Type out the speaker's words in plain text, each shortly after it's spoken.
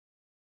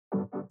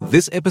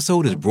This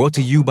episode is brought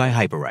to you by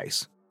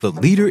Hyperice, the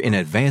leader in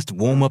advanced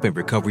warm-up and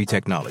recovery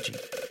technology.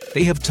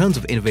 They have tons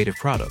of innovative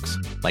products,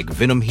 like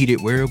Venom-heated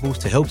wearables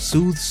to help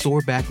soothe sore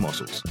back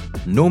muscles,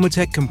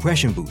 Normatec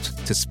compression boots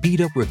to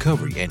speed up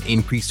recovery and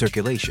increase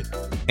circulation,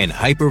 and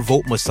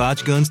Hypervolt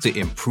massage guns to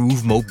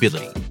improve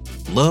mobility.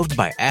 Loved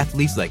by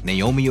athletes like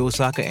Naomi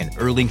Osaka and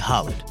Erling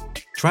Haaland.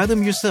 Try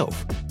them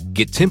yourself.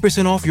 Get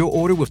 10% off your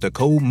order with the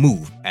code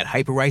MOVE at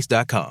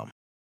Hyperice.com.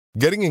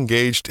 Getting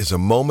engaged is a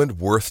moment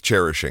worth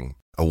cherishing.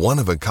 A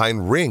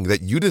one-of-a-kind ring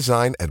that you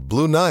design at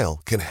Blue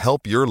Nile can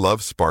help your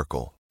love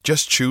sparkle.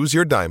 Just choose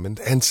your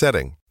diamond and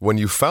setting. When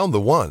you've found the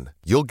one,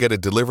 you'll get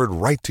it delivered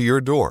right to your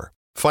door.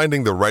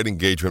 Finding the right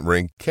engagement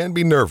ring can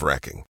be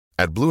nerve-wracking.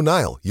 At Blue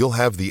Nile, you'll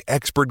have the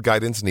expert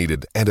guidance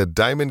needed and a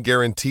diamond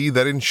guarantee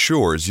that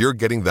ensures you're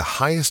getting the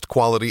highest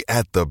quality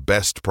at the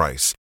best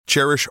price.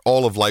 Cherish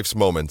all of life's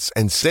moments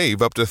and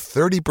save up to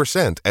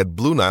 30% at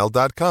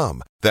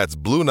BlueNile.com. That's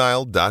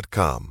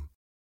BlueNile.com.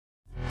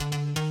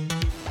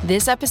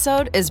 This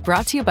episode is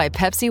brought to you by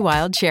Pepsi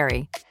Wild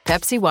Cherry.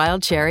 Pepsi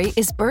Wild Cherry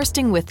is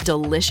bursting with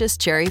delicious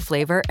cherry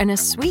flavor and a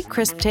sweet,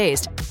 crisp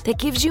taste that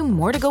gives you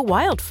more to go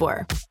wild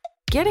for.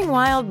 Getting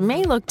wild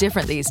may look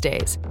different these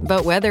days,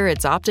 but whether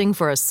it's opting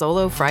for a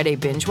solo Friday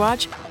binge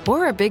watch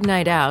or a big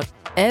night out,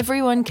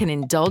 everyone can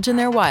indulge in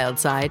their wild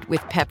side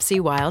with Pepsi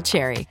Wild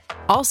Cherry.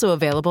 Also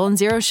available in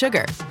Zero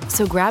Sugar.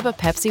 So grab a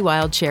Pepsi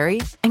Wild Cherry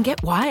and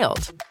get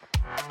wild.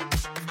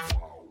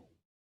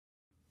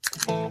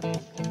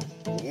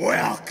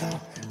 Welcome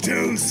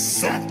to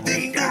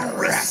Something to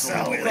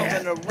Wrestle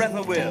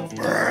With.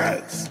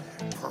 Bruce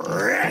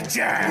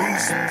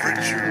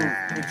Pritchard.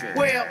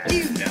 Well,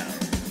 you know.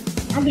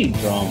 I need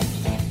drums.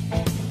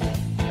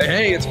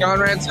 Hey, it's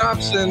Conrad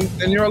Thompson,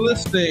 and you're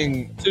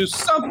listening to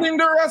Something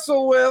to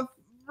Wrestle With,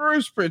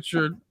 Bruce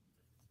Pritchard.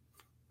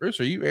 Bruce,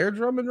 are you air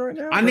drumming right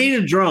now? I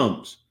needed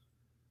drums.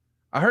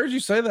 I heard you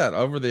say that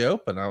over the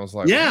open. I was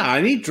like, yeah,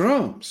 I need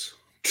drums.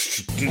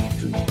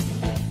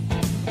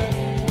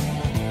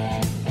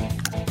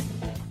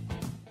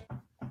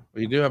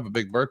 Well, you do have a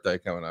big birthday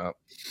coming up.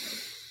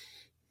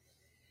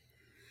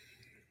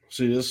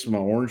 See, this is my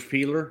orange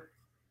peeler.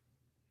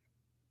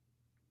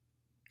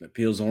 That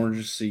peels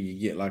oranges, so you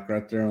get like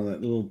right there on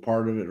that little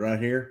part of it right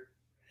here.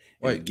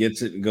 Wait, it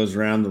gets it and goes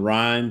around the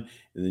rind,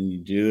 and then you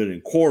do it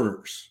in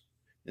quarters.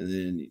 And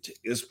then you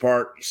take this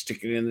part, you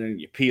stick it in there,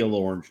 and you peel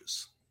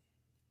oranges.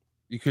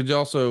 You could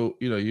also,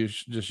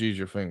 just use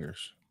your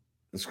fingers.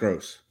 That's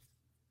gross.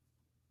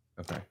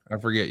 Okay. I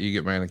forget you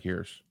get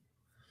manicures.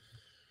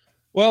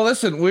 Well,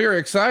 listen, we're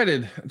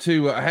excited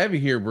to have you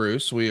here,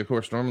 Bruce. We, of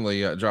course,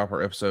 normally drop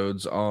our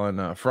episodes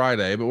on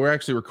Friday, but we're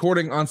actually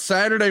recording on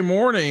Saturday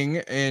morning,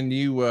 and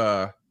you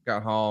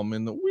got home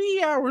in the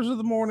wee hours of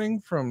the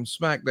morning from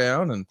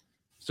SmackDown and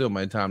still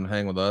made time to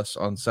hang with us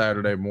on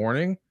Saturday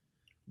morning.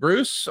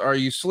 Bruce, are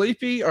you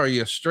sleepy? Are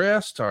you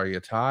stressed? Are you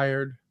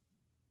tired?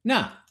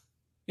 No.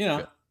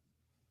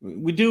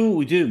 We do what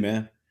we do,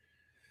 man.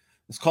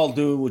 It's called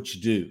doing what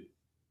you do.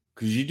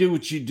 Because you do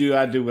what you do,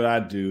 I do what I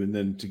do, and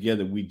then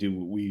together we do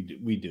what we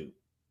do.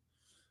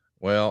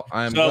 Well, if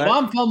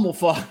I'm fumble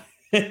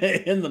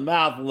in the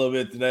mouth a little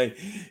bit today,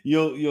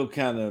 you'll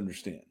kind of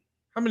understand.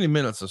 How many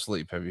minutes of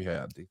sleep have you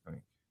had, do you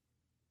think?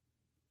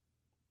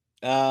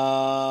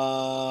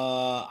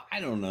 I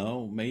don't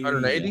know, maybe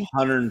 180?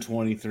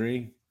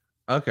 123.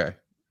 Okay,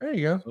 there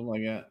you go. Something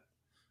like that.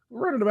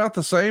 We're running about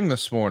the same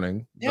this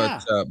morning. Yeah.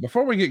 But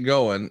before we get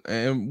going,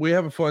 and we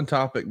have a fun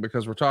topic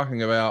because we're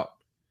talking about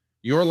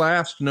your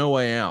last No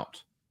Way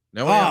Out.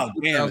 No Way Out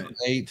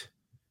 2008,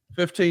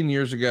 15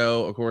 years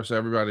ago. Of course,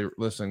 everybody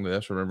listening to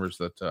this remembers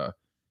that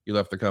you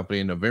left the company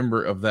in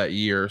November of that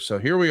year. So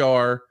here we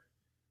are,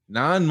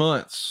 9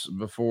 months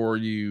before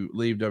you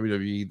leave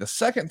WWE the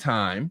second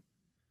time.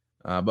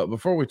 But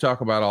before we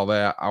talk about all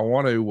that, I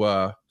want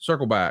to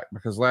circle back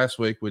because last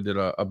week we did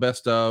a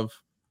best of.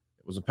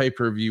 It was a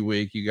pay-per-view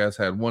week. You guys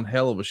had one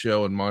hell of a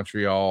show in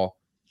Montreal.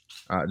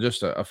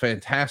 Just a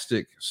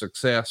fantastic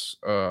success.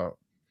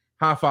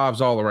 High fives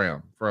all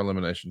around for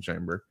Elimination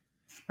Chamber.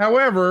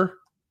 However,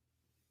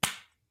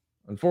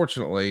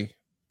 unfortunately,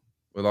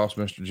 we lost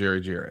Mr.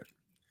 Jerry Jarrett.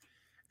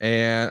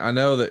 And I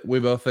know that we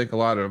both think a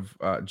lot of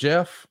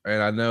Jeff,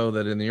 and I know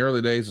that in the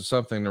early days of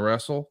Something to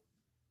Wrestle,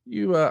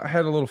 you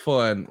had a little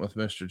fun with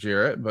Mr.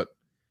 Jarrett, but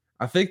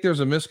I think there's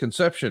a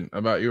misconception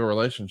about your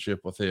relationship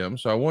with him.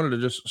 So I wanted to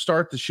just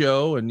start the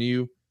show and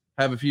you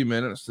have a few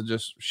minutes to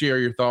just share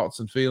your thoughts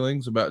and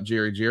feelings about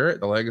Jerry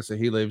Jarrett, the legacy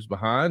he leaves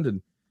behind,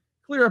 and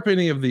clear up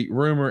any of the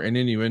rumor and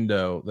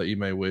innuendo that you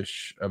may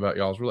wish about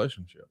y'all's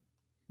relationship.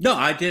 No,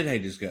 I did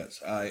hate his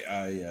guts.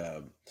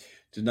 I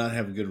did not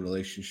have a good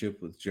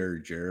relationship with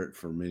Jerry Jarrett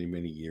for many,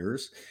 many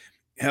years.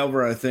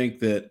 However, I think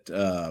that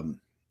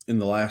in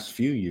the last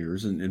few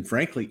years, and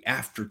frankly,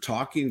 after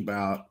talking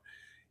about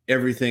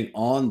everything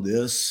on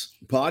this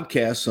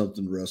podcast,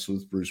 Something to Wrestle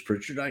with Bruce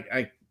Pritchard,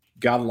 I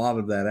got a lot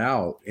of that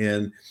out.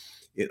 And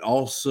it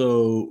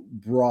also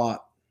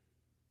brought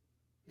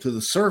to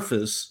the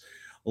surface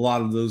a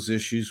lot of those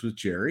issues with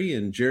Jerry.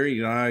 And Jerry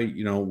and I,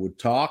 would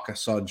talk. I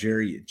saw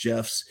Jerry at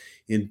Jeff's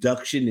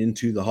induction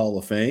into the Hall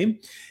of Fame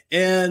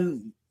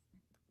and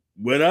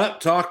went up,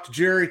 talked to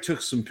Jerry,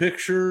 took some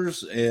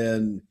pictures,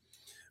 and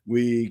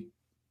we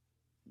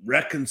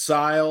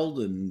reconciled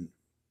and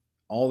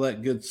all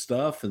that good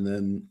stuff. And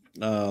then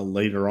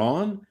later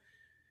on,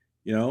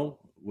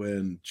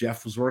 when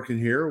Jeff was working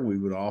here, we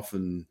would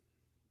often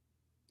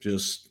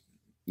just,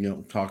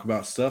 talk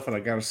about stuff. And I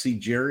got to see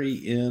Jerry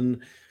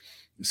in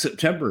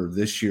September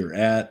this year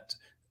at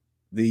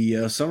the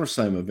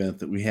SummerSlam event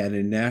that we had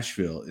in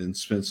Nashville, and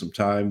spent some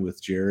time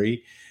with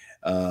Jerry.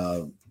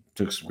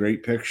 Took some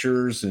great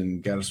pictures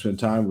and got to spend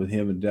time with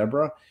him and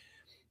Deborah,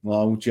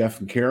 along with Jeff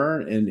and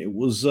Karen. And it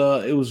was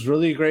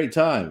really a great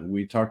time.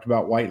 We talked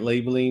about white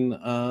labeling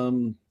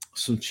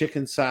some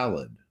chicken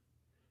salad,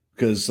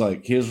 because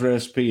like his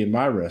recipe and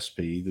my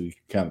recipe, we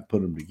kind of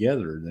put them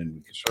together, and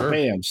then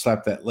bam,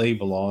 slap that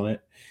label on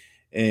it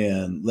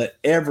and let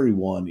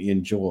everyone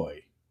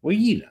enjoy. Well,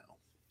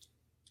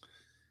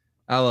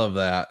 I love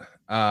that.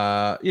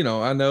 I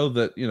know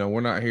that,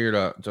 we're not here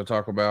to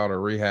talk about or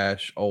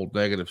rehash old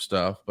negative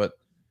stuff, but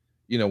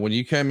when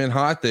you came in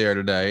hot there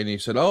today and you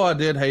said, "Oh, I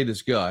did hate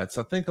his guts,"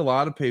 I think a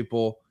lot of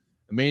people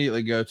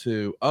immediately go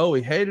to, "Oh,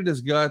 he hated his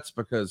guts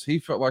because he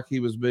felt like he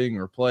was being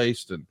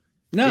replaced and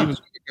he was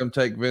going to come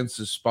take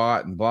Vince's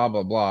spot and blah,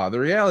 blah, blah." The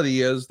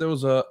reality is there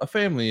was a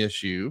family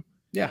issue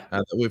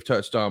that we've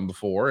touched on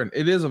before, and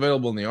it is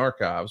available in the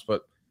archives,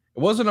 but it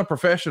wasn't a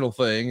professional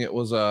thing. It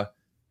was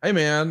 "Hey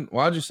man,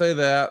 why'd you say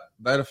that?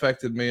 That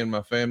affected me and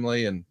my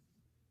family." And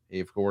he,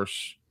 of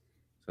course,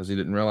 says he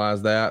didn't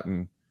realize that.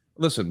 And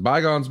listen,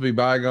 bygones be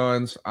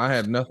bygones. I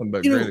had nothing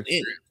but great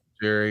experience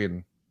with Jerry,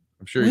 and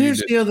I'm sure you did.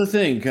 Here's the other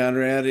thing,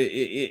 Conrad,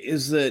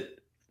 is that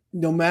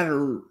no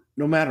matter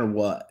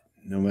what,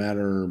 no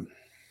matter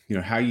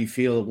how you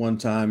feel at one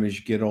time as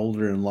you get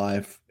older in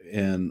life,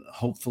 and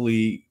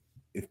hopefully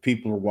if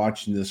people are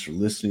watching this or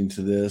listening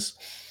to this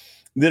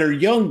that are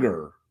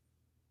younger,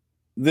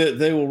 that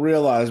they will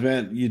realize,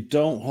 man, you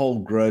don't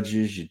hold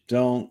grudges, you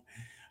don't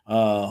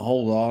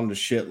hold on to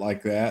shit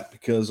like that,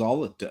 because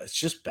all it does, it's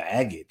just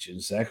baggage, and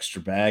it's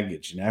extra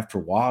baggage. And after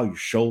a while, your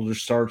shoulder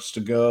starts to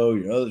go,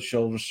 your other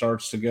shoulder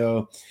starts to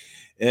go,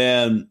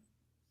 and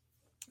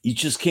you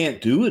just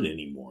can't do it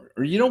anymore,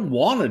 or you don't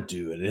want to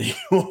do it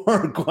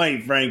anymore,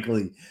 quite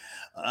frankly.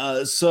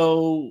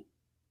 So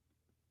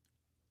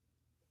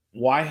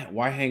why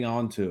hang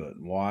on to it?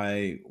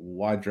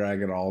 Why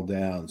drag it all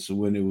down? So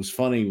when it was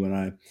funny, when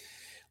I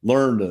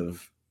learned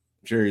of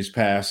Jerry's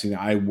passing,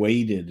 I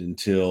waited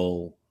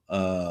until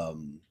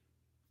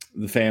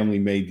the family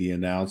made the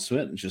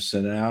announcement and just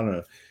sent out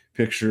a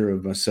picture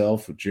of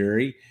myself with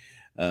Jerry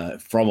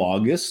from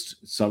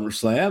August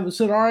SummerSlam and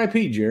said,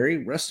 "R.I.P. Jerry,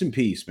 rest in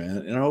peace, man."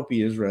 And I hope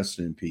he is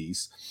resting in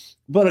peace.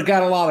 But I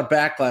got a lot of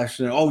backlash.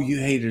 "Oh, you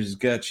hated his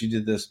guts. You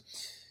did this."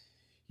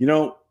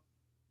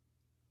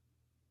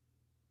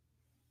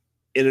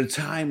 At a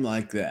time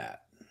like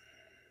that,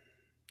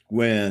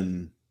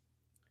 when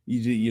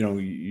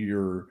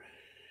you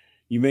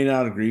may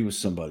not agree with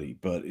somebody,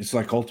 but it's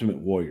like Ultimate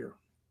Warrior.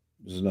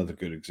 This is another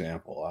good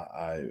example.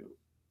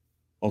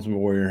 Ultimate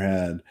Warrior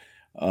had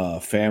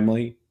a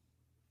family,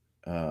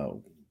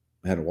 had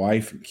a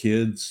wife and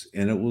kids,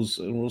 and it was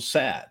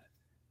sad.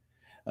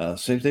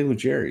 Same thing with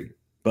Jerry,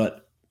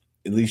 but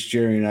at least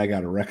Jerry and I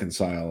got to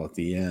reconcile at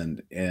the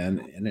end,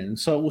 and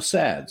so it was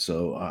sad.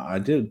 So I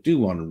do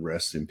want to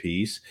rest in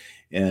peace,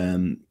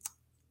 and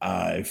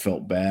I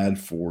felt bad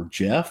for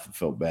Jeff. I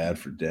felt bad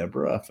for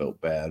Deborah. I felt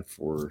bad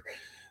for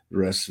the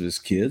rest of his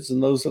kids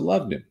and those that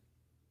loved him.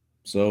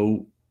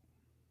 So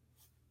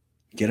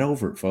get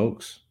over it,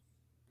 folks,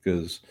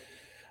 because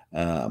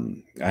I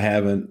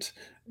haven't,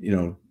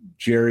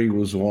 Jerry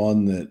was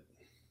one that,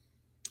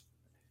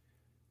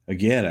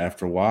 again,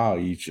 after a while,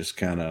 you just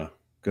kind of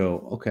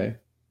go, okay,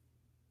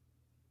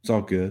 it's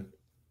all good.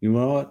 You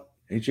know what?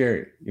 Hey,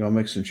 Jerry, you want to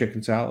make some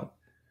chicken salad?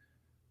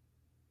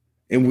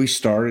 And we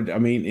started,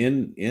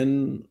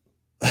 in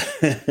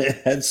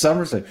at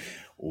SummerSlam,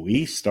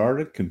 we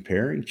started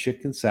comparing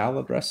chicken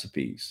salad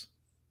recipes.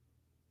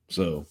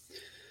 So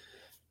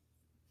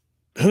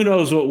who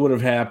knows what would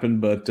have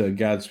happened, but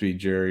Godspeed,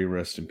 Jerry.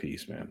 Rest in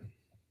peace, man.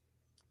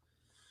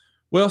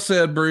 Well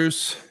said,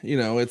 Bruce.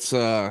 It's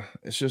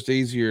just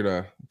easier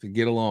to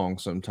get along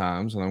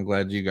sometimes, and I'm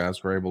glad you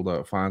guys were able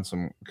to find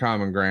some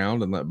common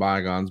ground and let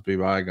bygones be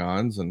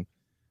bygones. And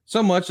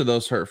so much of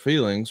those hurt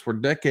feelings were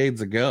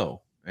decades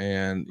ago,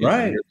 and you're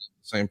not the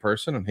same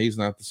person, and he's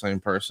not the same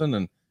person,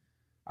 and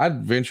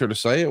I'd venture to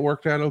say it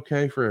worked out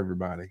okay for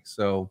everybody.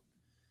 So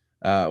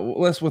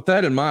with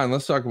that in mind,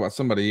 let's talk about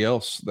somebody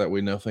else that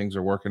we know things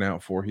are working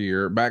out for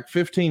here. Back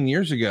 15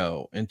 years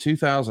ago in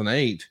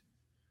 2008,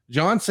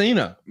 John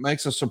Cena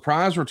makes a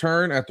surprise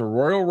return at the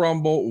Royal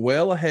Rumble,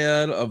 well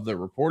ahead of the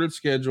reported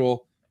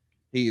schedule.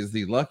 He is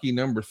the lucky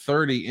number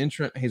 30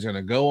 entrant. He's going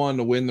to go on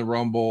to win the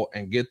Rumble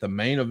and get the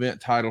main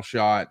event title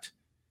shot.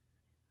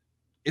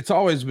 It's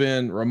always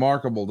been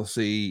remarkable to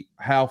see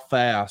how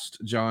fast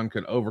John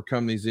could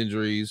overcome these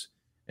injuries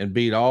and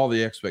beat all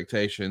the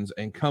expectations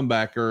and come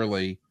back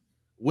early.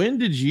 When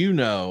did you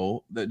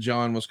know that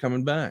John was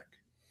coming back?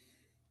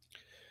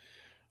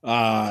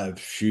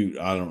 Shoot,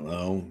 I don't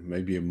know,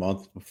 maybe a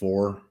month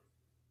before,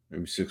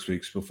 maybe 6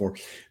 weeks before.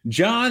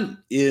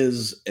 John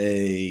is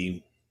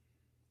a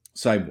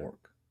cyborg.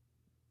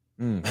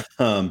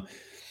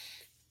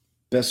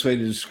 Best way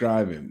to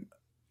describe him,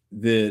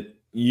 that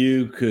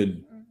you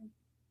could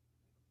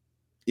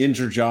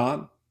injure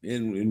John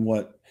in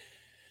what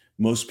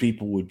most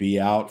people would be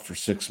out for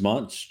 6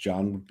 months.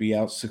 John would be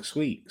out 6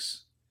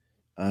 weeks.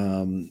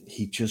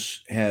 He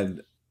just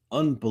had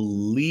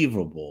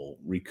unbelievable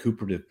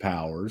recuperative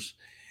powers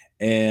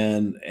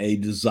and a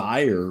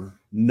desire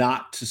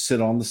not to sit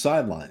on the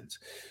sidelines.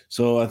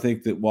 So I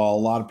think that while a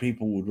lot of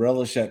people would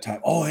relish that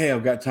time, oh, hey,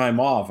 I've got time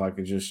off, I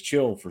could just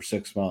chill for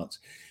 6 months.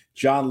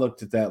 John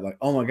looked at that like,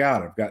 oh my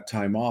God, I've got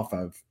time off.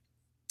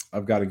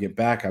 I've got to get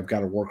back. I've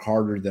got to work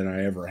harder than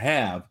I ever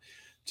have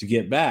to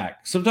get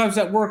back. Sometimes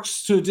that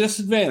works to a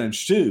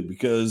disadvantage too,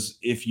 because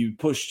if you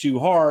push too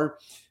hard,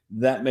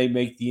 that may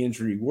make the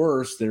injury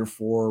worse,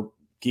 therefore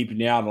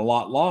keeping you out a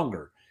lot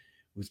longer.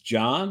 With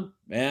John,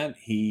 man,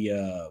 he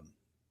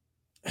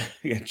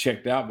got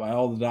checked out by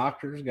all the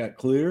doctors, got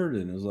cleared,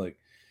 and it was like,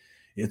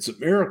 it's a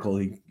miracle.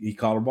 He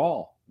caught a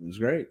ball. It was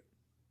great.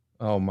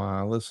 Oh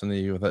my, listen to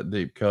you with that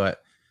deep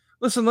cut.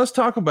 Listen, let's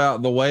talk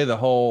about the way the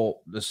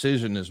whole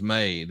decision is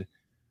made.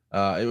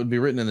 It would be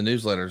written in the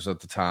newsletters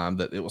at the time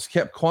that it was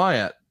kept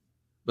quiet,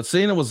 but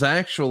Cena was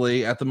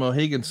actually at the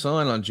Mohegan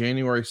Sun on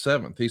January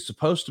 7th. He's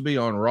supposed to be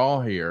on Raw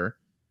here.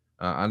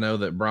 I know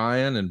that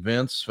Brian and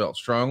Vince felt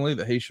strongly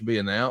that he should be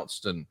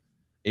announced, and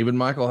even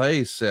Michael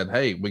Hayes said,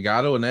 hey, we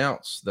got to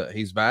announce that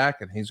he's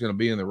back and he's going to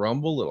be in the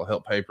Rumble. It'll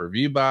help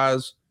pay-per-view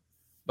buys.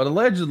 But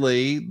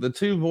allegedly, the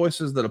two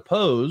voices that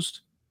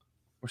opposed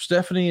were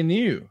Stephanie and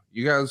you.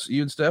 You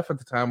and Steph at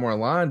the time were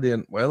aligned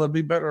in, well, it'd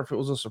be better if it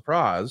was a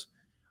surprise.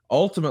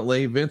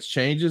 Ultimately, Vince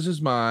changes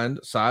his mind,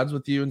 sides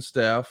with you and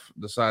Steph,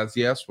 decides,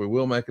 yes, we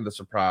will make it a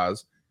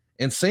surprise.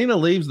 And Cena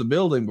leaves the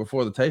building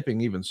before the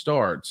taping even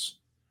starts.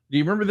 Do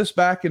you remember this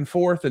back and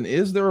forth? And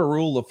is there a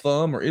rule of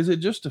thumb, or is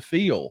it just a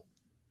feel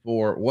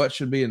for what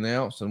should be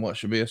announced and what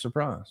should be a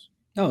surprise?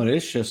 No, it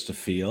is just a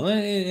feel. And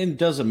it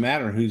doesn't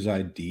matter whose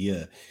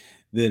idea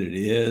that it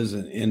is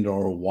and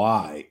or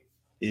why.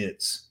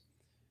 It's,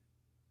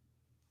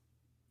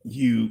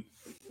 you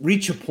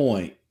reach a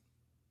point,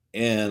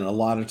 and a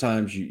lot of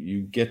times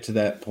you get to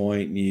that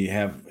point and you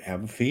have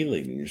a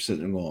feeling, and you're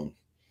sitting there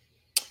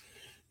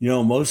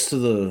going, most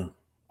of the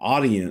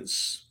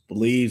audience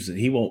believes that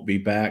he won't be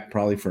back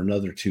probably for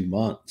another 2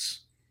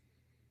 months.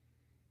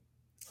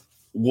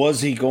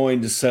 Was he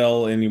going to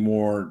sell any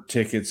more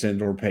tickets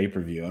and or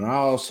pay-per-view? And I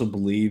also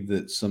believe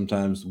that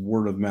sometimes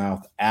word of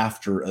mouth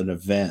after an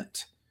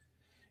event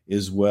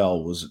as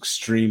well was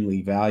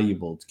extremely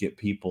valuable to get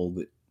people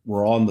that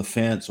were on the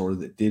fence or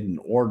that didn't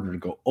order to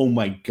go, oh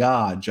my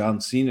God,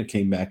 John Cena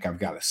came back. I've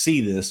got to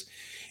see this,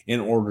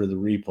 and order the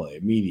replay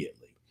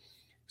immediately.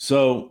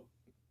 So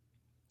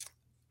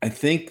I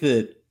think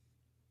that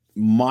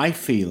my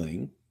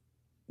feeling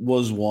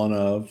was one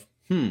of,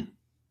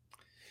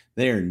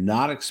 they are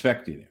not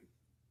expecting him.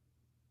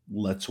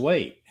 Let's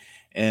wait.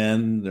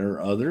 And there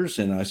are others,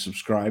 and I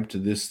subscribe to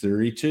this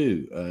theory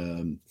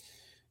too,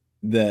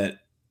 that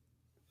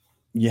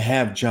you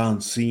have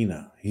John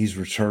Cena. He's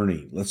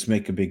returning. Let's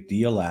make a big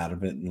deal out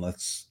of it, and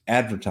let's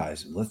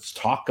advertise it. Let's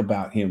talk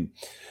about him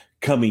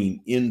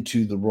coming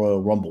into the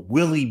Royal Rumble.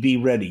 Will he be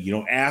ready?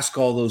 Ask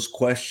all those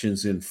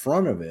questions in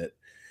front of it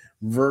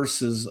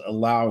versus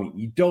allowing.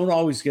 You don't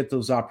always get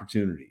those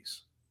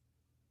opportunities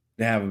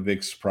to have a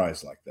big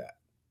surprise like that.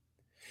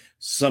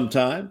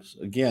 Sometimes,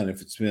 again,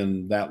 if it's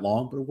been that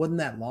long, but it wasn't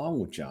that long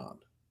with John.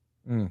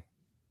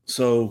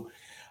 So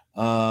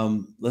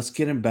let's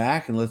get him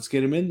back and let's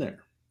get him in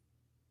there.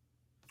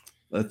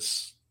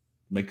 Let's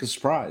make a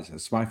surprise.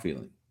 That's my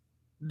feeling.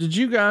 Did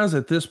you guys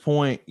at this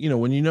point,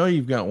 when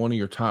you've got one of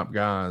your top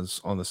guys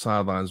on the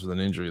sidelines with an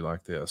injury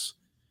like this,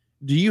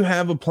 do you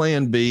have a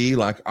plan B?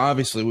 Like,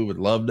 obviously, we would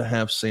love to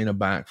have Cena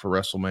back for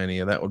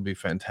WrestleMania. That would be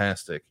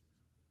fantastic.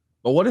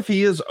 But what if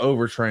he is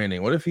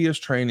overtraining? What if he is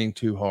training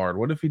too hard?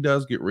 What if he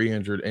does get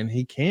re-injured and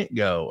he can't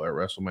go at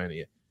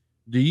WrestleMania?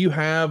 Do you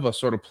have a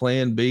sort of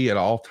plan B at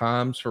all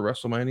times for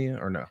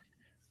WrestleMania or no?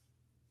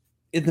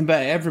 In the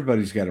back,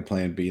 everybody's got a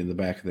plan B in the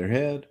back of their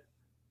head.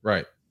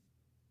 Right.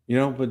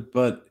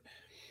 But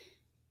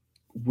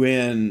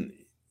when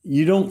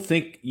you don't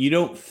think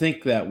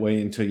that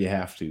way until you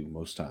have to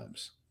most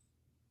times.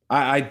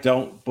 I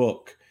don't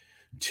book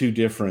two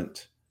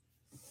different,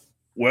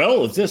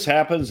 well, if this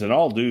happens, then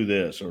I'll do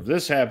this. Or if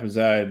this happens,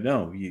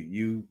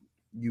 you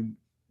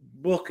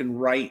book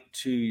and write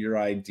to your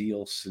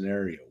ideal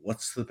scenario.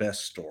 What's the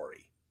best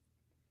story?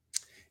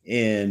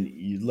 And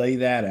you lay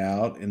that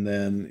out. And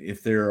then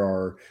if there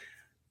are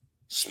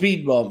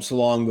speed bumps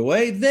along the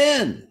way,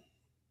 then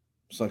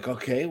it's like,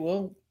 okay,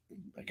 well,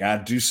 I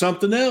got to do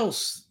something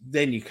else.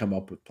 Then you come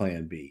up with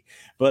plan B.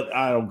 But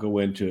I don't go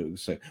into it and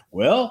say,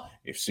 well,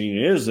 if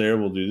Cena is there,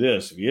 we'll do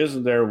this. If he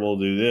isn't there, we'll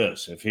do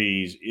this. If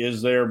he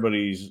is there, but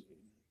he's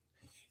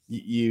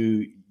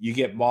you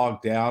get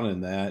bogged down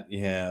in that.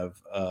 You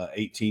have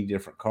 18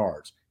 different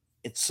cards.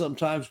 It's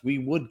sometimes we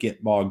would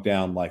get bogged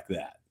down like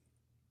that.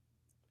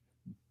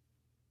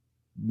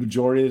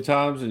 Majority of the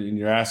times, and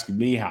you're asking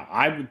me how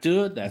I would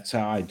do it, that's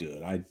how I do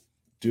it. I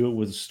do it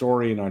with a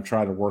story, and I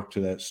try to work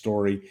to that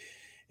story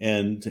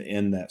and to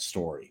end that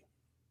story.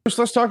 First,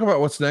 let's talk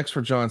about what's next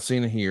for John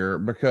Cena here,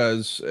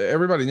 because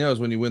everybody knows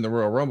when you win the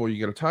Royal Rumble, you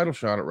get a title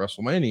shot at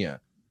WrestleMania.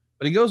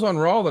 But he goes on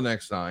Raw the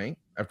next night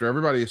after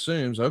everybody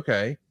assumes,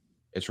 okay,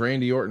 it's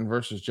Randy Orton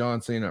versus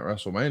John Cena at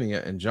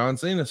WrestleMania. And John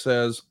Cena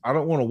says, I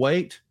don't want to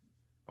wait.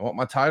 I want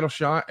my title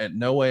shot at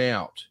No Way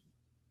Out.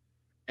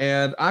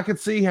 And I could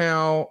see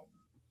how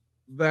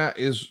that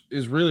is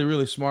really,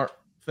 really smart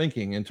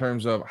thinking in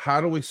terms of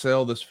how do we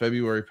sell this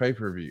February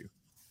pay-per-view?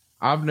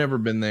 I've never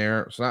been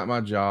there. It's not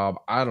my job.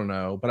 I don't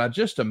know. But I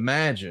just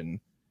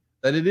imagine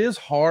that it is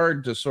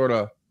hard to sort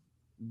of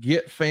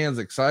get fans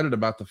excited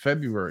about the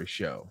February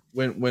show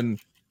when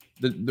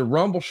the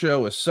Rumble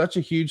show is such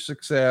a huge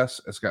success.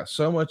 It's got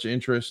so much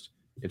interest.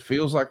 It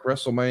feels like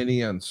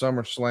WrestleMania and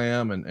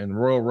SummerSlam and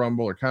Royal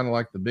Rumble are kind of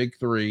like the big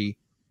three.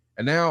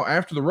 And now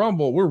after the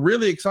Rumble, we're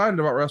really excited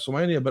about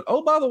WrestleMania. But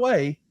oh, by the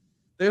way,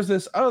 there's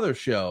this other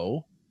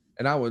show.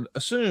 And I would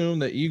assume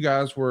that you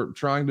guys were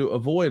trying to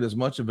avoid as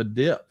much of a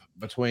dip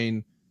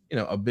between,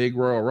 a big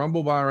Royal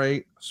Rumble buy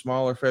rate, a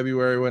smaller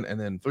February one, and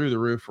then through the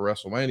roof for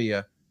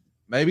WrestleMania.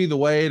 Maybe the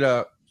way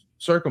to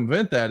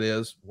circumvent that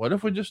is, what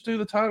if we just do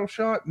the title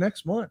shot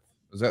next month?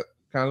 Is that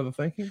kind of the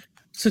thinking?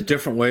 It's a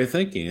different way of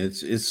thinking.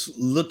 It's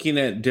looking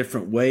at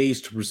different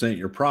ways to present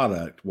your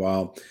product.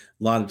 While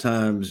a lot of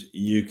times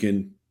you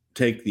can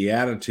take the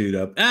attitude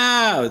of,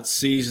 it's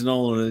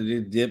seasonal and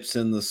it dips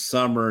in the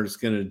summer, it's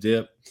going to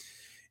dip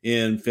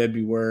in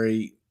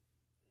February.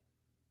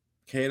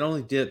 Okay, it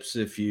only dips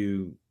if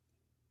you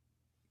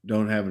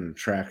don't have an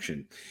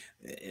attraction.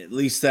 At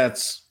least that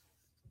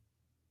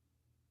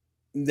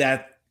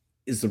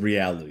is the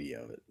reality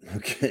of it.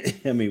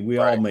 Okay. I mean, we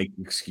all make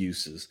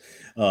excuses.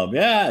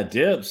 It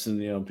dips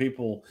and,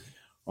 people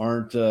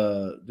aren't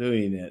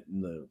doing it.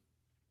 And the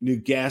new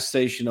gas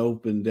station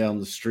opened down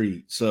the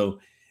street. So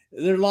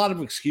there are a lot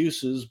of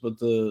excuses, but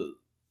the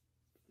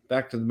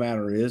fact of the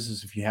matter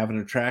is if you have an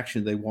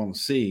attraction they want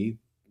to see,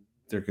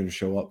 they're going to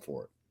show up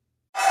for it.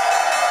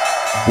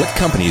 What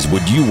companies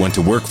would you want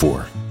to work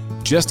for?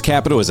 Just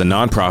Capital is a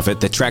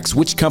nonprofit that tracks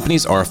which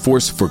companies are a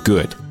force for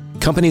good.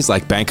 Companies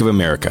like Bank of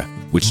America,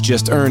 which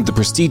just earned the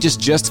prestigious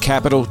Just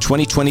Capital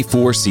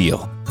 2024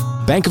 seal.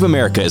 Bank of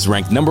America is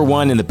ranked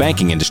 #1 in the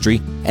banking industry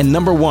and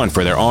 #1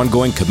 for their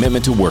ongoing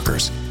commitment to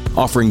workers,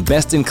 offering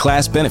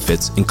best-in-class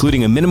benefits,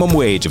 including a minimum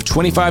wage of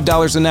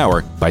 $25 an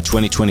hour by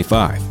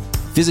 2025.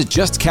 Visit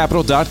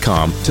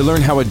justcapital.com to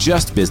learn how a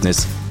just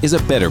business is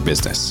a better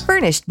business.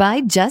 Furnished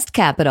by Just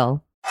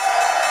Capital.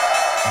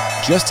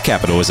 Just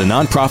Capital is a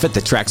nonprofit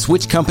that tracks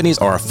which companies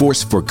are a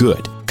force for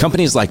good.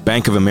 Companies like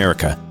Bank of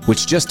America,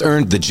 which just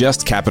earned the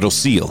Just Capital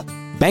seal.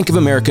 Bank of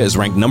America is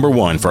ranked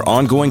 #1 for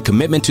ongoing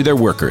commitment to their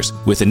workers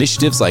with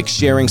initiatives like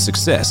Sharing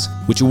Success,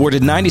 which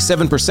awarded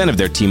 97% of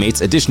their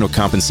teammates additional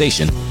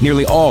compensation,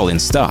 nearly all in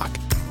stock.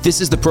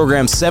 This is the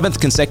program's 7th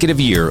consecutive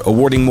year,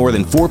 awarding more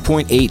than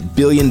 $4.8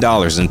 billion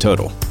in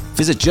total.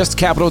 Visit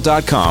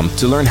justcapital.com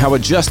to learn how a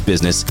just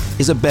business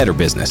is a better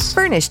business.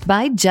 Furnished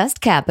by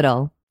Just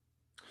Capital.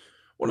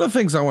 One of the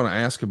things I want to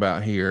ask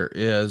about here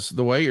is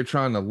the way you're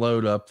trying to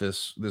load up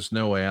this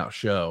No Way Out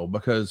show,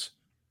 because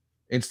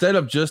instead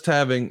of just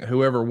having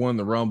whoever won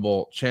the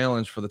Rumble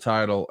challenge for the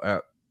title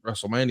at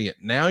WrestleMania,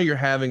 now you're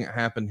having it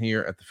happen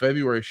here at the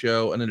February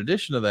show. And in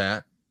addition to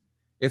that,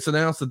 it's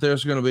announced that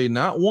there's going to be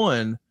not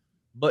one,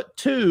 but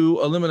 2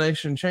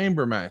 Elimination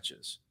Chamber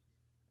matches.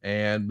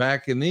 And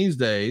back in these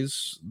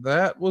days,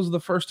 that was the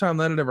first time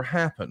that had ever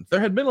happened. There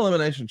had been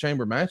Elimination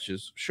Chamber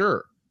matches,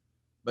 sure,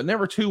 but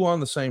never 2 on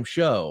the same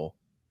show.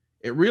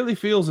 It really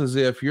feels as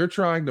if you're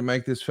trying to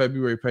make this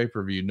February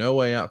pay-per-view, No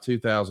Way Out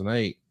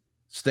 2008,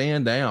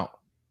 stand out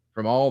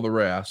from all the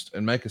rest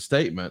and make a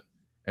statement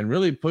and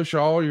really push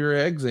all your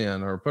eggs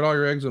in, or put all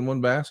your eggs in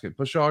one basket,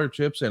 push all your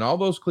chips in, all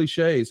those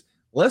cliches.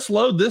 Let's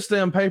load this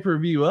damn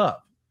pay-per-view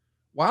up.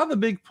 Why the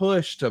big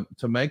push to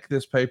make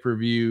this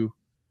pay-per-view?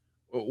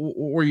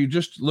 Were you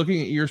just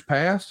looking at years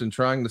past and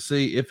trying to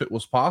see if it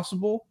was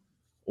possible?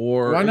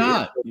 Or why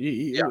not?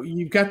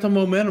 You've got the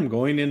momentum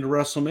going into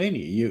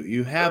WrestleMania.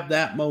 You have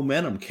that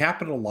momentum.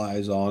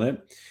 Capitalize on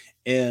it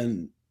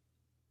and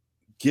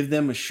give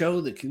them a show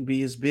that can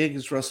be as big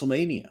as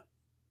WrestleMania.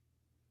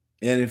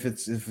 And if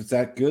it's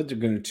that good, they're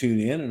going to tune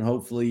in, and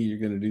hopefully you're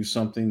going to do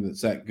something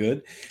that's that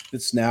good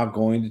that's now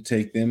going to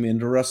take them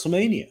into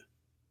WrestleMania.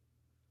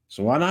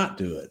 So why not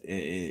do it?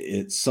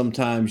 It's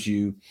sometimes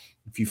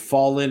if you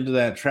fall into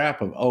that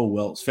trap of,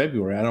 it's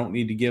February, I don't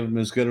need to give them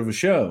as good of a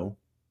show.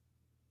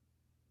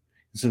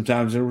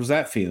 Sometimes there was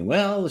that feeling,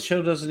 the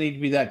show doesn't need to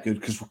be that good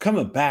because we're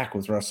coming back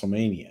with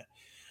WrestleMania.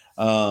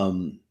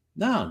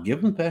 No,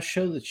 give them the best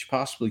show that you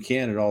possibly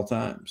can at all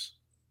times.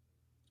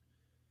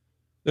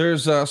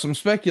 There's some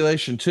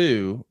speculation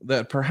too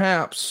that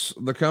perhaps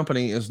the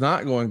company is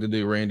not going to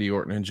do Randy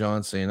Orton and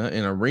John Cena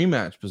in a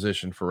rematch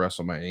position for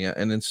WrestleMania,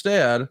 and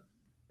instead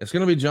it's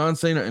going to be John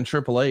Cena and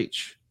Triple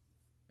H.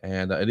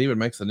 And it even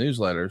makes the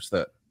newsletters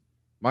that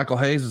Michael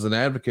Hayes is an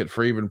advocate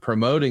for even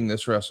promoting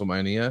this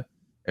WrestleMania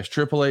as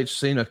Triple H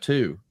Cena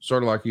 2,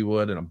 sort of like you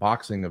would in a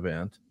boxing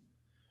event.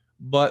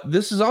 But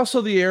this is also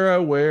the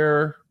era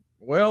where,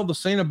 well, the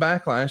Cena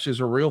backlash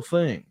is a real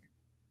thing.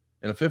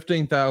 In a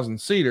 15,000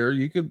 seater,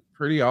 you could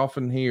pretty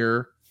often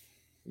hear,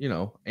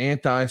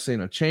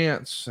 anti-Cena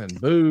chants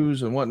and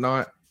boos and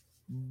whatnot.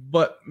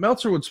 But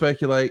Meltzer would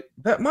speculate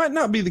that might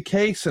not be the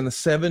case in a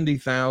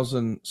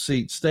 70,000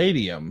 seat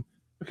stadium,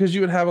 because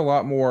you would have a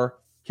lot more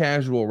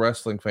casual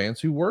wrestling fans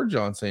who were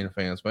John Cena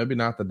fans, maybe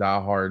not the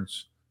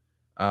diehards.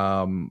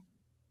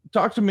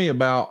 Talk to me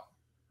about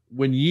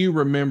when you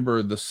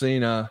remember the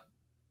Cena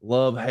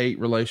love-hate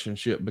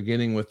relationship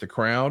beginning with the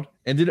crowd,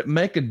 and did it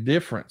make a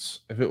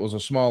difference if it was a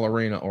small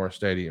arena or a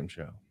stadium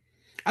show?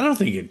 I don't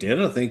think it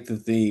did. I think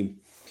that the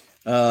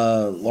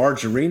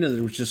large arena,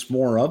 there was just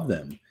more of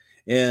them.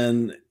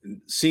 And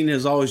Cena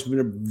has always been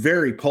a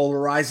very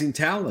polarizing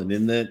talent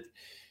in that,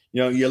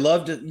 you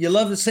love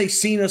to say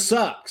Cena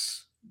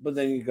sucks, but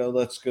then you go,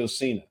 let's go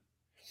Cena.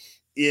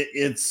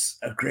 It's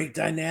a great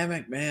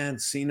dynamic, man.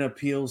 Cena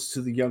appeals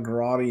to the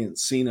younger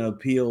audience. Cena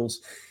appeals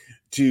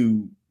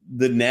to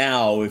the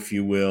now, if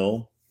you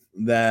will,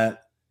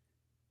 that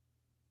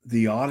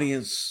the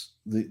audience,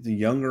 the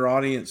younger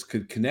audience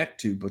could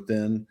connect to, but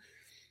then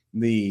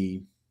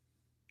the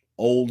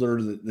older,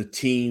 the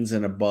teens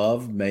and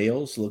above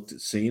males looked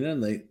at Cena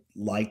and they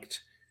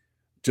liked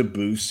to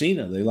boo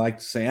Cena. They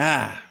liked to say,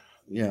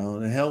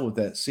 the hell with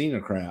that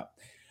Cena crap.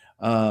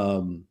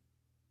 That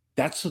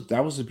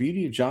was the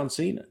beauty of John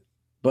Cena.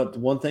 But the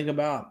one thing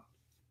about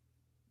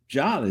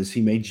John is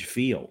he made you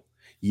feel.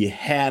 You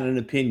had an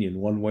opinion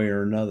one way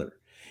or another.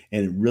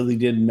 And it really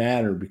didn't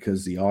matter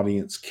because the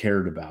audience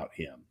cared about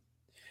him.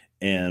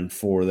 And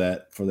for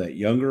that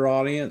younger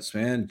audience,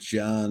 man,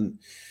 John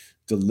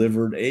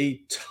delivered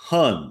a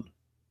ton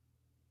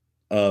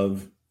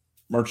of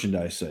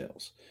merchandise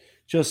sales.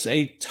 Just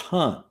a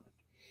ton.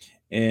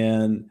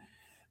 And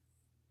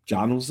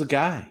John was the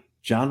guy.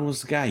 John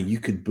was the guy. You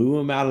could boo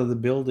him out of the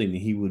building and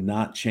he would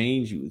not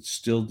change. He would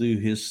still do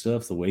his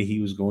stuff the way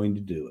he was going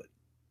to do it.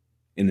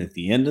 And at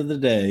the end of the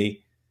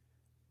day,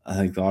 I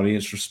think the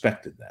audience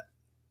respected that.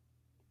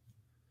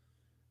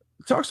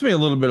 Talk to me a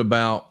little bit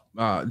about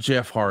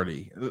Jeff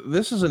Hardy.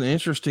 This is an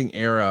interesting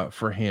era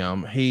for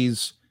him.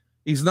 He's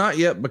not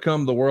yet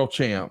become the world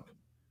champ,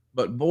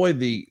 but boy,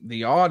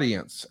 the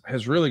audience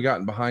has really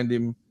gotten behind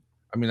him.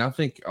 I mean, I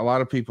think a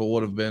lot of people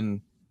would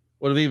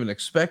have even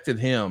expected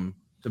him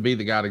to be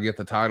the guy to get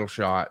the title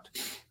shot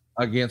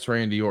against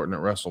Randy Orton at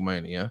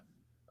WrestleMania.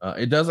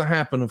 It doesn't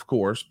happen, of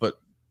course, but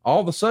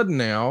all of a sudden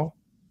now,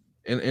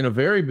 in a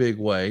very big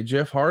way,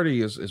 Jeff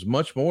Hardy is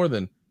much more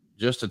than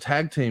just a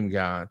tag team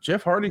guy.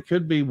 Jeff Hardy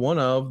could be one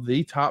of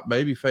the top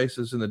baby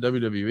faces in the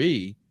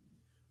WWE.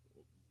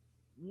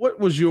 What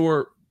was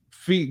your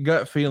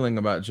gut feeling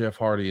about Jeff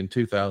Hardy in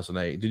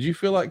 2008? Did you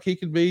feel like he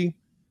could be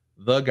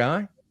the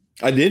guy?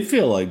 I did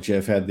feel like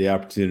Jeff had the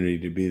opportunity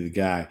to be the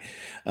guy.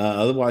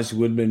 Otherwise, he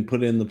would have been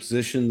put in the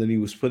position that he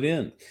was put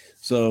in.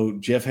 So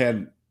Jeff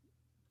had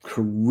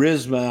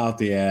charisma out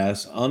the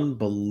ass,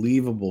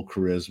 unbelievable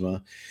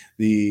charisma.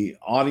 The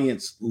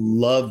audience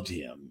loved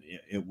him.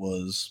 It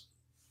was,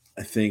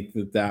 I think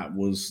that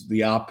was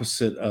the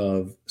opposite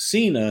of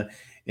Cena,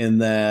 in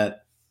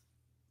that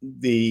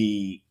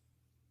the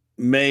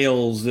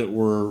males that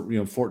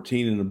were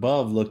 14 and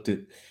above looked at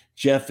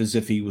Jeff as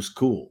if he was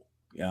cool.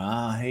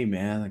 Hey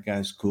man, that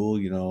guy's cool,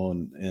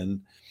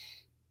 and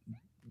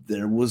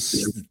there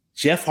was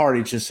Jeff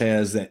Hardy just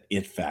has that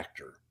it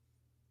factor.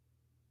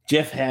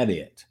 Jeff had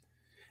it,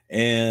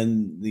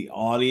 and the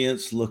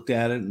audience looked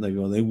at it and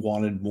they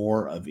wanted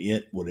more of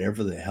it,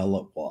 whatever the hell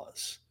it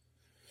was.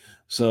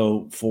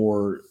 So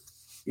for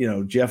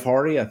Jeff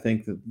Hardy, I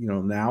think that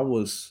now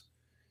was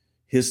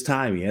his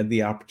time. He had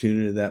the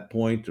opportunity at that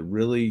point to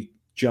really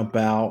jump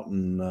out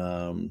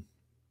and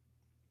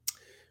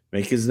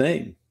make his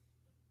name.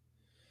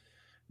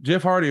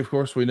 Jeff Hardy, of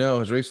course, we know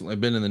has recently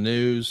been in the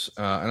news,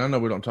 and I know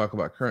we don't talk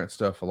about current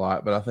stuff a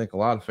lot, but I think a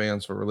lot of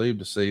fans were relieved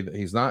to see that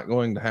he's not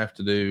going to have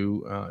to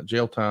do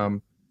jail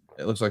time.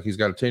 It looks like he's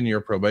got a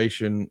 10-year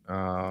probation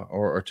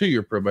or a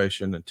 2-year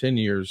probation and 10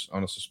 years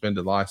on a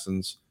suspended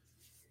license.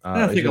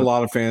 I think a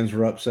lot of fans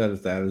were upset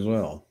at that as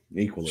well,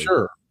 equally.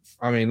 Sure.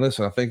 I mean,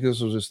 listen, I think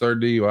this was his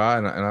third DUI,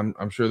 and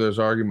I'm sure there's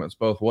arguments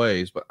both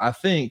ways, but I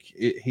think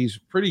he's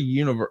pretty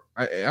universal.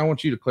 I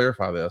want you to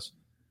clarify this.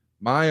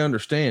 My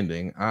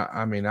understanding,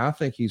 I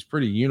think he's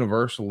pretty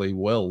universally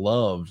well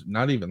loved,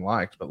 not even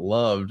liked, but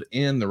loved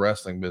in the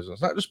wrestling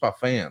business, not just by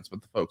fans,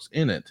 but the folks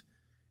in it.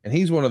 And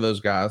he's one of those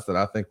guys that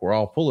I think we're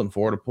all pulling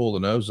for to pull the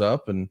nose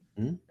up and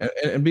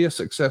be a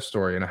success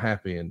story and a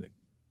happy ending.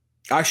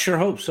 I sure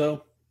hope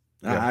so.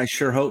 Yeah. I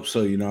sure hope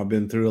so. I've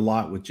been through a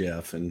lot with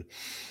Jeff and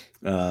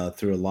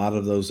through a lot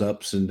of those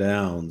ups and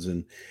downs.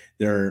 And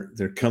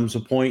there comes a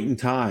point in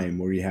time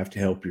where you have to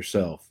help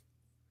yourself.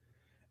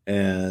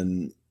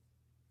 And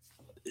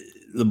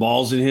the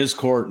ball's in his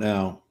court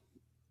now.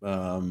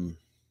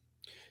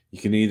 You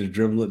can either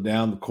dribble it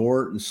down the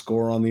court and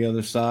score on the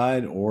other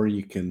side, or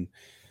you can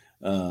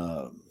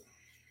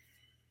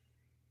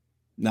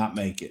not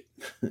make it.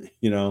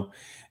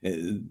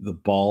 The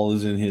ball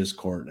is in his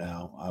court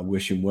now. I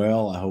wish him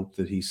well. I hope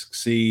that he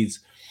succeeds,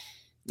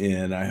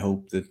 and I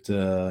hope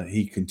that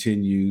he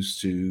continues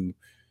to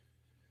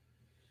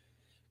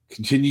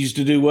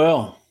do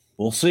well.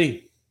 We'll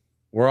see.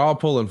 We're all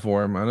pulling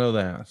for him. I know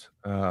that.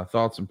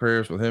 Thoughts and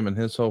prayers with him and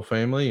his whole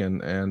family,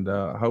 and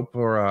hope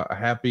for a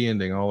happy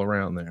ending all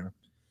around there.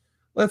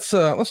 Let's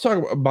talk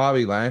about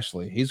Bobby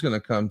Lashley. He's going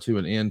to come to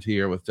an end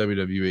here with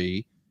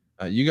WWE.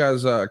 You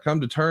guys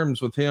come to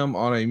terms with him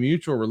on a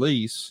mutual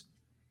release,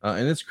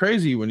 and it's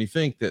crazy when you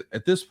think that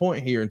at this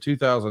point here in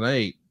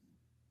 2008,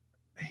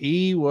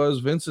 he was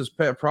Vince's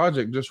pet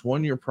project just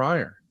 1 year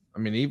prior. I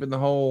mean, even the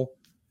whole,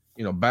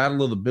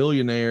 Battle of the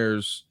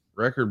Billionaires,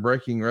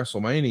 record-breaking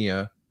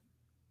WrestleMania.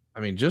 I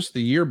mean, just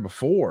the year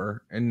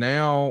before, and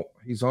now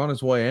he's on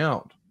his way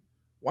out.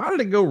 Why did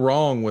it go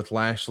wrong with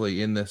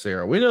Lashley in this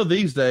era? We know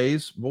these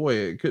days, boy,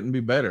 it couldn't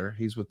be better.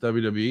 He's with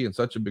WWE and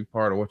such a big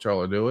part of what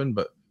y'all are doing.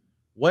 But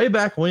way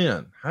back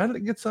when, how did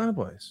it get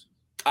sideways?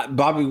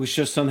 Bobby was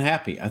just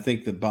unhappy. I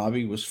think that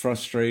Bobby was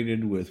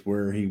frustrated with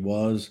where he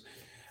was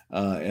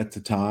at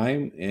the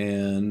time.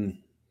 And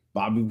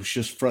Bobby was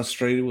just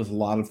frustrated with a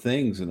lot of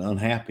things and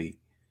unhappy,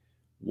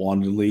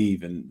 wanted to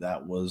leave. And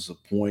that was a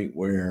point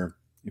where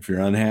if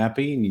you're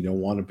unhappy and you don't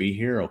want to be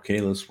here,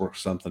 okay, let's work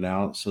something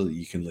out so that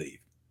you can leave.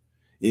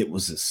 It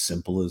was as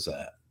simple as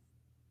that.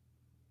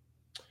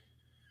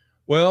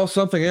 Well,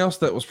 something else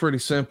that was pretty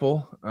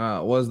simple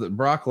was that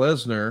Brock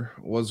Lesnar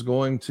was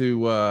going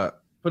to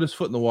put his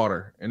foot in the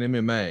water in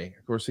MMA.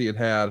 Of course, he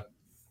had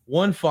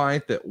one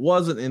fight that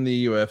wasn't in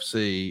the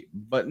UFC,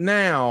 but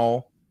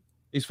now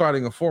he's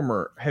fighting a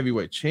former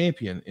heavyweight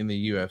champion in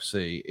the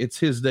UFC. It's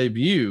his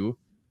debut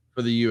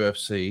for the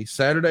UFC,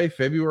 Saturday,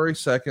 February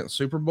 2nd,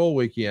 Super Bowl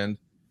weekend,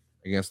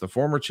 against the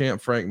former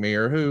champ Frank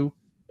Mir, who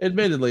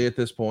admittedly at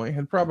this point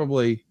had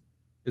probably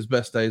his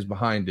best days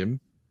behind him.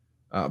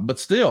 But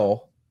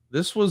still,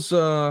 this was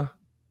the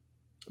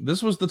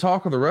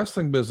talk of the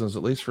wrestling business,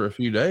 at least for a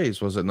few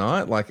days, was it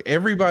not? Like,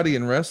 everybody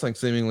in wrestling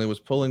seemingly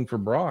was pulling for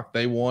Brock.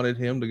 They wanted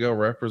him to go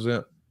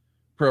represent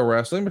pro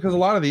wrestling because a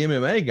lot of the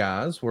MMA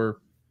guys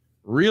were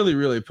really,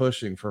 really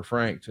pushing for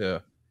Frank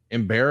to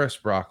embarrass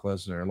Brock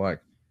Lesnar.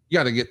 Like, you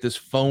got to get this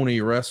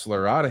phony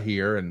wrestler out of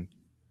here. And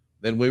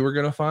then we were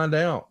going to find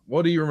out.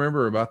 What do you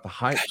remember about the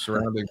hype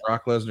surrounding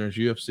Brock Lesnar's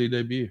UFC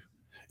debut?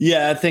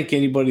 Yeah, I think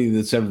anybody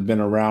that's ever been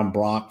around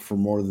Brock for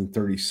more than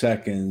 30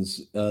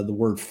 seconds, the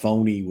word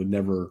phony would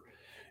never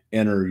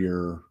enter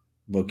your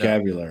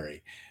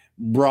vocabulary.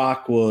 No.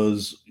 Brock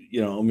was,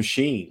 a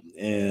machine,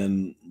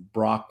 and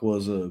Brock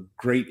was a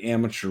great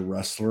amateur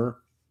wrestler,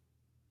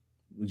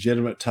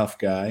 legitimate tough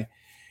guy.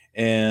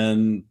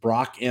 And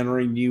Brock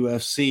entering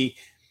UFC,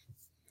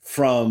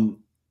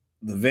 from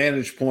the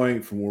vantage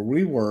point from where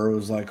we were, it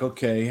was like,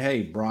 okay,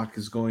 hey, Brock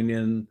is going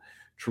in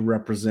to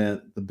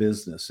represent the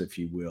business, if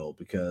you will,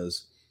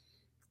 because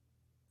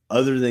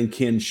other than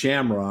Ken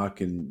Shamrock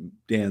and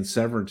Dan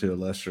Severn to a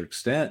lesser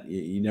extent,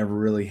 you never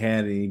really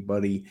had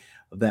anybody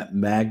of that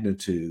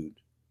magnitude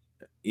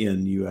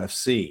in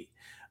UFC.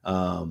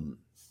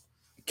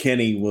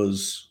 Kenny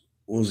was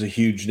a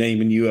huge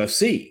name in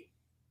UFC,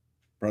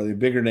 probably a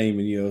bigger name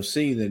in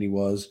UFC than he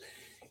was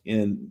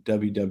in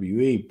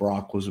WWE.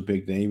 Brock was a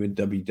big name in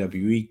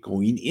WWE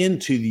going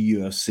into the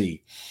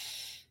UFC.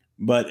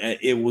 But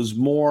it was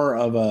more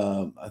of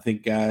I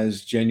think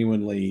guys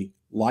genuinely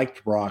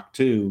liked Brock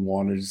too,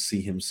 wanted to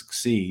see him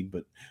succeed,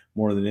 but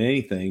more than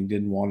anything,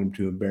 didn't want him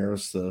to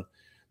embarrass the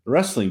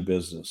wrestling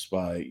business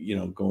by,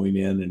 going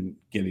in and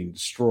getting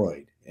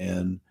destroyed.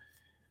 And,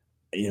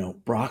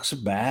 Brock's a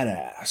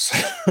badass.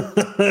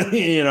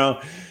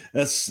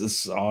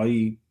 That's all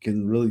you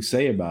can really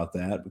say about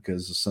that,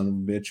 because the son of a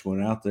bitch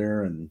went out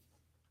there and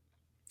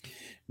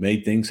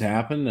made things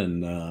happen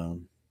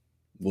and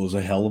was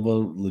a hell of a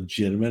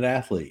legitimate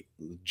athlete,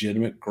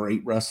 legitimate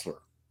great wrestler.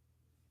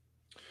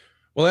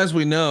 Well, as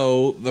we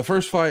know, the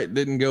first fight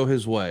didn't go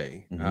his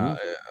way. Mm-hmm.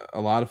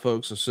 A lot of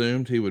folks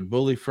assumed he would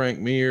bully Frank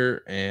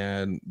Mir,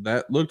 and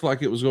that looked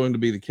like it was going to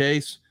be the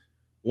case.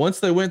 Once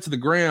they went to the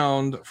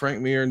ground,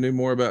 Frank Mir knew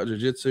more about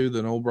jiu-jitsu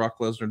than old Brock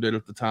Lesnar did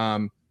at the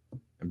time,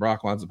 and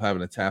Brock winds up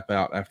having to tap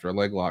out after a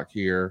leg lock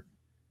here.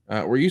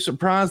 Were you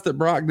surprised that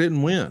Brock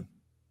didn't win?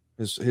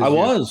 I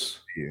was.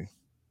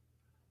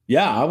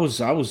 Yeah, I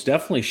was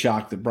definitely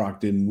shocked that Brock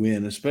didn't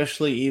win,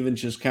 especially even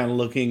just kind of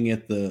looking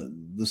at the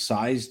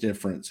size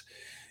difference.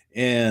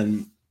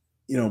 And,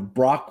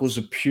 Brock was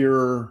a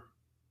pure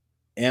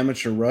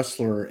amateur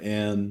wrestler,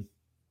 and,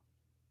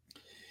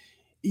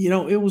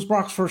 it was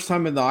Brock's first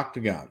time in the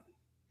octagon.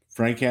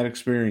 Frank had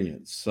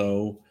experience.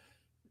 So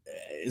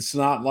it's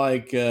not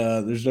like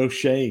there's no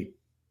shame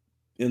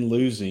in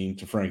losing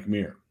to Frank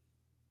Mir.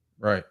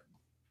 Right.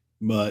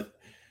 But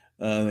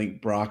I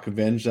think Brock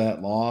avenged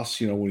that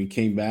loss, when he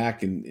came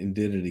back and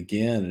did it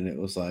again. And it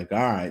was like, all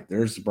right,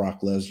 there's the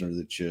Brock Lesnar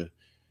that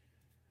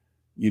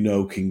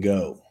can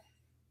go.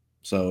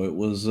 So it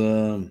was,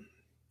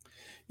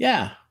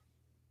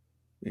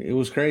 it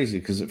was crazy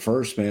because at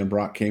first, man,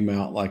 Brock came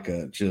out like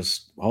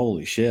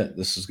holy shit,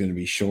 this is going to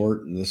be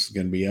short and this is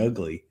going to be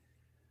ugly.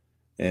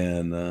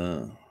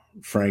 And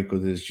Frank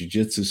with his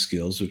jiu-jitsu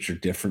skills, which are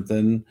different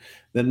than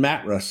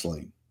mat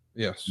wrestling.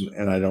 Yes.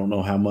 And I don't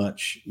know how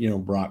much,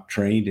 Brock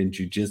trained in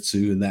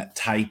jiu-jitsu and that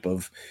type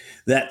of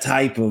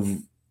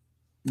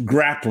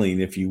grappling,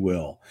 if you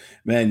will.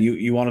 Man,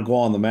 you want to go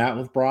on the mat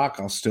with Brock,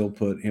 I'll still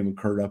put him and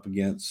Kurt up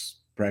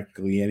against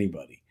practically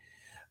anybody.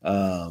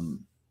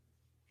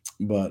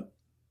 But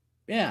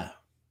yeah,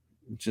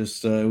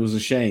 just it was a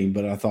shame.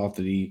 But I thought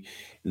that in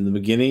the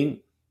beginning,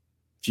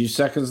 few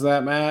seconds of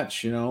that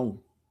match,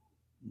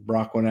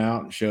 Brock went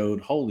out and showed,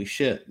 holy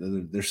shit,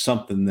 there's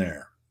something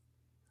there.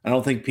 I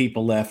don't think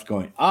people left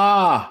going,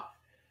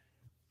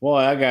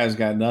 boy, that guy's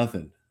got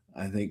nothing.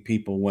 I think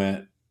people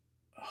went,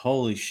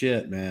 holy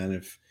shit,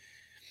 man.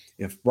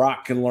 If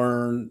Brock can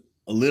learn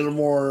a little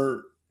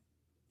more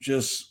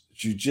just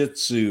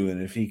jiu-jitsu,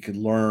 and if he could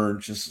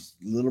learn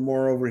just a little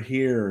more over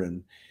here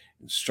and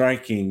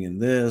striking and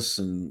this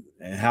and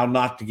how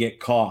not to get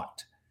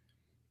caught,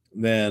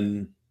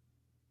 then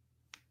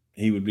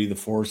he would be the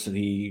force that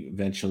he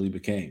eventually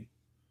became.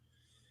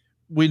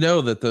 We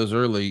know that those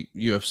early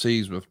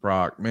UFCs with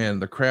Brock, man,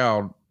 the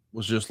crowd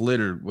was just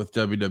littered with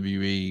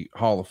WWE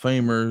Hall of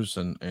Famers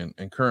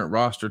and current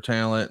roster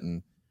talent.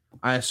 And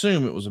I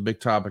assume it was a big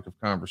topic of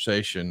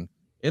conversation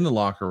in the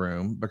locker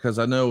room, because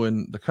I know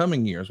in the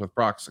coming years with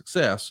Brock's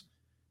success,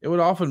 it would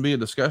often be a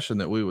discussion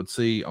that we would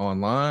see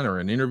online or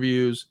in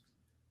interviews,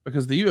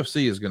 because the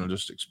UFC is going to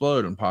just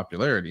explode in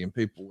popularity. And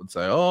people would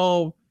say,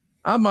 oh,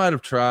 I might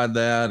have tried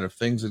that if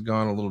things had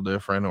gone a little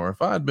different, or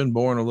if I had been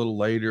born a little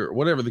later, or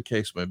whatever the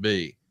case may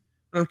be.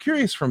 But I'm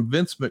curious from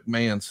Vince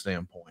McMahon's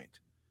standpoint.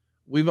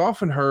 We've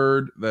often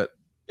heard that,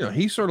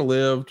 he sort of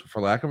lived,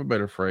 for lack of a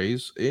better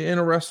phrase, in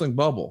a wrestling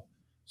bubble.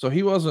 So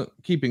he wasn't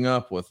keeping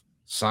up with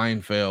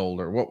Seinfeld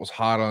or what was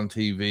hot on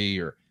TV,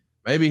 or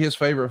maybe his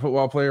favorite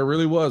football player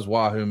really was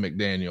Wahoo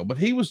McDaniel, but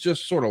he was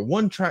just sort of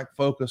one track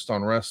focused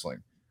on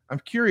wrestling. I'm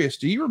curious,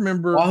 do you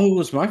remember? Wahoo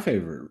was my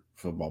favorite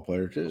football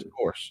player too. Of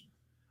course.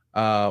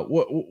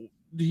 What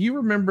do you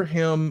remember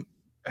him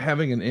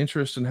having an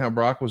interest in how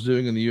Brock was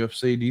doing in the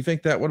UFC? Do you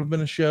think that would have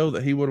been a show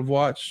that he would have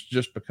watched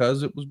just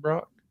because it was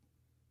Brock?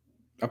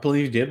 I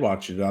believe he did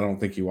watch it. I don't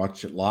think he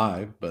watched it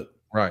live, but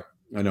right.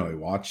 I know he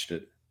watched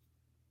it.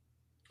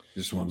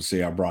 Just wanted to see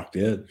how Brock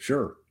did.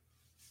 Sure.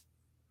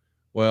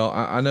 Well,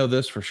 I know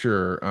this for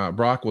sure.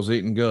 Brock was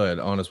eating good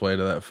on his way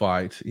to that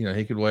fight.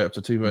 He could weigh up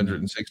to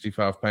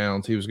 265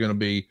 pounds. He was going to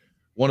be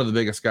one of the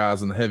biggest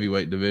guys in the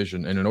heavyweight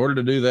division. And in order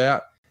to do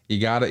that, you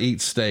got to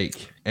eat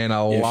steak, and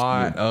a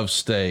lot of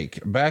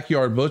steak.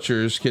 Backyard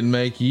Butchers can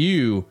make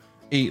you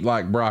eat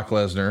like Brock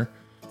Lesnar,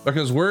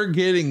 because we're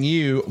getting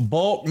you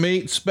bulk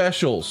meat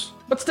specials,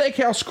 but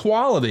steakhouse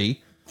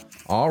quality,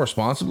 all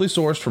responsibly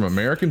sourced from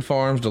American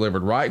farms,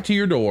 delivered right to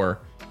your door.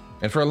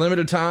 And for a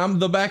limited time,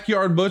 the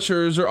Backyard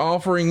Butchers are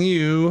offering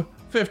you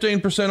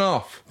 15%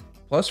 off,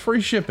 plus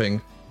free shipping.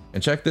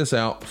 And check this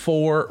out,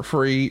 4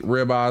 free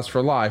ribeyes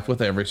for life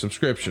with every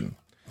subscription.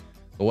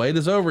 The wait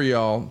is over,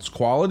 y'all. It's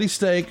quality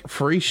steak,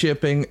 free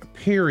shipping,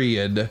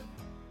 period.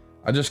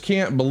 I just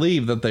can't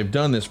believe that they've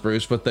done this,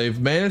 Bruce, but they've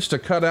managed to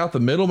cut out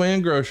the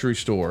middleman grocery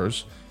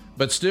stores,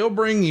 but still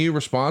bring you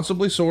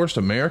responsibly sourced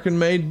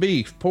American-made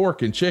beef,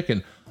 pork, and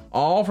chicken,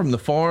 all from the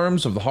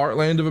farms of the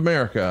heartland of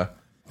America,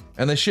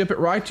 and they ship it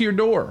right to your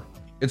door.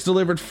 It's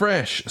delivered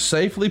fresh,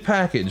 safely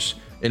packaged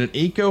in an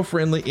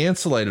eco-friendly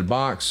insulated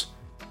box,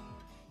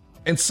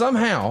 and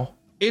somehow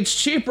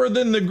it's cheaper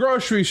than the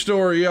grocery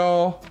store,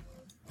 y'all.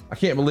 I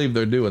can't believe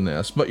they're doing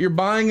this, but you're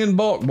buying in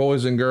bulk,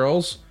 boys and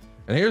girls.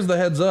 And here's the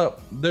heads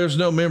up. There's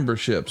no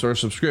memberships or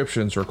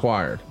subscriptions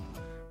required.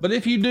 But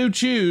if you do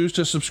choose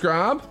to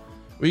subscribe,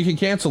 well, you can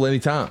cancel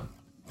anytime.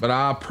 But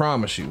I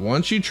promise you,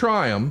 once you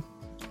try them,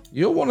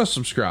 you'll want to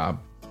subscribe,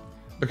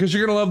 because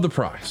you're going to love the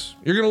price.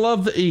 You're going to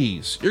love the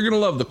ease. You're going to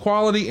love the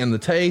quality and the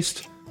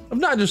taste of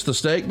not just the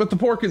steak, but the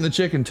pork and the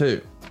chicken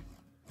too.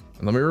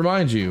 And let me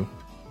remind you,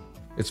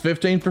 it's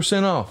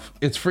 15% off.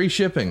 It's free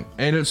shipping,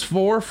 and it's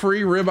 4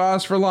 free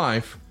ribeyes for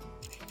life.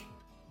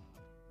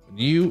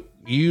 You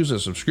use a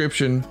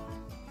subscription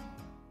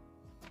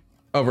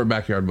over at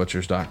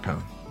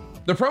backyardbutchers.com.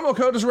 The promo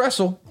code is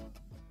WRESTLE,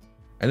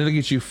 and it'll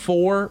get you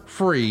 4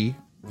 free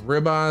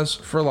ribeyes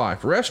for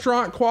life.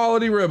 Restaurant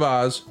quality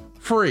ribeyes,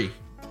 free.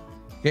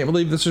 Can't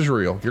believe this is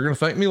real. You're going to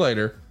thank me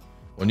later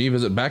when you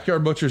visit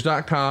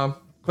backyardbutchers.com,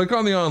 click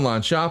on the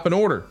online shop, and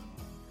order.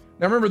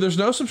 Now remember, there's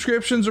no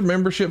subscriptions or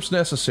memberships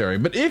necessary,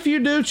 but if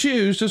you do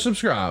choose to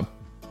subscribe,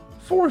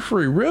 4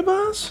 free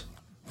ribeyes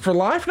for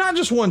life, not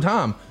just one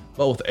time,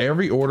 but with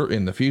every order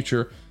in the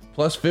future,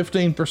 plus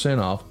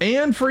 15% off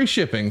and free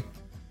shipping.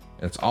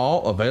 It's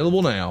all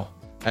available now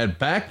at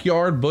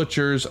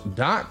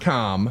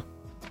backyardbutchers.com.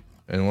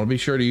 And want to be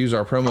sure to use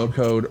our promo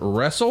code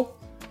WRESTLE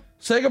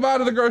Say goodbye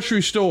to the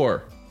grocery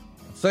store.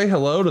 Say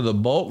hello to the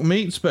bulk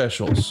meat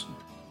specials.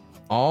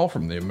 All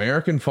from the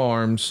American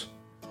farms.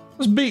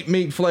 Let's beat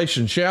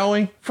meatflation, shall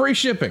we? Free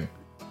shipping.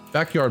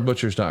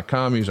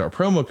 BackyardButchers.com. Use our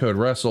promo code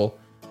WRESTLE.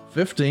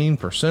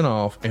 15%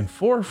 off and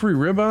 4 free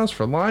ribeyes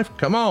for life.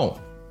 Come on,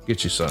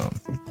 get you some.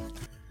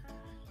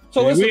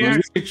 So listen, we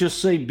actually just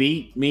say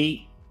beat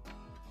meat.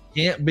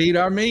 Can't beat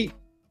our meat.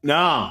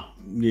 No,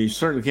 you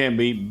certainly can't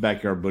beat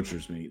Backyard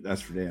Butchers meat.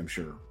 That's for damn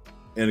sure.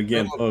 And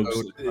again,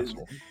 folks,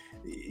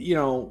 you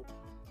know,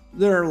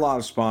 there are a lot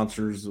of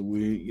sponsors that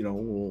we, you know,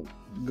 will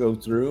go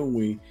through, and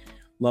we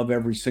love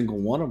every single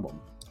one of them.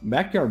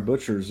 Backyard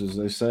Butchers, as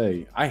they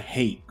say, I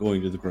hate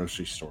going to the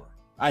grocery store.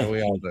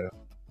 We all do.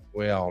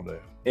 We all do.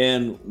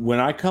 And when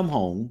I come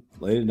home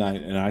late at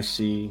night and I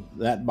see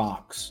that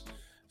box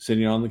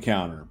sitting on the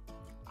counter,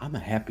 I'm a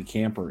happy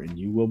camper, and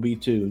you will be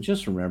too. And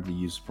just remember to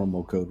use the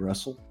promo code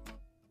WRESTLE.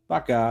 By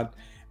God.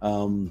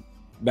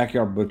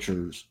 Backyard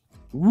Butchers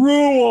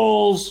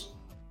rules.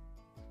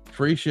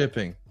 Free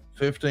shipping,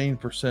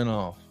 15%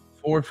 off,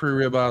 4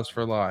 free ribeyes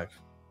for life.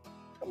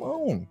 Come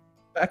on.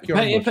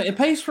 Backyard Butchers. It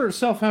pays for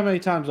itself how many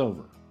times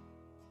over?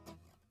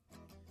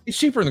 It's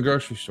cheaper in the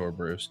grocery store,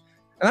 Bruce.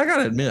 And I got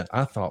to admit,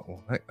 I thought,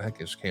 well, that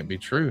just can't be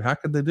true. How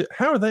could they do?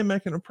 How are they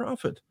making a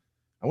profit?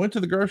 I went to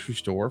the grocery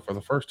store for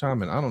the first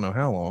time in I don't know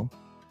how long,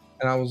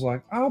 and I was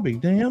like, I'll be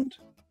damned.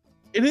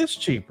 It is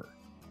cheaper.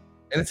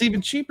 And it's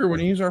even cheaper when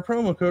you use our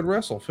promo code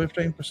WRESTLE,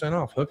 15%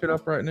 off. Hook it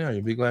up right now.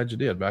 You'll be glad you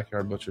did.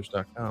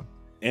 BackyardButchers.com.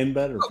 And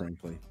better,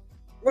 frankly.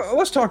 Well,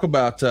 let's talk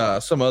about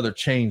some other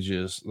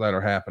changes that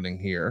are happening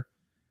here.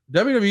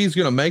 WWE is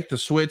going to make the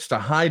switch to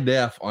high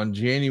def on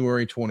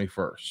January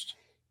 21st.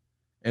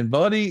 And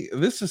buddy,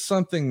 this is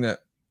something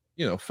that,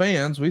 you know,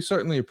 fans, we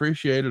certainly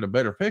appreciated a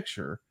better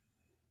picture,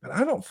 but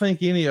I don't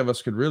think any of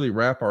us could really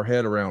wrap our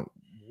head around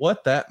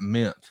what that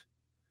meant,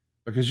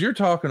 because you're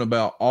talking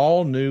about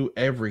all new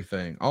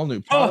everything, all new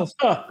policies,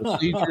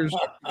 procedures,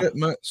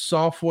 equipment,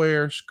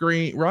 software,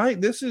 screen, right?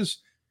 This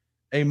is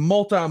a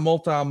multi-million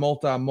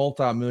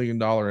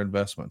dollar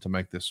investment to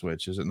make this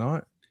switch, is it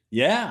not?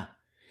 Yeah.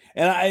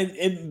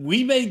 And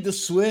we made the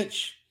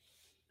switch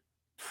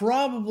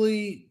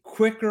probably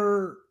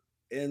quicker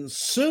and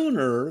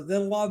sooner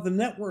than a lot of the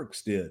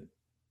networks did.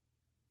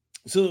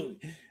 So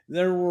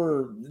there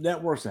were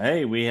networks that,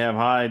 hey, we have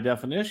high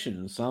definition,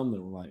 and some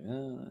that were like,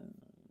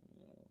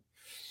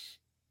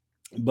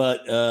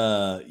 but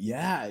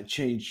yeah, it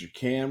changed your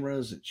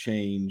cameras. It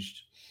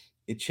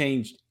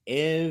changed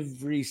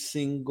every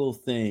single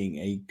thing.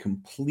 A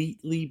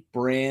completely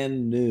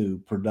brand new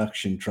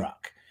production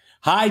truck,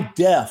 high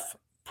def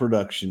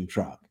production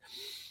truck,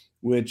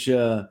 which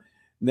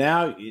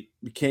now it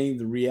became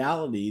the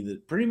reality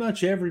that pretty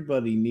much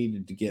everybody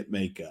needed to get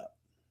makeup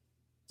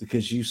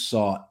because you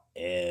saw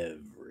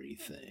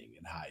everything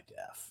in high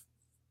def.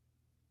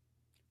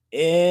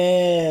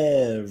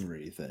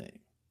 Everything.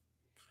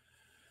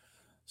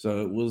 So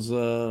it was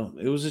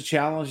a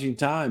challenging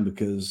time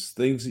because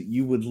things that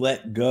you would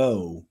let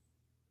go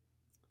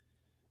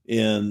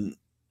in,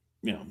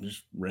 you know,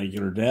 just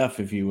regular def,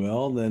 if you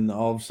will, then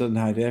all of a sudden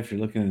high def, you're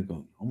looking at it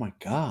going, oh my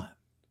God,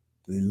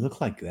 do they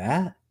look like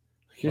that?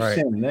 You're Right.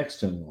 standing next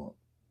to them.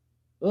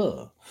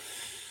 Ugh,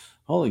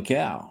 holy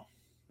cow,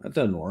 that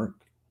doesn't work.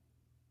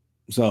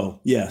 So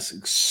yes,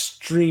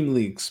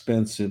 extremely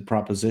expensive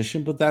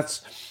proposition, but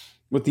that's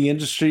what the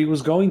industry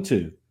was going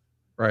to.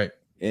 Right.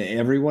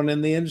 Everyone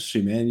in the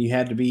industry, man, you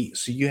had to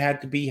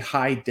be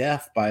high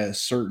def by a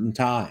certain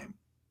time,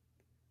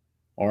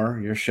 or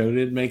your show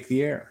didn't make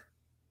the air.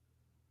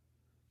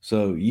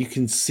 So you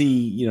can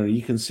see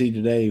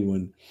today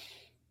when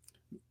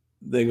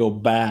they go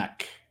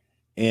back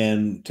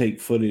and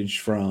take footage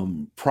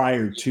from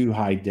prior to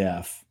high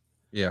def.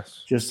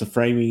 Yes. Just the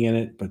framing in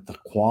it, but the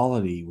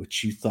quality,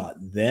 which you thought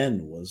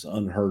then was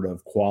unheard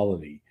of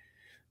quality,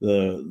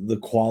 the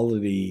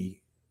quality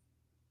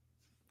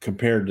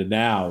compared to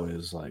now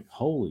is like,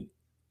 holy,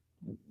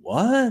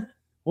 what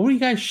were you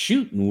guys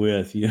shooting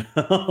with? You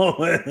know,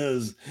 it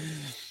was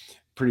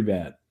pretty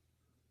bad.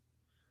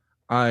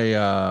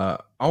 I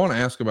want to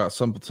ask about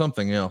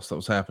something else that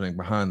was happening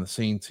behind the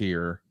scenes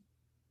here.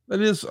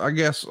 That is, I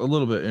guess, a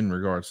little bit in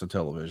regards to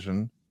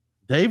television.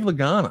 Dave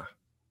Lagana,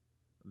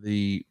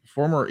 the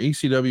former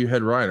ECW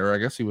head writer, I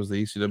guess he was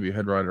the ECW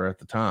head writer at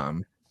the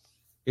time,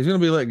 he's going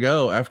to be let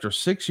go after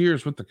 6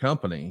 years with the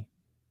company.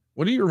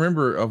 What do you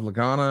remember of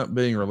Lagana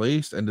being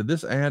released, and did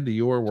this add to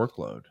your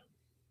workload?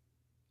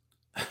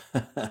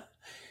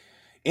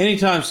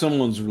 Anytime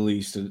someone's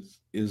released, it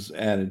is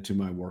added to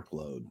my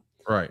workload.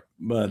 Right.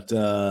 But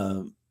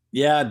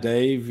yeah,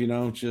 Dave, you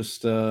know,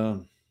 just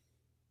had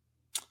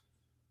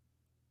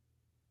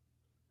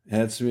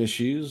some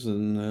issues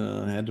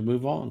and had to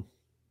move on.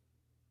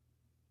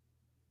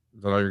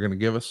 Is that all you're going to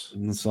give us?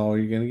 And that's all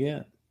you're going to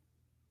get.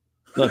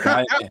 Look,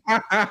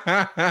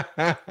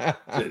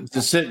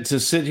 to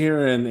sit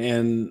here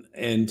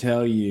and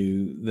tell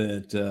you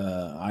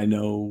that I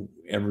know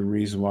every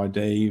reason why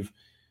Dave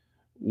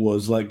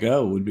was let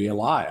go would be a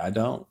lie. I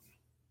don't.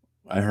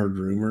 I heard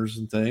rumors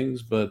and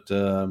things, but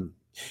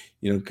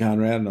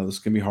Conrad, I know this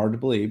can be hard to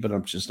believe, but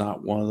I'm just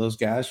not one of those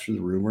guys for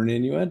the rumor and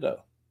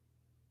innuendo.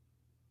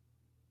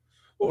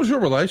 What was your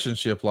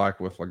relationship like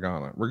with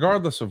Lagana,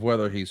 regardless of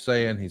whether he's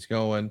saying he's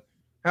going?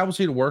 How was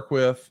he to work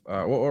with?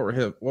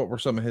 What were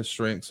some of his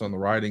strengths on the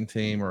writing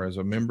team or as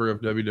a member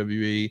of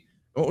WWE?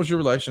 What was your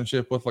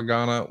relationship with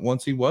Lagana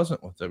once he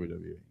wasn't with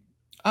WWE?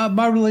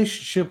 My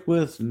relationship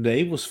with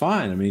Dave was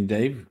fine. I mean,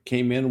 Dave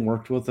came in and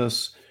worked with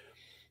us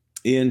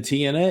in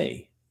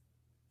TNA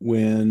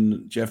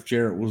when Jeff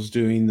Jarrett was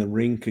doing the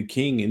Ring Ka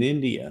King in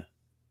India.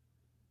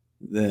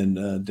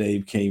 Then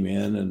Dave came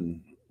in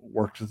and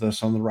worked with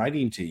us on the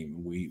writing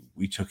team.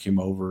 We took him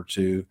over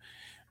to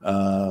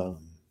the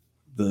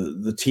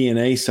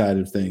TNA side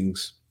of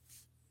things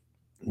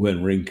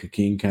when Ring Ka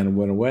King kind of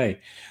went away.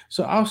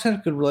 So I always had a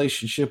good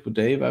relationship with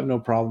Dave. I have no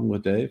problem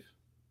with Dave.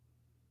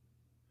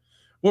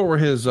 What were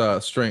his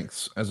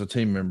strengths as a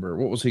team member?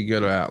 What was he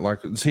good at?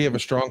 Like, does he have a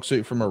strong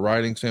suit from a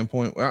writing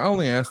standpoint? I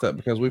only ask that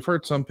because we've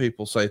heard some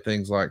people say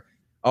things like,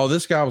 oh,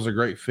 this guy was a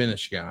great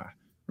finish guy,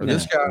 or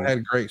this guy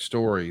had great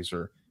stories,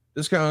 or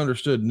this guy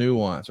understood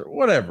nuance, or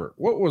whatever.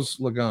 What was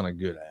Lagana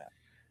good at?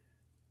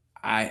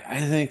 I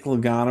think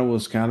Lagana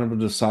was kind of a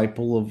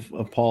disciple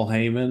of Paul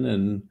Heyman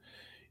and,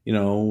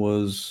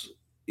 was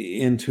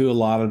into a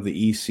lot of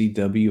the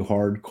ECW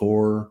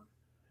hardcore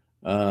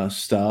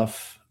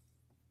stuff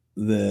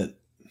that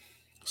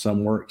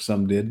some worked,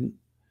 some didn't.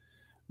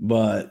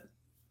 But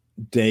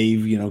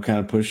Dave, kind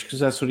of pushed because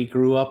that's what he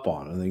grew up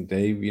on. I think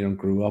Dave,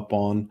 grew up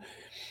on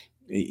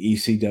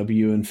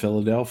ECW in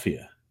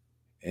Philadelphia.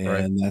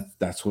 And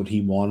that's what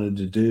he wanted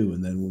to do.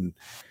 And then when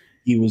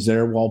he was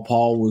there while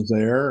Paul was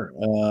there,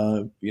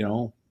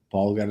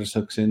 Paul got his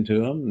hooks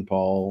into him and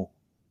Paul,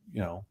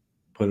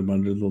 put him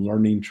under the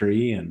learning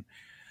tree. And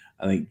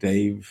I think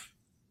Dave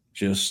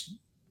just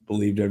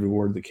believed every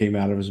word that came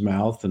out of his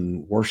mouth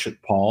and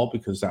worshiped Paul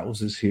because that was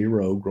his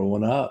hero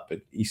growing up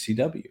at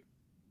ECW.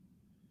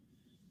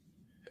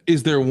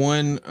 Is there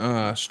one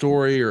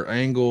story or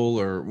angle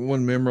or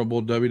one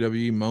memorable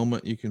WWE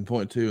moment you can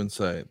point to and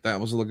say that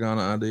was a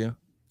Lagana idea?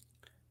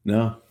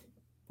 No,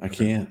 I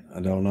can't. I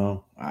don't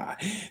know.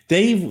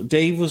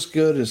 Dave was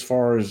good as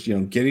far as,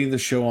 getting the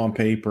show on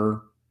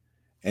paper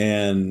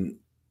and,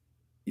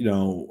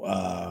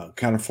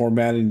 kind of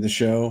formatting the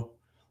show.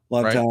 A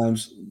lot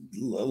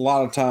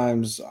of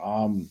times,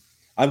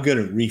 I'm good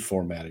at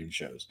reformatting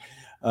shows.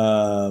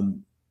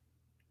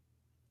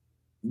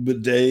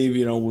 But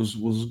Dave,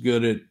 was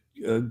good at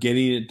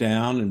getting it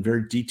down and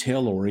very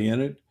detail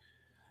oriented.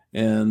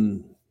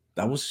 And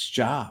that was his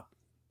job.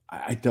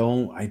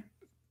 And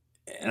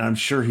I'm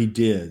sure he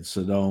did.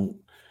 So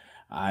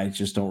I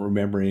just don't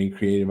remember any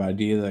creative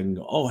idea that I can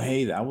go, oh,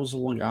 hey, that was a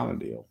Lagana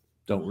deal.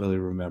 Don't really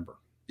remember.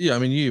 Yeah. I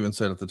mean, you even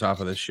said at the top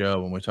of this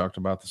show, when we talked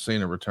about the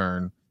Cena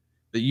return,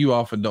 that you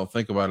often don't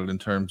think about it in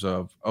terms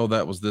of, oh,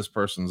 that was this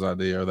person's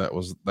idea or that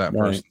was that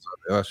person's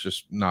idea. That's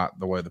just not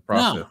the way the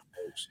process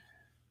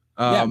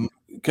goes.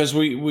 Because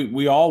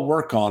we all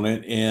work on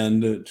it,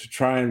 and to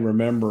try and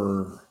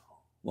remember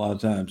a lot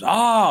of times,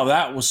 oh,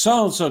 that was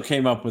so-and-so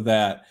came up with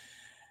that.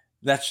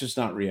 That's just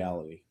not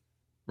reality.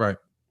 Right.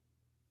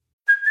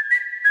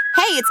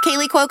 Hey, it's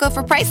Kaylee Cuoco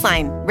for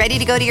Priceline. Ready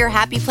to go to your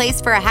happy place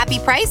for a happy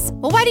price?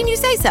 Well, why didn't you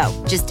say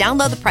so? Just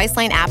download the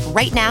Priceline app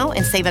right now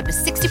and save up to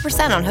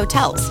 60% on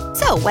hotels.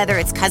 So whether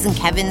it's Cousin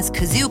Kevin's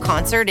Kazoo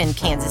Concert in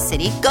Kansas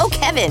City, go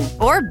Kevin,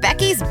 or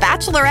Becky's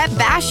Bachelorette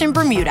Bash in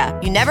Bermuda,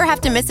 you never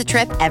have to miss a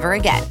trip ever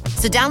again.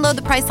 So download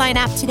the Priceline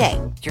app today.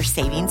 Your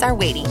savings are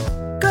waiting.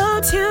 Go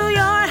to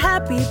your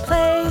happy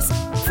place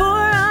for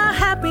a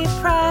happy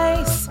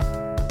price.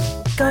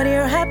 Go to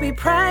your happy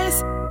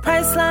price,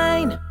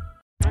 Priceline.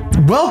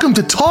 Welcome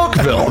to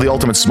Talkville, the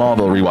ultimate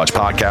Smallville rewatch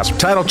podcast.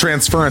 Title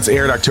Transference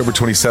aired October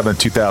 27,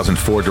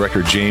 2004.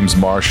 Director James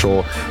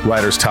Marshall,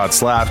 writers Todd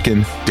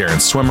Slavkin, Darren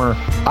Swimmer.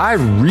 I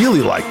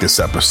really like this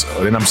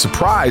episode, and I'm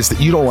surprised that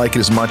you don't like it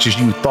as much as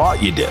you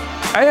thought you did.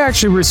 I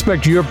actually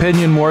respect your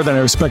opinion more than I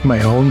respect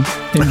my own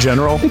in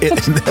general.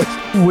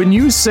 When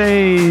you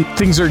say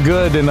things are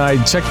good and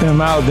I check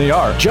them out, they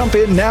are. Jump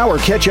in now or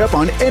catch up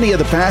on any of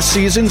the past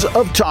seasons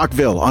of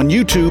Talkville on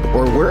YouTube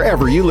or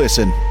wherever you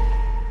listen.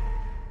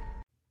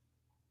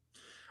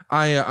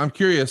 I'm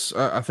curious.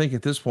 I think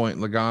at this point,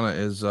 Lagana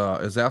is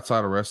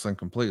outside of wrestling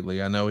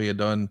completely. I know he had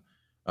done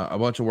a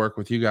bunch of work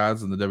with you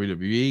guys in the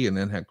WWE, and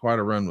then had quite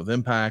a run with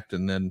Impact,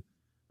 and then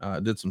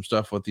did some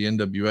stuff with the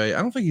NWA.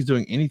 I don't think he's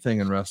doing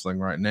anything in wrestling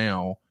right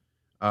now.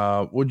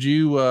 Would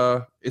you?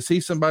 Is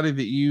he somebody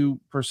that you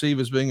perceive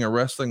as being a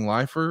wrestling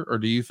lifer, or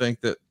do you think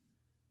that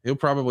he'll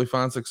probably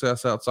find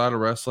success outside of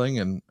wrestling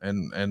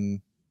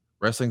and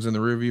wrestling's in the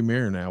rearview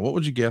mirror now? What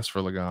would you guess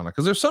for Lagana?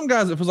 Because there's some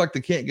guys that feels like they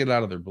can't get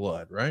out of their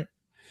blood, right?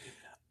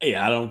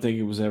 Yeah, I don't think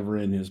it was ever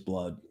in his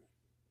blood.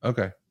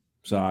 Okay.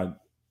 So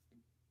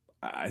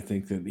I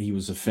think that he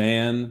was a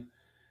fan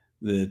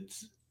that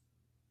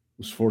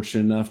was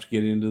fortunate enough to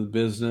get into the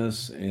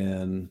business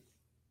and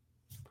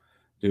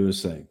do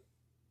his thing.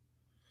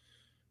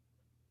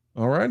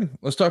 All righty.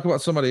 Let's talk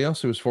about somebody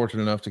else who was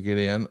fortunate enough to get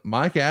in.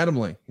 Mike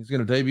Adamle. He's going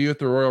to debut at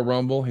the Royal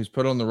Rumble. He's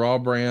put on the Raw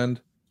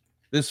brand.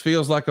 This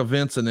feels like a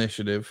Vince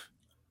initiative.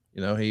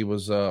 You know, he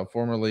was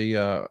formerly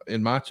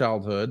in my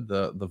childhood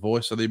the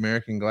voice of the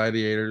American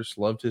Gladiators.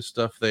 Loved his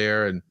stuff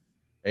there, and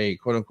a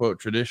quote unquote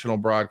traditional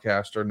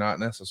broadcaster, not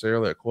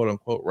necessarily a quote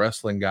unquote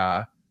wrestling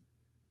guy.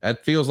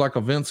 That feels like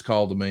a Vince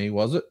call to me.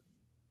 Was it?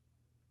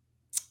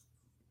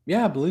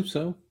 Yeah, I believe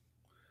so.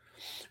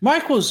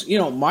 Mike was,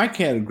 Mike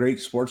had a great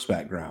sports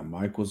background.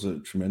 Mike was a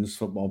tremendous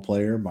football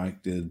player.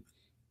 Mike did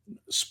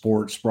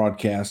sports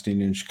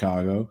broadcasting in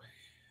Chicago.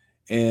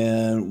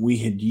 And we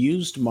had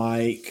used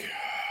Mike,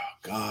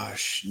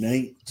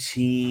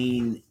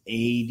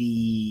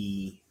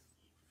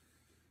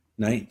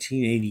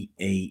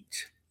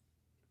 1988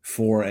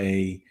 for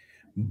a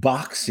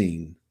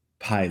boxing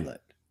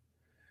pilot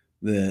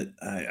that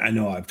I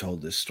know I've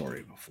told this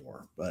story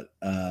before, but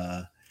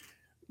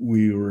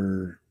we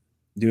were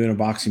doing a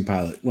boxing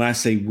pilot. When I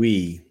say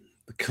we,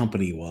 the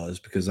company was,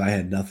 because I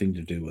had nothing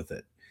to do with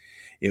it.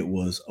 It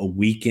was a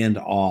weekend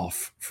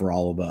off for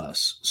all of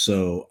us.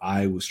 So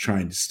I was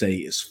trying to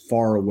stay as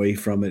far away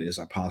from it as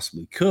I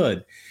possibly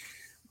could.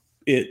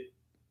 It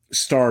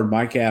starred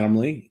Mike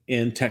Adamle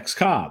and Tex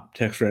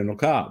Randall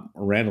Cobb.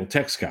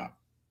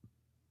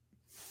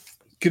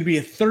 Could be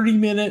a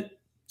 30-minute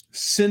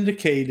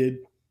syndicated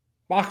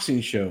boxing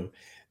show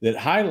that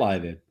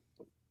highlighted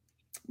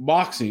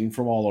boxing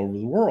from all over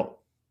the world.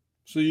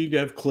 So you'd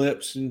have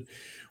clips and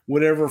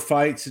whatever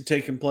fights had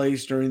taken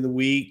place during the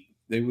week.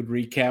 They would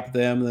recap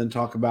them and then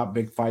talk about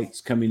big fights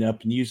coming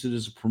up and use it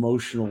as a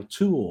promotional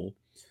tool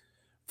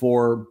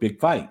for big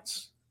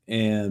fights.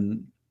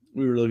 And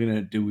we were looking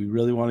at, do we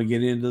really want to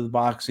get into the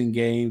boxing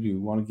game? Do we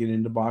want to get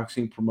into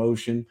boxing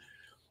promotion?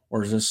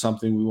 Or is this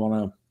something we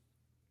want to,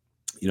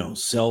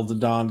 sell to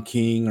Don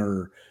King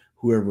or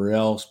whoever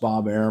else,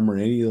 Bob Arum or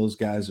any of those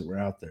guys that were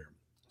out there?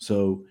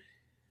 So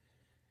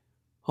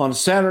on a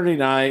Saturday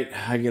night,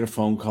 I get a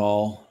phone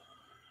call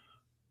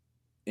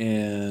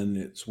and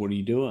it's, what are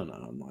you doing?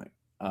 And I'm like,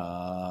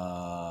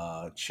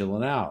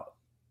 chilling out.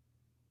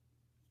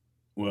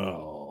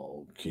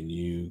 Well, can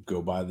you go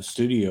by the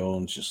studio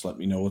and just let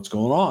me know what's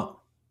going on?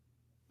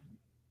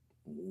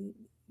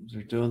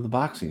 They're doing the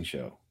boxing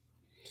show.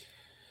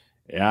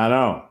 Yeah, I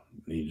know.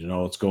 Need to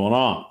know what's going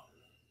on.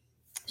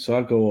 So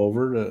I go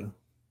over to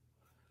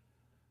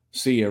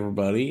see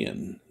everybody,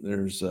 and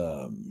there's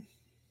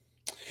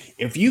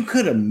if you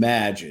could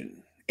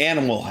imagine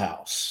Animal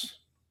House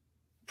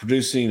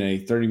producing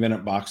a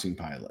 30-minute boxing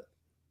pilot,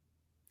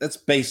 that's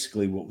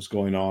basically what was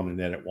going on in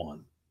Edit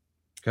One.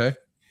 Okay.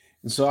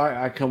 And so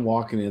I come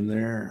walking in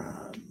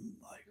there,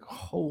 like,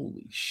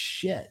 holy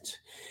shit.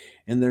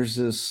 And there's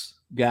this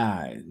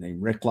guy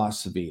named Rick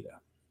LaCivita.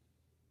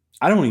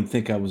 I don't even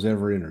think I was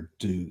ever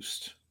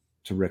introduced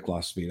to Rick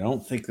LaCivita. I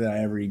don't think that I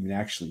ever even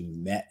actually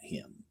met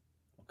him.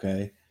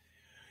 Okay.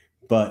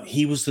 But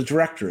he was the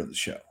director of the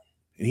show.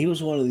 And he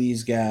was one of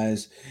these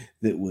guys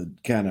that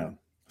would kind of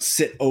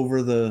sit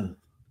over the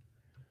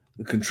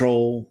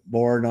control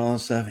board and all that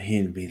stuff. And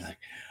he'd be like,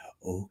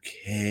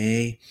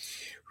 okay,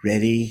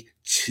 ready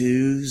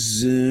to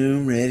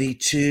zoom, ready,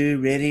 take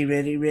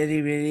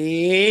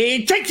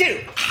two.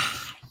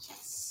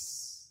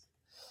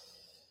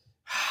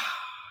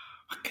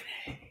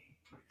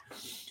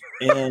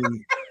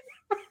 And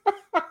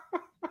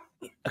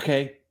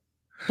okay,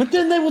 but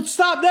then they would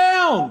stop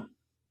down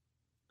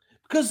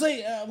because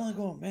I'm like,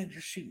 oh man, you're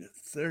shooting at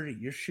 30,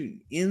 you're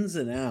shooting ins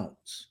and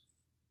outs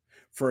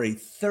for a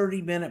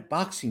 30-minute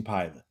boxing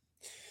pilot.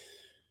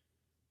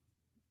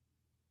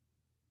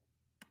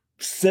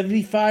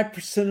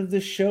 75% of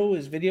this show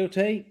is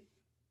videotape,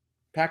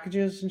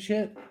 packages and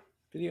shit,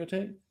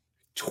 videotape.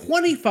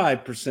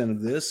 25%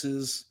 of this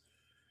is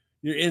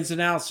your ins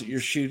and outs that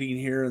you're shooting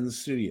here in the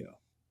studio.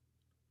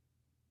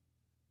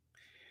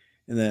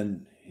 And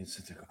then he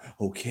sits there,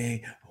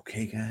 okay,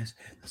 guys,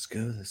 let's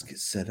go. Let's get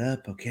set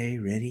up. Okay,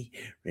 ready,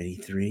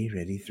 three.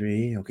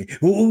 Okay.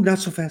 Oh, not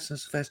so fast.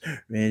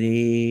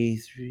 Ready,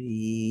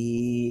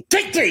 three.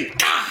 Take three.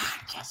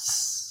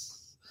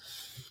 Yes.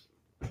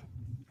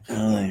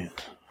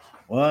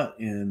 What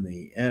in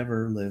the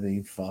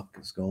ever-living fuck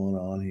is going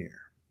on here?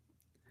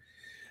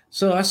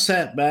 So I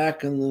sat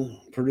back on the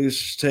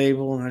producer's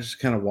table and I just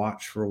kind of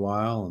watched for a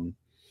while. And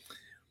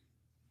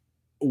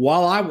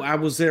while I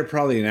was there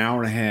probably an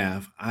hour and a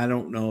half, I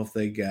don't know if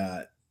they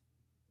got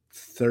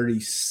 30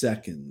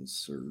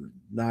 seconds or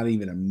not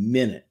even a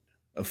minute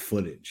of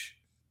footage,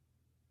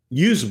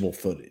 usable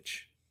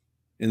footage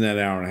in that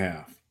hour and a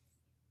half.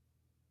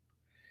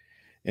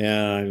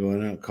 And I go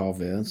in and call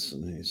Vince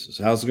and he says,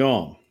 how's it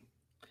going?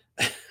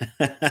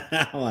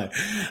 I'm like,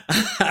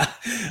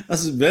 I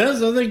said,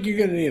 Vince, I think you're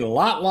going to need a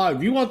lot longer.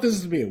 If you want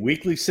this to be a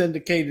weekly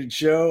syndicated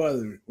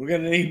show, we're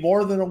going to need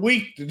more than a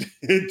week to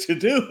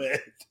do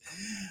it.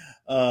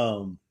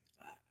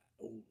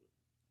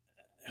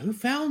 Who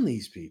found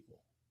these people?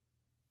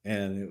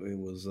 And it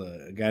was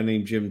a guy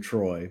named Jim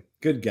Troy,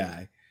 good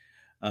guy.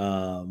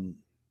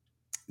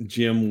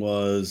 Jim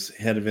was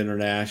head of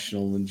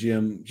international, and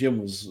Jim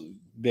was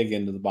big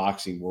into the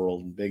boxing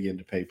world and big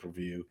into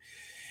pay-per-view.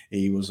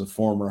 He was a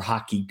former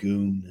hockey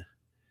goon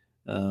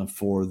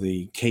for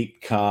the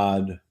Cape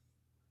Cod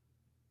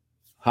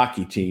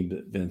hockey team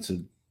that Vince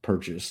had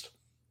purchased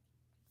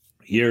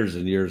years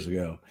and years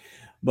ago.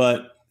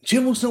 But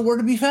Jim was nowhere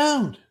to be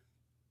found.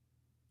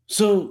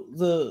 So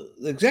the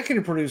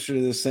executive producer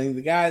of this thing,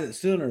 the guy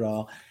that's doing it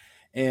all,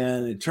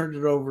 and it turned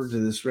it over to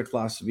this Rick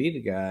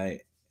LaCivita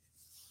guy.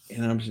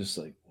 And I'm just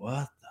like,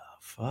 what the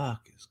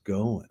fuck is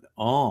going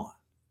on?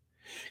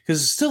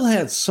 Because it still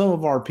had some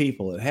of our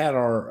people. It had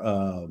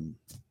our,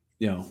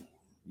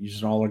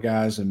 using all our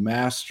guys in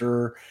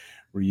master.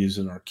 We're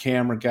using our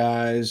camera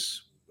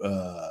guys.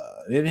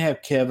 It didn't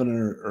have Kevin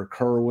or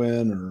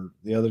Kerwin or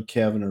the other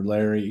Kevin or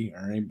Larry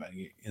or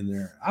anybody in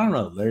there. I don't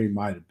know. Larry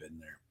might have been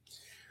there.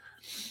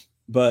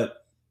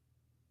 But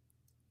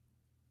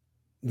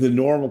the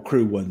normal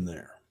crew wasn't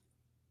there.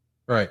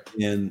 Right.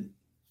 And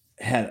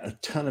had a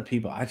ton of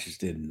people I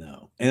just didn't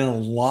know. And a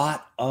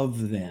lot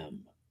of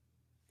them.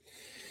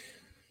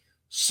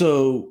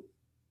 So,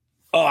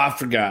 I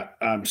forgot.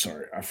 I'm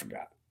sorry. I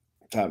forgot.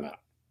 Time out.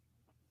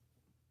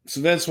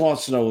 So Vince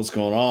wants to know what's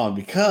going on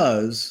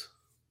because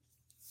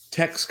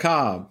Tex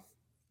Cobb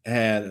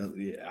had,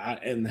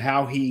 and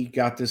how he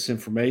got this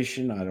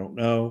information, I don't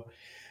know.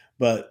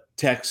 But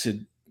Tex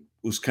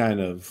was kind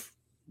of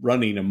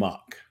running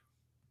amok.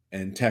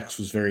 And Tex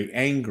was very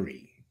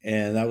angry.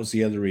 And that was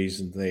the other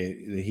reason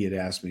that he had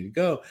asked me to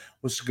go,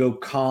 was to go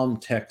calm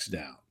Tex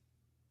down.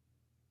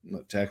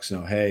 Let Tex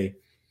know, hey,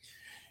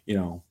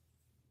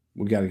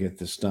 we got to get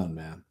this done,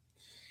 man.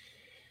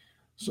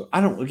 So I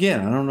don't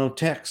know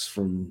Tex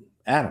from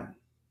Adam.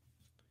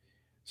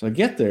 So I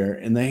get there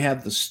and they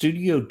have the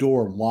studio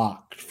door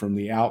locked from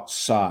the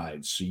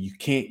outside. So you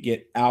can't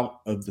get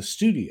out of the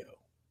studio.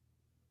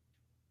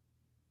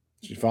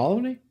 Did you follow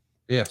me?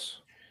 Yes.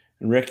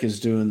 And Rick is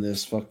doing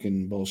this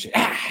fucking bullshit.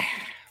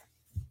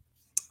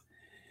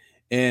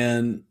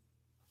 And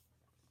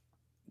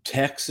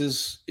Tex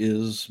is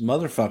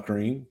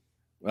motherfuckering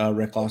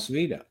Rick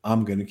LaCivita.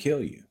 I'm going to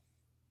kill you.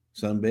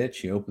 Son of a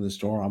bitch, you open this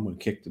door, I'm going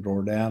to kick the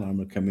door down. I'm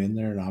going to come in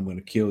there and I'm going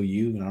to kill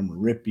you. And I'm going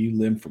to rip you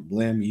limb from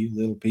limb, you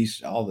little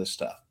piece, all this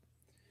stuff.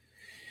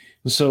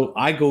 And so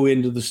I go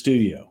into the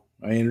studio.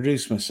 I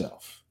introduce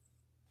myself.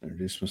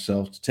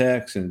 To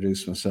Tex,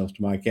 introduce myself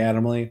to Mike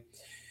Adamle.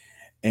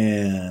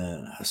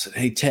 And I said,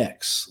 hey,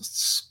 Tex,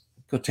 let's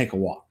go take a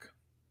walk.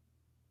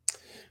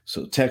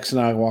 So Tex and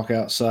I walk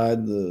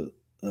outside the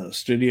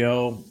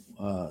studio,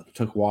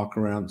 took a walk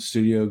around the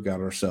studio,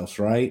 got ourselves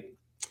right,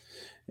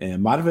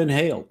 and might have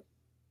inhaled.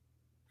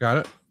 Got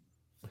it.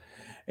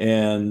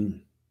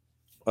 And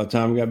by the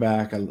time we got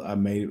back,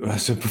 I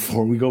said,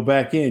 before we go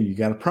back in, you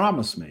got to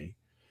promise me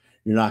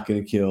you're not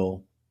going to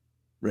kill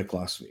Rick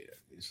LaCivita.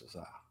 He says,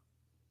 all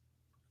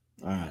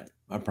right,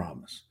 I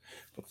promise.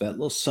 But if that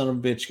little son of a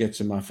bitch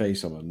gets in my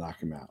face, I'm going to knock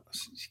him out. I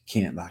said, you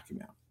can't knock him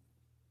out.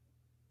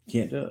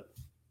 You can't do it.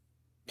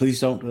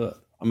 Please don't do it.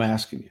 I'm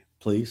asking you,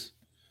 please.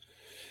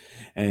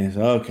 And he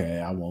said, okay,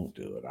 I won't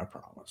do it. I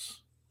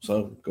promise.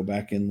 So go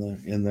back in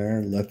there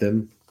and let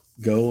them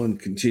go and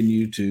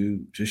continue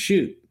to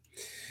shoot.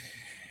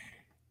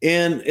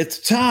 And at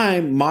the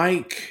time,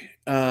 Mike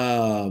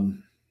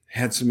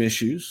had some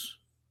issues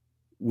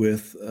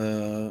with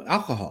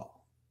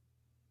alcohol.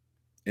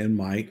 And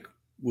Mike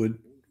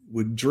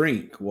would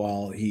drink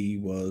while he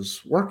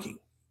was working.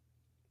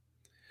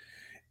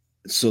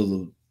 So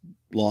the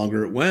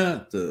longer it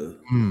went, the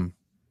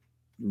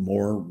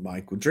more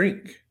Mike would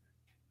drink.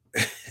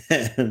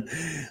 And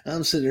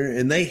I'm sitting there,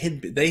 and they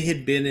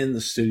had been in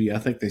the studio. I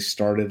think they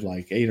started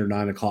like 8 or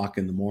 9 o'clock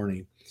in the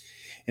morning,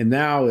 and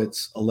now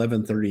it's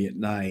 11:30 at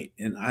night.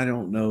 And I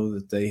don't know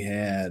that they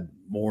had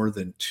more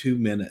than 2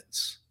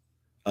 minutes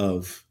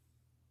of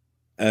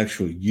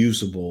actual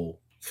usable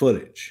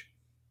footage.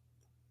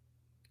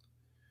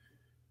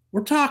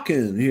 We're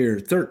talking here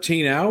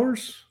 13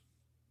 hours.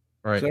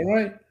 Right. Is that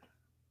right?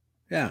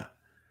 Yeah.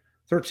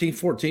 13,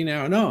 14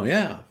 hours. No,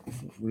 yeah.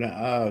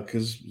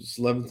 Because it's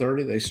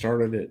 11:30. They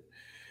started at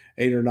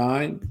 8 or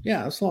 9.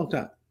 Yeah, that's a long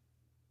time.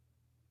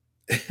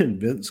 And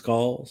Vince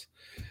calls.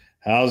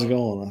 How's it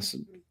going? I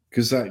said,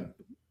 because I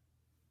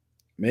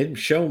made him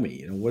show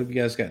me, what have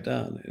you guys got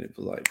done? And it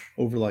was like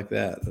over like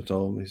that. I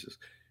told him, he says,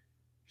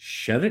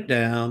 shut it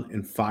down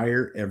and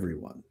fire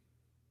everyone.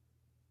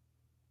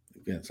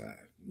 Vince,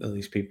 none of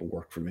these people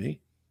work for me.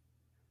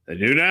 They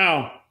do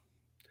now.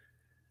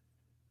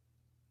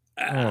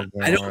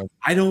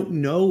 I don't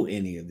know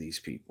any of these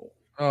people.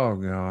 Oh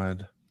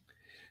God.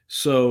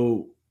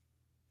 So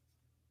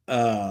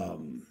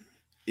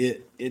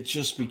it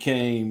just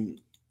became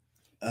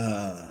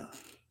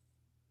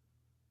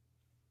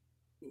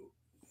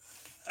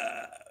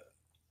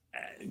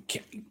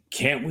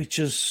can't we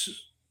just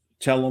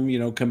tell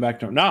them, come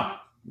back tomorrow? No, I'm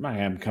not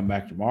having them come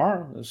back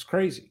tomorrow. That's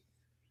crazy.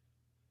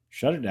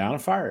 Shut it down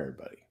and fire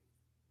everybody.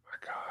 My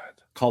God.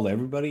 Call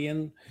everybody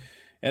in.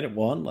 Edit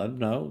one, let them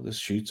know this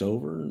shoot's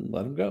over and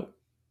let them go.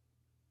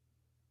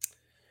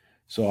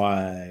 So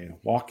I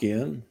walk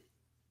in.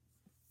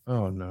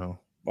 Oh, no.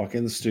 Walk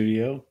in the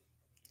studio.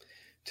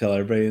 Tell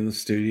everybody in the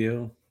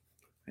studio,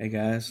 hey,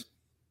 guys,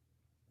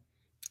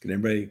 can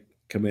everybody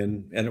come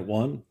in edit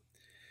one?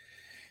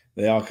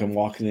 They all come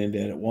walking into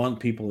edit one.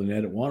 People in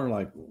edit one are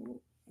like,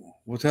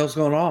 what the hell's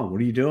going on?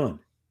 What are you doing?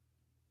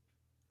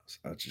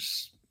 I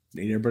just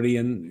need everybody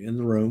in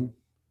the room.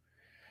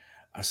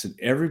 I said,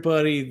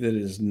 everybody that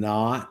is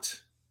not,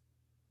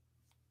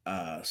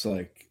 so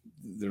like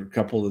there are a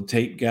couple of the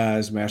tape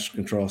guys, master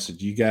control. I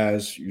said, you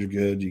guys, you're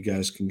good. You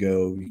guys can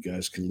go. You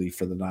guys can leave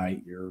for the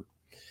night. You're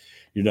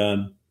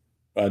done.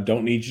 I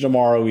don't need you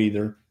tomorrow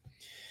either.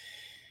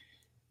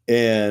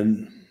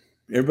 And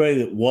everybody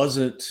that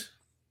wasn't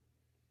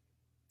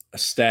a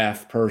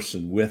staff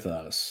person with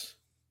us,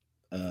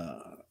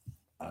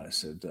 I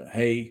said,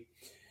 hey,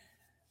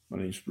 my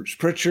name's Bruce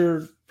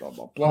Pritchard, blah,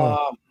 blah,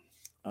 blah.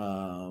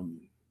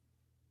 I'm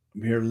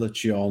here to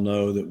let you all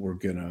know that we're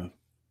going to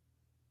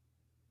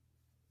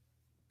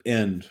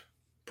end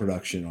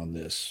production on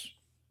this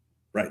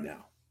right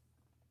now.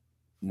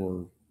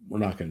 We're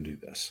not going to do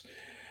this.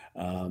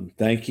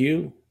 Thank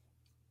you.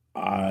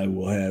 I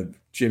will have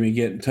Jimmy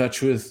get in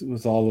touch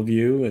with all of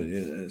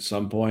you at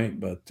some point,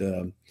 but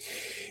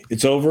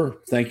it's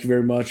over. Thank you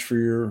very much for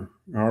your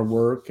hard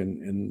work,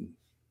 and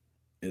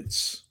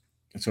it's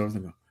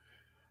over.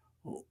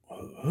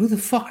 Who the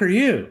fuck are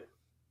you?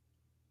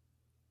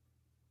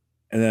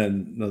 And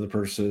then another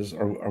person says,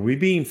 are we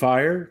being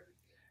fired?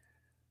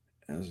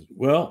 And I said,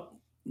 well,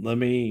 let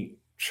me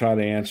try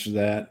to answer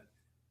that.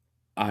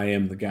 I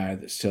am the guy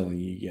that's telling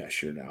you,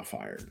 yes, you're now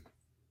fired.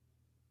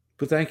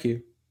 But thank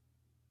you.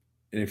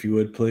 And if you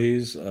would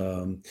please,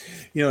 in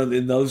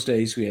those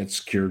days we had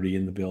security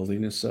in the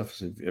building and stuff.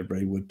 So if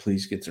everybody would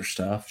please get their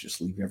stuff,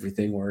 just leave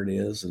everything where it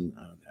is. And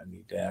I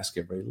need to ask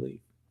everybody to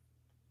leave.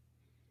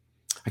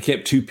 I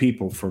kept two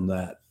people from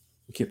that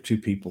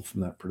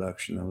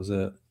production. That was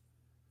it.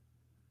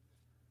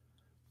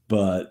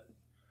 But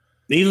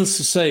needless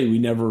to say, we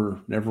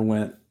never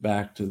went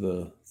back to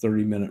the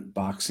 30-minute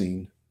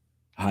boxing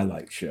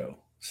highlight show,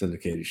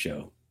 syndicated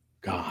show.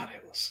 God,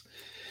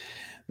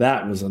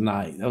 that was a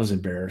night. That was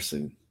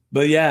embarrassing.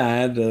 But yeah, I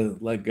had to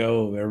let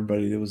go of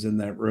everybody that was in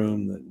that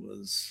room. It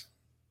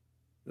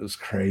was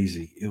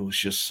crazy. It was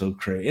just so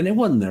crazy. And it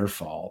wasn't their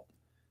fault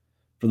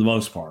for the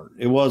most part.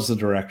 It was the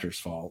director's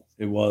fault.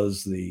 It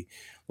was the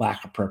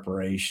lack of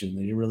preparation.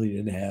 They really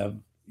didn't have,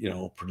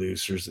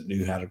 producers that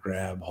knew how to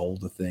grab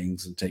hold of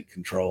things and take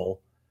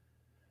control.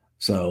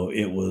 So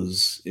it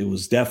was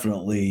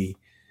definitely,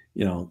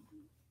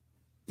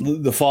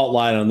 the fault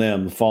lied on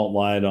them. The fault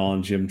lied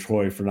on Jim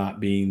Troy for not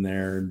being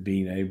there and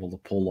being able to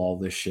pull all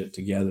this shit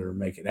together and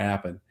make it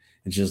happen,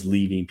 and just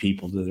leaving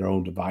people to their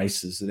own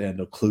devices that had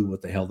no clue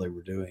what the hell they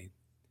were doing.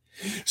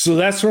 So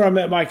that's where I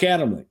met Mike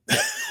Adamle.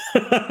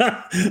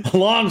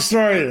 Long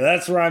story.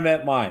 That's where I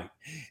met Mike.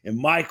 And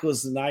Mike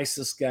was the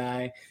nicest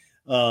guy.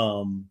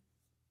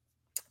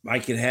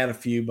 Mike had a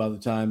few by the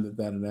time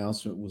that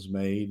announcement was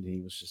made. And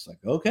he was just like,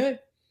 okay.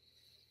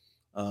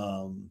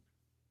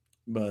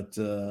 But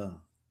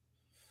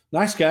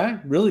nice guy,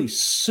 really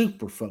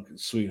super fucking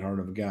sweetheart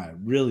of a guy.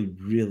 Really,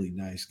 really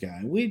nice guy.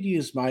 And we'd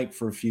used Mike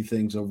for a few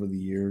things over the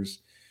years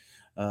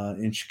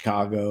in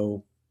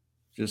Chicago,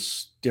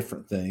 just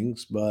different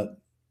things. But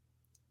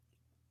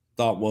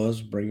thought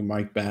was bringing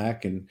Mike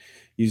back and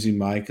using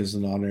Mike as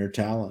an on-air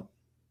talent.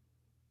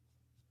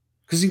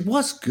 Because he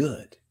was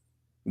good.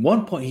 At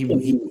one point, he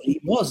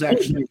was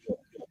actually good.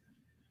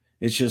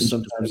 It's just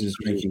sometimes his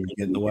drinking would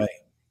get in the way.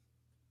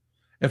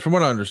 And from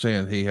what I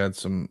understand, he had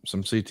some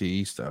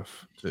CTE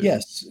stuff too.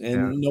 Yes,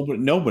 and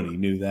nobody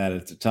knew that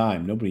at the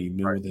time. Nobody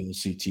knew what the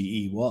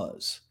CTE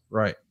was.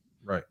 Right.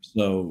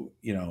 So,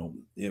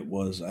 it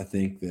was, I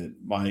think that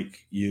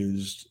Mike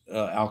used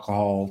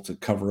alcohol to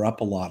cover up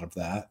a lot of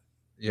that.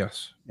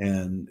 Yes.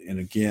 And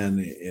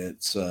again,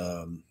 it's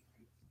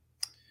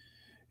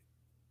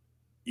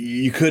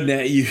you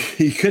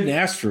couldn't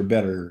ask for a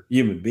better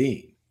human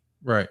being.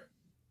 Right.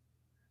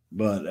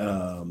 But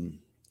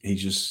he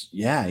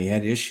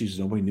had issues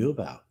nobody knew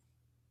about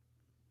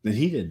that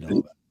he didn't know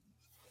about.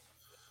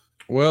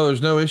 Well,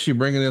 there's no issue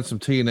bringing in some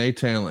TNA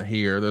talent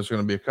here. There's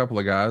going to be a couple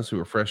of guys who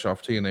are fresh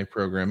off TNA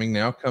programming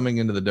now coming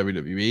into the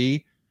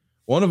WWE,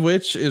 one of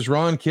which is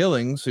Ron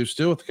Killings, who's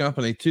still with the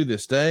company to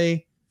this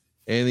day.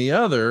 And the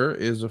other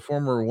is a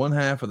former one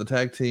half of the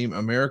tag team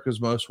America's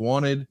Most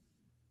Wanted.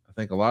 I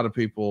think a lot of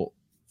people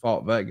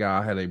thought that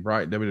guy had a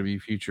bright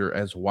WWE future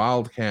as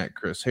Wildcat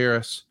Chris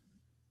Harris.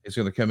 He's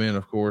going to come in,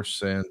 of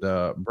course, and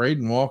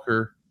Braden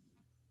Walker,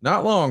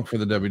 not long for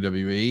the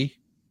WWE.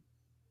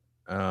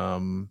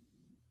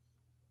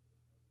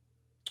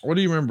 What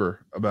do you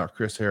remember about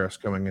Chris Harris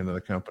coming into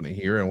the company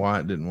here and why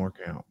it didn't work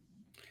out?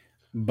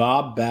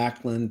 Bob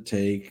Backlund,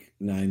 take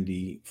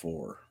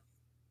 94.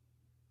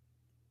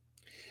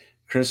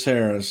 Chris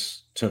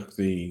Harris took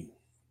the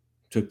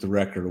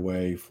record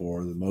away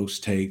for the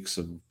most takes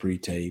of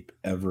pre-tape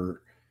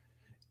ever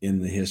in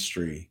the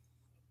history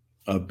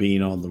of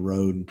being on the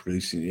road and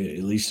producing,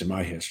 at least in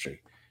my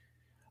history.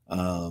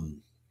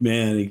 Man,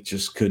 he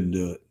just couldn't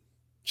do it.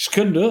 Just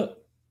couldn't do it.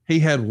 He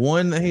had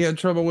one that he had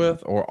trouble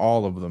with, or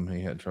all of them he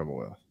had trouble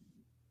with?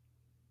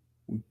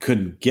 We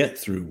couldn't get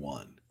through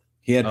one.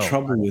 He had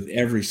trouble with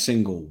every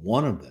single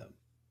one of them.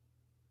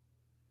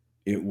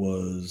 It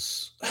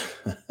was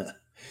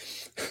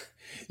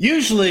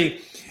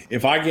usually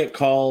if I get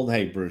called,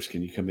 hey, Bruce,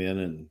 can you come in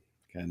and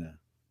kind of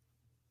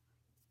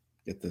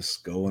get this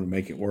going and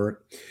make it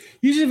work?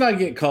 Usually if I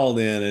get called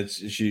in,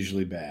 it's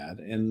usually bad.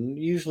 And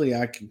usually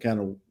I can kind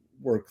of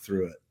work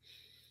through it.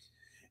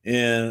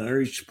 And I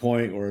reached a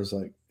point where it's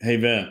like, hey,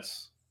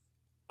 Vince,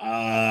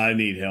 I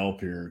need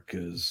help here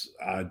because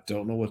I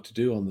don't know what to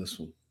do on this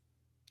one.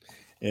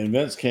 And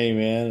Vince came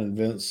in, and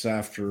Vince,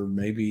 after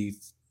maybe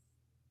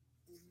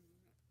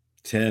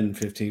 10,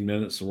 15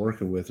 minutes of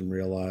working with him,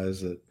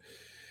 realized that,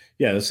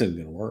 yeah, this isn't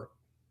going to work.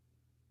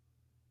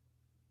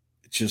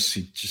 He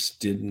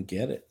just didn't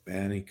get it,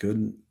 man. He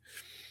couldn't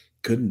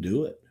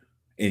do it.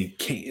 And he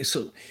can't.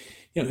 So,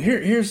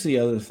 here's the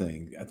other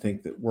thing I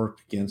think that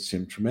worked against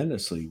him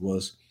tremendously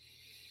was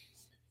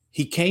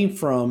he came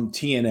from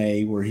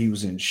TNA where he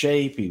was in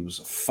shape. He was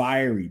a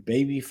fiery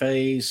baby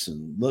face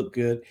and looked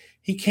good.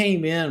 He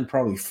came in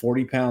probably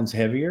 40 pounds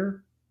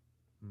heavier,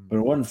 but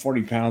it wasn't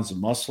 40 pounds of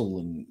muscle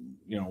and,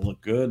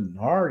 looked good and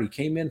hard. He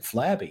came in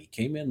flabby. He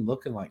came in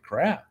looking like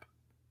crap.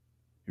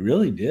 He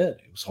really did.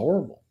 It was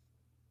horrible.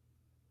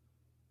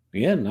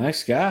 Again,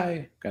 nice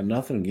guy. Got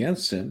nothing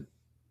against him.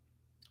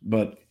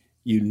 But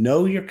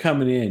you're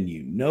coming in.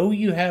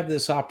 You have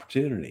this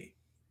opportunity.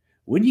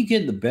 When you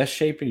get in the best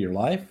shape of your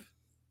life,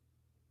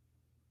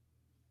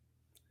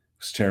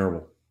 it's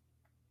terrible.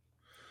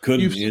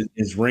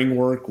 His ring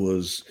work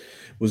was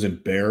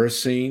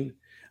embarrassing.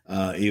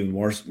 Even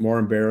more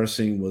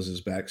embarrassing was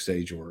his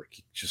backstage work.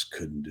 He just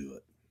couldn't do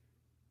it.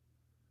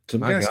 So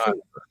my God,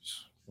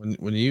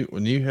 when you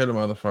hit a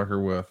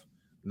motherfucker with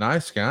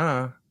nice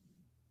guy,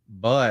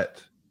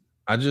 but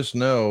I just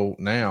know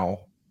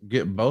now,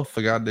 get both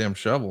the goddamn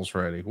shovels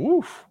ready.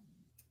 Woof.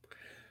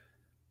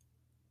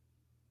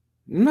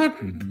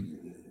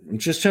 I'm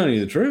just telling you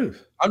the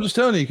truth. I'm just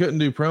telling you, he couldn't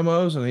do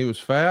promos and he was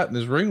fat and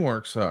his ring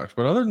work sucked.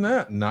 But other than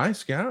that,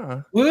 nice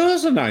guy. Well, he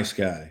was a nice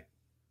guy.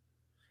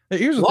 Hey,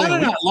 here's the thing.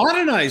 A lot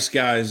of nice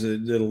guys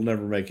that'll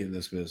never make it in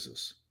this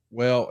business.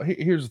 Well,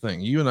 here's the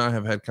thing. You and I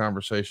have had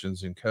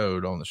conversations in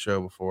code on the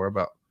show before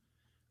about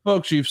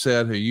folks you've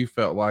said who you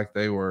felt like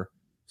they were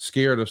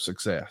scared of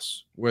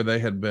success, where they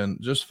had been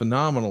just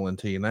phenomenal in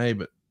TNA,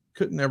 but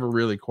couldn't ever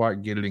really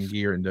quite get it in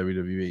gear in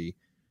WWE.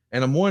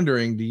 And I'm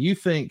wondering, do you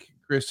think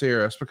Chris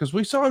Harris, because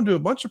we saw him do a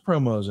bunch of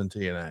promos in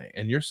TNA,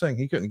 and you're saying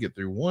he couldn't get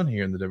through one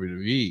here in the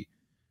WWE,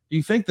 do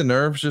you think the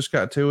nerves just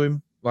got to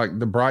him? Like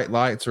the bright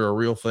lights are a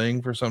real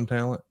thing for some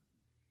talent?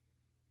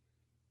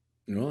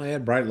 They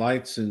had bright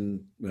lights,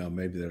 and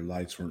maybe their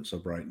lights weren't so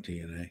bright in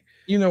TNA.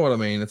 You know what I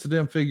mean? It's a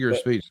damn figure of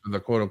speech for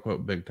the quote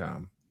unquote big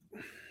time.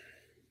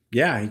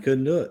 Yeah, he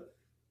couldn't do it.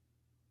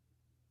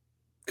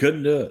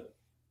 Couldn't do it.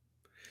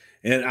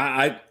 And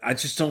I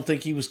just don't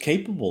think he was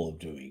capable of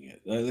doing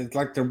it.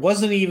 Like there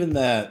wasn't even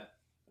that,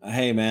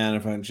 hey man,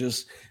 if I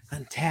just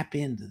tap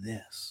into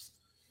this.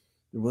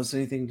 There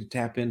wasn't anything to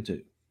tap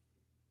into.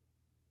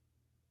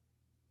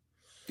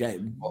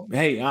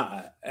 Hey,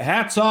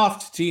 hats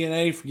off to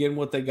TNA for getting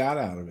what they got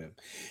out of him.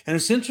 And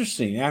it's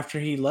interesting, after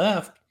he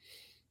left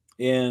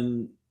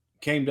and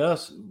came to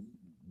us,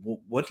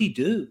 what did he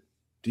do?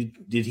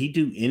 Did he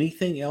do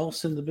anything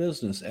else in the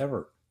business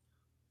ever?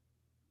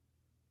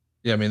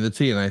 Yeah, I mean, the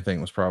TNA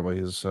thing was probably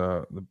his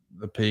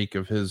the peak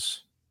of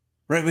his.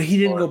 Right, but he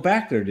didn't go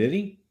back there, did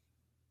he?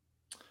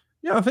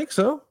 Yeah, I think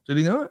so. Did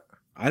he not?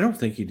 I don't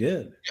think he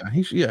did.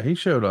 Yeah, he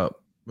showed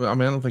up. But I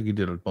mean, I don't think he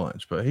did a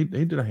bunch, but he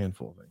did a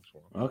handful of things for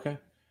him. Okay.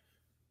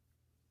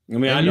 I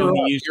mean, I know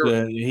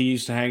he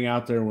used to hang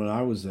out there when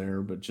I was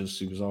there, but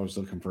he was always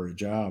looking for a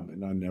job,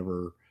 and I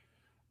never.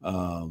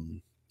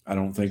 I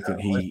don't think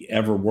that he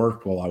ever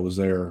worked while I was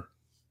there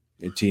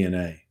at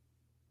TNA.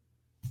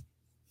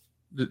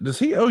 Does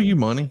he owe you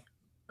money?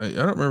 I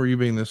don't remember you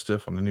being this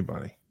stiff on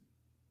anybody.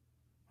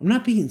 I'm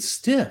not being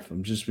stiff.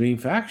 I'm just being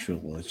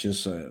factual. It's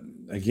just,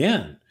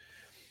 again,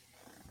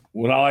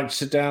 would I like to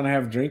sit down and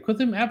have a drink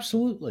with him?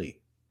 Absolutely.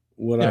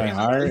 Would I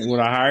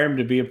hire him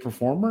to be a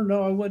performer?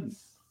 No, I wouldn't.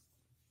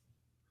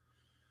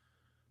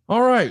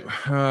 All right.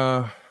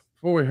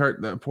 Before we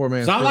hurt that poor man.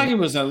 It's not like he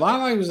was an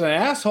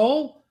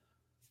asshole.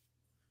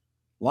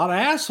 A lot of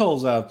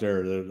assholes out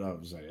there that I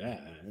was like,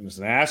 yeah, it was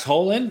an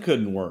asshole and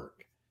couldn't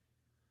work.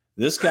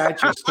 This guy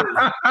just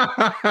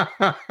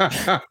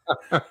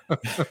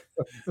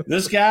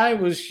this guy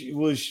was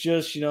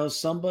just,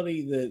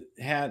 somebody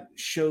that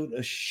showed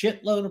a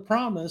shitload of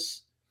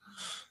promise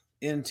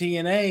in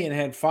TNA and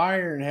had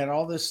fire and had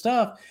all this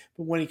stuff.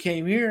 But when he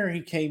came here,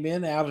 he came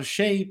in out of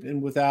shape and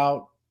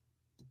without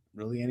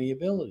really any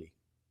ability.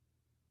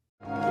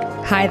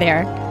 Hi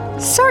there.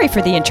 Sorry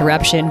for the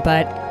interruption,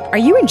 but are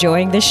you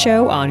enjoying this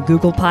show on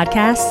Google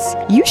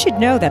Podcasts? You should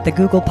know that the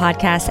Google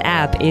Podcasts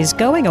app is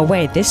going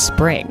away this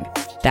spring.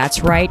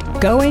 That's right,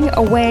 going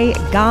away,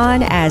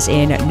 gone as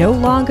in no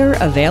longer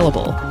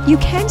available. You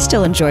can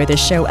still enjoy this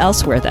show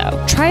elsewhere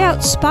though. Try out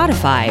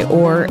Spotify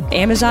or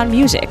Amazon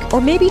Music,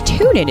 or maybe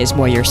TuneIn is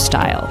more your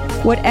style.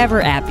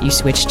 Whatever app you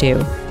switch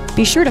to,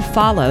 be sure to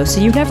follow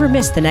so you never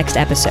miss the next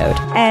episode.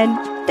 And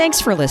thanks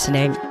for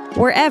listening,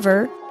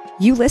 wherever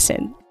you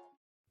listen.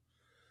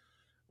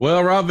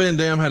 Well, Rob Van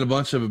Dam had a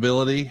bunch of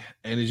ability,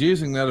 and he's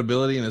using that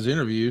ability in his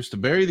interviews to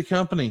bury the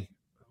company.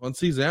 Once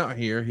he's out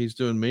here, he's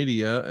doing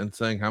media and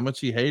saying how much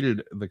he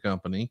hated the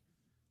company.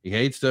 He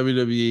hates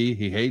WWE.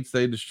 He hates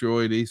they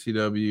destroyed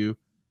ECW.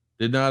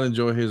 Did not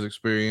enjoy his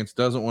experience.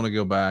 Doesn't want to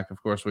go back.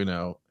 Of course, we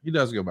know he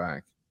does go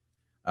back.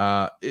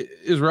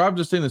 Is Rob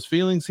just in his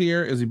feelings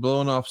here? Is he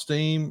blowing off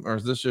steam, or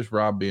is this just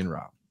Rob being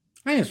Rob?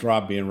 I think it's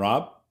Rob being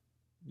Rob.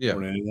 Yeah.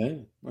 More than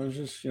anything. It's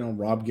just,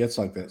 Rob gets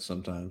like that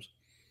sometimes.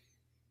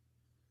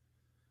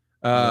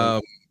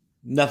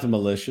 Nothing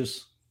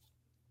malicious.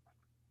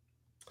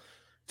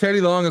 Teddy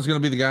Long is going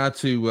to be the guy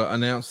to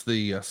announce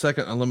the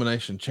second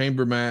Elimination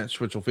Chamber match,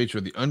 which will feature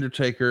The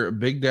Undertaker,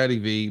 Big Daddy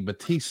V,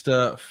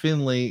 Batista,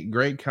 Finlay,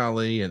 Great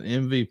Khali, and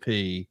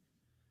MVP.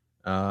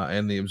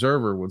 And the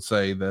Observer would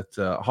say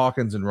that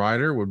Hawkins and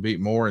Ryder would beat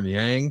Moore and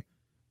Yang.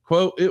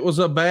 Quote, "It was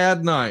a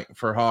bad night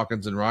for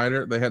Hawkins and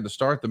Ryder. They had to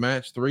start the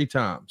match 3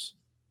 times.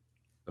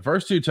 The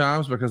first 2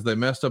 times because they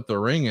messed up the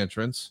ring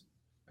entrance.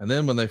 And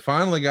then when they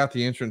finally got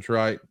the entrance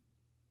right,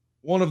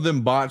 one of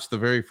them botched the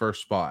very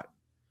first spot.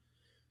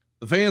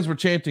 The fans were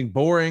chanting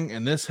boring,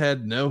 and this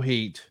had no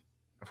heat.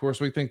 Of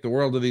course, we think the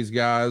world of these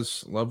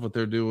guys, love what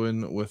they're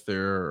doing with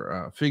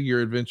their figure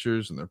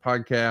adventures and their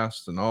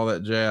podcasts and all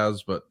that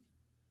jazz. But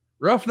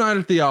rough night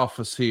at the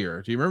office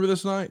here. Do you remember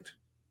this night?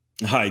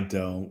 I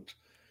don't.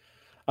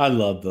 I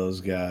love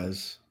those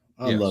guys.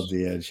 I love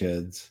the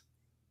Edgeheads.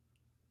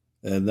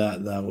 And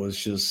that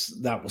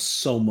was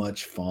so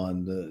much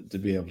fun to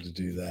be able to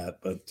do that.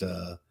 But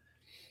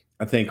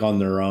I think on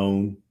their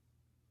own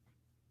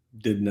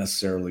didn't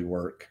necessarily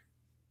work.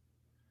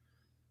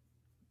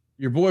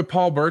 Your boy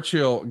Paul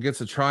Burchill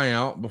gets a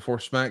tryout before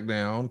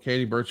SmackDown.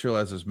 Katie Burchill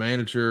as his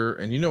manager.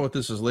 And you know what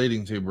this is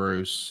leading to,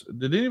 Bruce.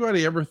 Did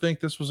anybody ever think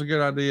this was a good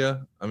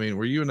idea? I mean,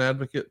 were you an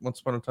advocate once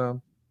upon a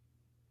time?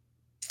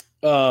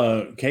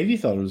 Katie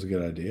thought it was a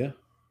good idea.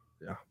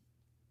 Yeah.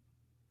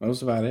 That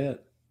was about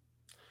it.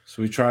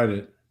 So we tried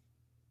it.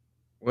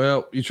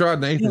 Well, you tried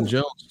Nathan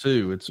Jones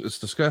too. It's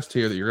discussed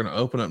here that you're going to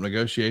open up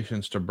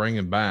negotiations to bring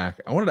him back.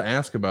 I wanted to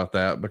ask about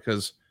that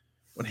because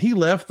when he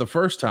left the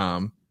first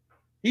time,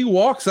 he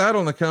walks out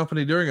on the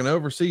company during an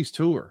overseas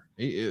tour.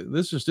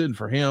 This just didn't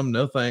for him.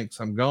 No thanks.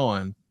 I'm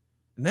gone.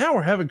 Now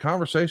we're having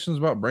conversations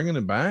about bringing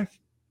him back.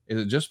 Is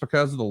it just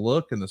because of the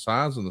look and the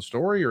size and the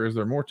story, or is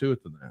there more to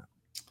it than that?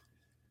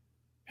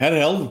 Had a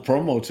hell of a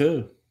promo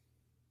too.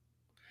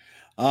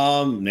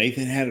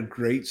 Nathan had a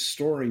great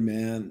story,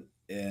 man.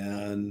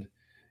 And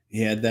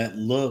he had that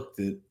look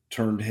that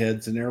turned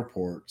heads in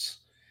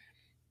airports.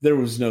 There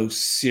was no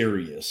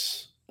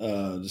serious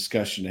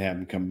discussion to have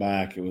him come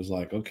back. It was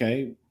like,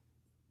 okay,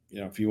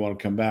 if you want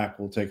to come back,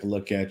 we'll take a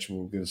look at you.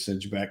 We're going to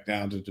send you back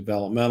down to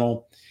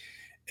developmental.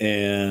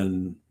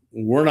 And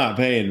we're not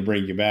paying to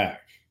bring you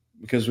back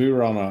because we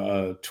were on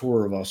a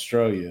tour of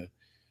Australia,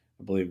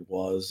 I believe it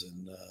was.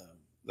 And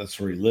that's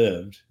where he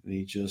lived. And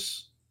he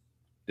just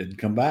didn't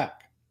come back.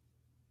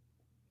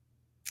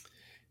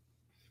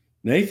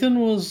 Nathan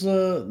was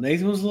a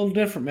little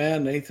different,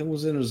 man. Nathan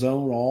was in his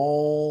zone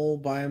all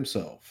by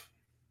himself.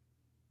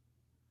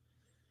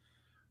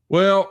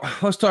 Well,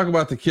 let's talk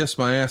about the Kiss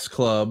My Ass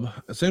Club.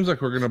 It seems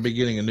like we're going to be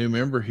getting a new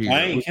member here.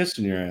 I ain't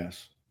kissing your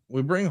ass.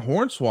 We bring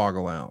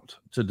Hornswoggle out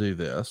to do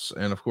this.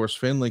 And of course,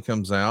 Finlay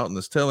comes out and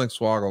is telling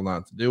Swoggle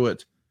not to do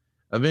it.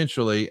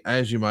 Eventually,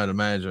 as you might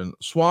imagine,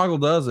 Swoggle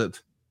does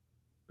it.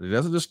 But he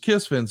doesn't just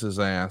kiss Vince's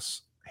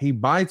ass. He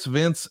bites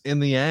Vince in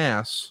the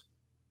ass.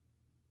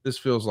 This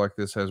feels like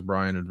this has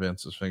Brian and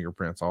Vince's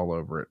fingerprints all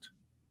over it.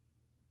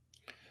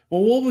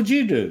 Well, what would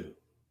you do?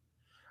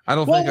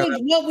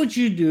 What would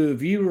you do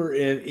if you were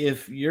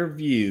if your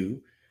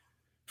view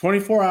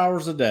 24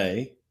 hours a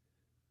day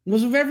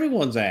was of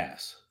everyone's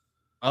ass?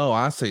 Oh,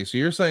 I see. So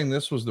you're saying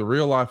this was the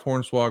real life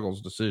Hornswoggle's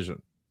decision?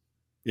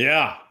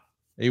 Yeah.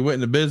 He went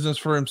into business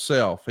for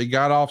himself. He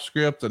got off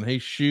script and he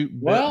shoot.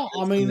 Well,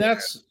 I mean,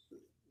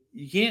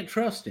 you can't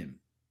trust him.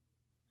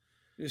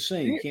 Just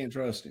saying, you can't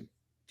trust him.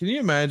 Can you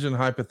imagine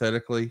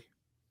hypothetically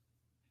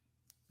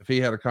if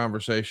he had a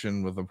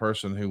conversation with a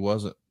person who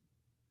wasn't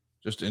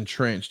just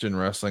entrenched in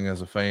wrestling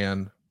as a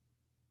fan?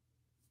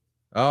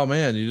 Oh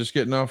man, you just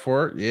getting off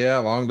work? Yeah,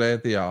 long day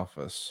at the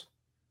office.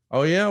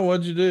 Oh yeah,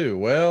 what'd you do?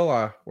 Well,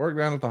 I worked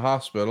down at the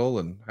hospital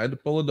and had to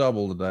pull a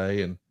double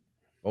today, and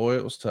boy,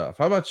 it was tough.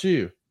 How about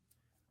you?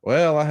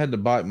 Well, I had to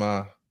bite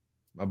my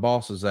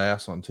boss's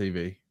ass on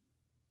TV.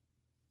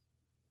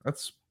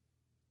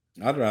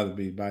 I'd rather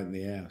be biting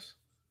the ass.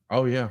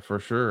 Oh yeah, for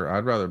sure.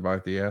 I'd rather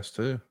bite the ass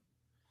too.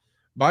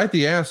 Bite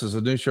the ass is a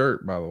new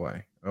shirt, by the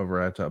way,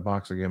 over at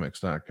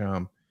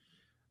boxofgimmicks.com.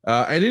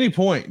 At any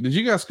point, did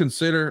you guys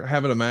consider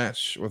having a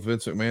match with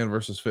Vince McMahon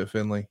versus Fit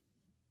Finlay?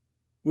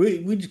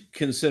 We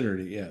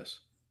considered it, yes.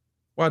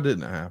 Why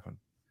didn't it happen?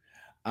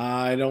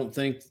 I don't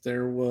think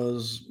there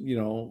was, a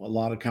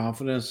lot of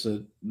confidence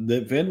that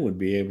Vin would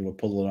be able to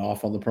pull it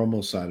off on the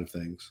promo side of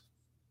things.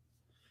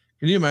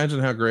 Can you imagine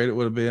how great it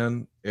would have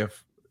been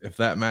if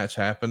that match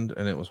happened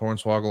and it was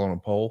Hornswoggle on a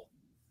pole?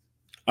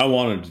 I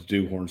wanted to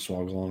do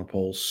Hornswoggle on a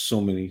pole so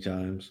many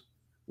times.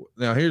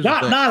 Now here's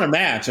not a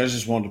match. I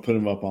just wanted to put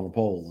him up on a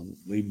pole and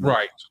leave him.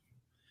 Right.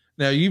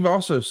 Now you've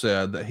also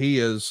said that he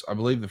is, I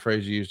believe the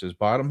phrase you used is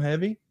bottom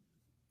heavy.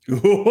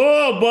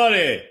 Oh,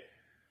 buddy.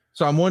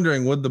 So I'm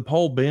wondering, would the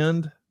pole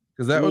bend?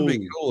 Because that would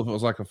be cool if it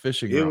was like a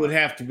fishing rod. It would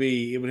have to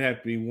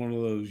be one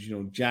of those,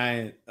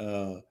 giant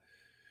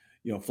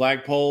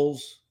flag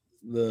poles,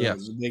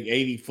 the big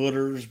 80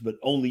 footers, but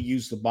only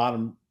use the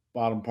bottom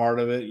part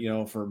of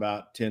it, for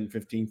about 10,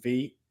 15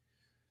 feet.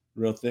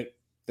 Real thick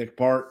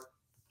part.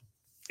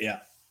 Yeah.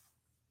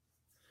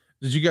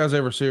 Did you guys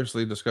ever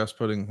seriously discuss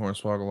putting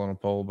Hornswoggle on a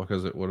pole?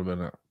 Because it would have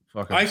been a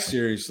fucking. I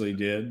seriously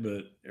did,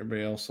 but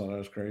everybody else thought I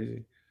was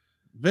crazy.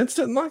 Vince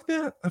didn't like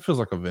that. That feels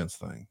like a Vince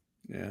thing.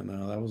 Yeah,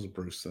 no, that was a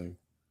Bruce thing.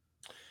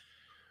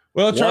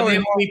 Well,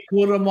 Charlie, we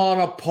put him on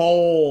a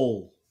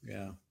pole.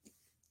 Yeah.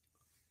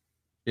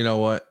 You know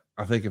what?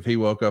 I think if he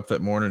woke up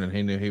that morning and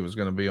he knew he was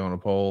going to be on a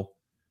pole,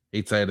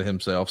 he'd say to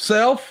himself,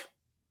 "Self,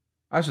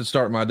 I should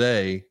start my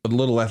day with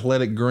little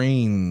athletic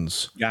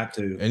greens." Got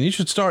to. And you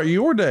should start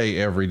your day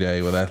every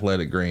day with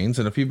athletic greens.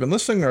 And if you've been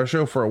listening to our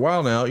show for a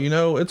while now,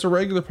 it's a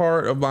regular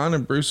part of mine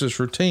and Bruce's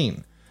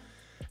routine.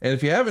 And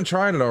if you haven't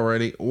tried it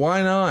already,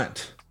 why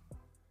not?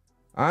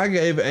 I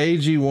gave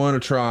AG1 a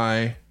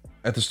try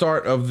at the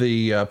start of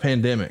the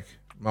pandemic.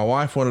 My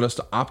wife wanted us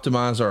to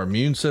optimize our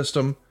immune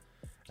system.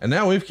 And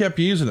now we've kept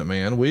using it,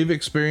 man. We've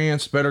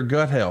experienced better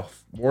gut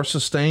health, more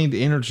sustained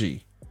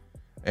energy.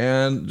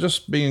 And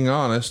just being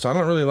honest, I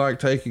don't really like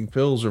taking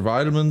pills or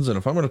vitamins. And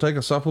if I'm going to take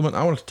a supplement,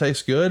 I want it to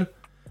taste good.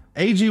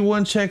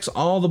 AG1 checks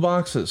all the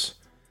boxes.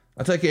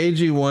 I take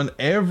AG1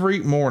 every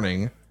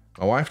morning.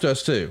 My wife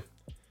does too.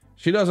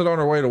 She does it on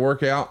her way to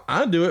work out.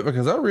 I do it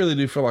because I really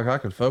do feel like I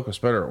could focus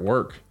better at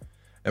work.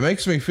 It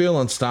makes me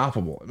feel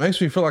unstoppable. It makes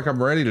me feel like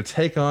I'm ready to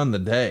take on the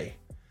day.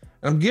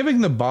 And I'm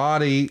giving the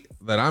body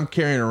that I'm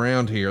carrying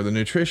around here the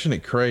nutrition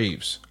it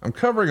craves. I'm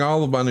covering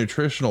all of my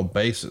nutritional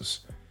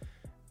bases.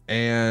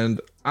 And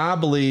I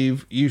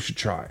believe you should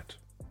try it.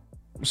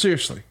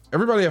 Seriously,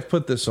 everybody I've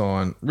put this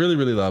on really,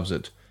 really loves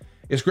it.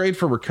 It's great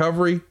for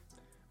recovery.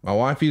 My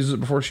wife uses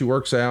it before she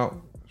works out.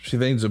 She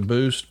needs a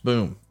boost.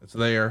 Boom, it's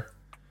there.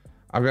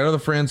 I've got other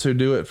friends who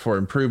do it for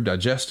improved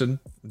digestion.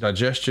 I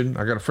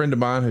got a friend of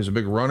mine who's a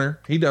big runner.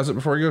 He does it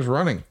before he goes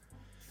running.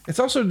 It's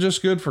also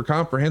just good for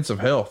comprehensive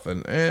health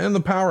and the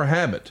power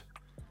habit.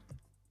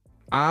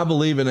 I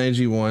believe in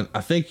AG1. I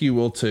think you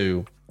will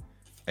too.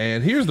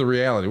 And here's the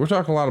reality. We're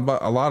talking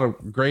about a lot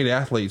of great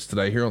athletes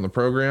today here on the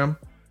program.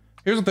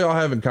 Here's what they all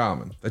have in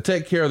common. They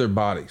take care of their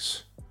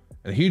bodies.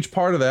 And a huge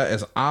part of that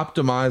is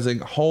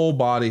optimizing whole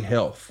body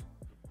health.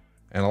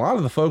 And a lot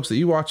of the folks that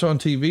you watch on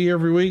TV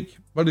every week,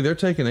 buddy, they're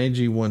taking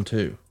AG1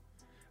 too.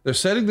 They're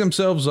setting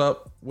themselves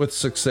up with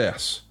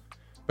success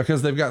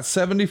because they've got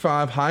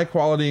 75 high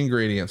quality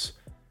ingredients.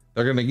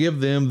 They're going to give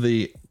them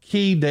the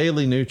key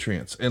daily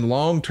nutrients and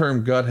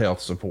long-term gut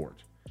health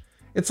support.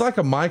 It's like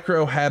a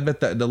micro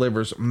habit that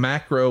delivers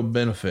macro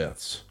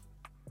benefits.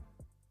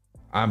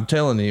 I'm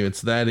telling you,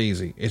 it's that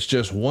easy. It's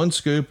just one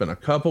scoop and a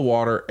cup of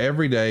water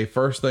every day,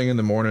 first thing in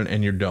the morning,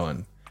 and you're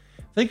done.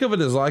 Think of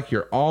it as like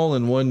your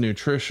all-in-one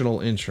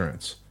nutritional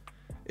insurance.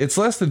 It's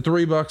less than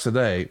 $3 a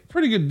day.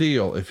 Pretty good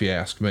deal, if you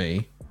ask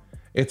me.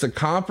 It's a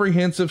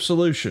comprehensive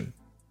solution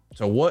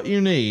to what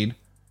you need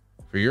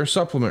for your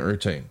supplement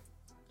routine.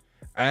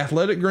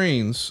 Athletic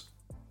Greens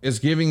is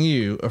giving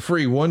you a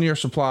free 1-year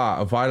supply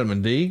of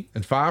vitamin D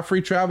and 5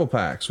 free travel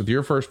packs with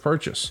your first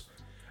purchase.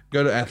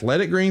 Go to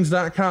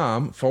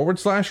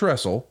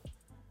athleticgreens.com/wrestle.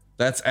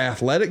 That's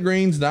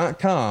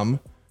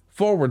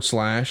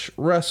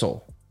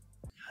athleticgreens.com/wrestle.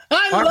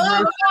 I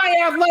love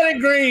my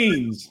Athletic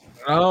Greens.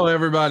 Oh,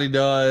 everybody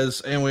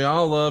does. And we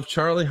all love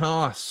Charlie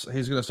Haas.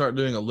 He's going to start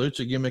doing a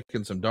lucha gimmick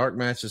and some dark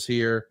matches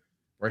here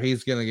where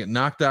he's going to get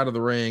knocked out of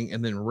the ring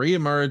and then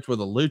reemerge with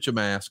a lucha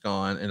mask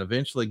on and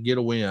eventually get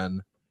a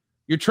win.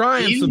 You're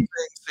trying some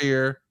things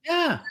here.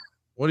 Yeah.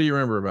 What do you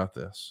remember about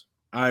this?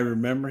 I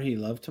remember he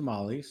loved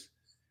tamales.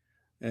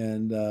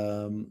 And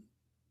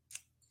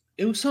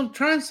it was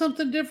trying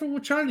something different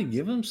with Charlie.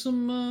 Give him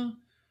some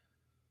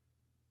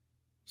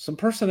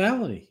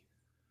personality.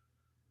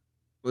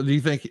 What do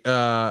you think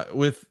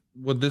with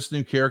this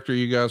new character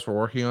you guys were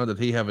working on? Did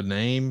he have a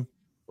name?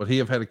 Would he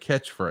have had a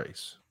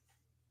catchphrase?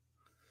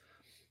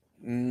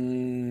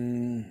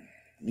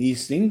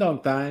 He's ding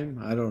dong time.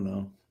 I don't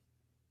know.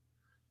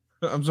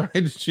 I'm sorry.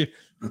 Did you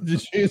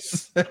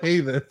say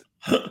that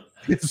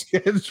his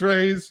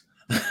catchphrase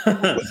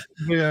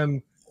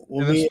in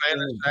a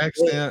Spanish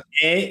accent?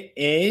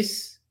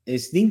 Es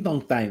ding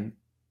dong time.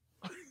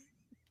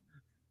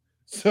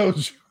 So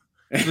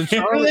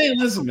Charlie,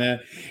 listen, man.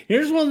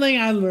 Here's one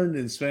thing I learned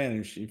in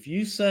Spanish. If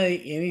you say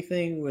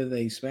anything with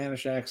a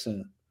Spanish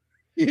accent,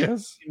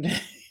 yes,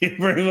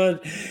 pretty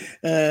much,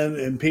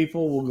 and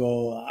people will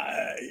go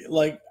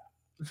like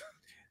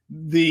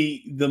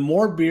the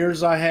more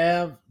beers I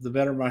have, the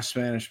better my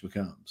Spanish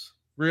becomes.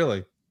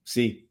 Really?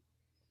 See.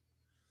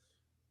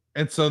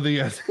 And so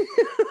the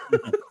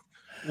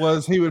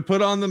was he would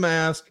put on the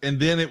mask and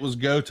then it was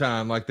go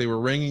time, like they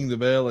were ringing the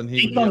bell and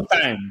he ding dong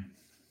time.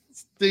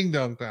 Ding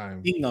dong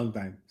time. Ding dong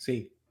time.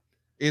 See.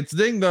 It's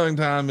Ding Dong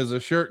Time is a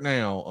shirt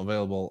now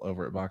available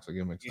over at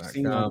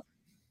boxofgimmicks.com.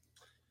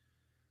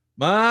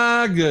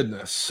 My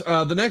goodness.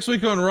 The next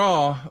week on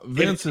Raw,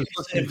 Vince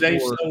if Dave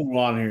Stone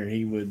on here,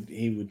 he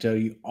would tell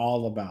you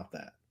all about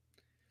that.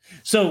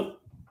 So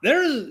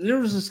there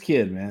was this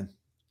kid, man.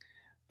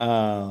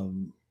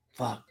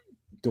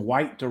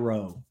 Dwight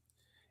DeRoe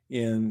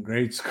in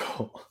grade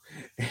school.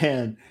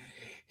 And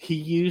he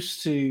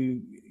used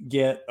to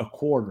get a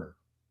quarter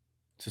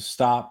to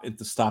stop at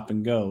the Stop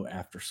and Go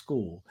after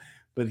school,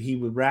 but he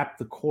would wrap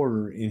the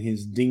quarter in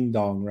his ding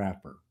dong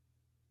wrapper.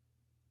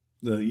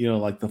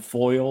 Like the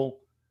foil.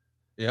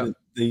 Yeah.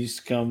 They used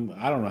to come.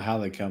 I don't know how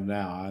they come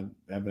now. I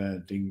haven't had a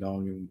ding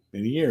dong in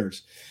many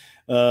years.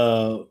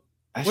 When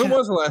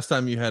was the last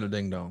time you had a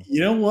ding dong? You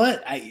know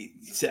what? I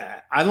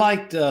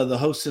liked the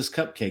Hostess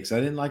cupcakes. I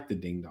didn't like the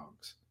ding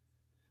dongs.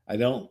 I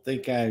don't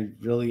think I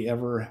really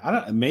ever.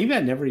 Maybe I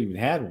never even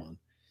had one.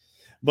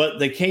 But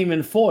they came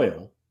in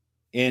foil,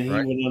 and he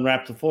would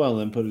unwrap the foil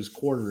and put his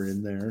quarter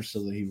in there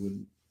so that he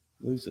wouldn't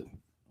lose it.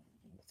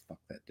 What the fuck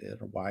that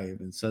did, or why I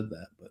even said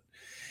that? But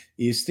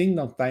it's ding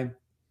dong time.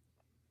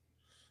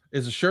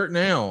 Is a shirt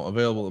now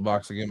available at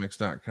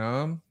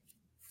boxofgimmicks.com.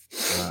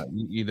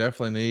 You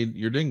definitely need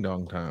your ding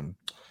dong time.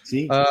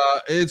 See,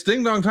 it's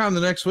ding dong time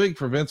the next week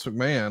for Vince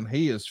McMahon.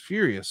 He is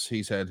furious.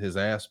 He's had his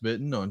ass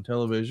bitten on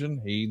television.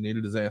 He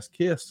needed his ass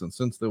kissed, and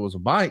since there was a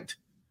bite,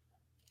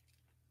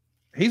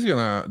 he's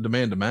gonna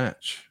demand a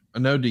match, a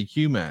no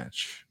DQ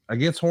match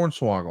against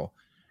Hornswoggle.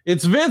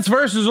 It's Vince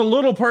versus a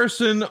little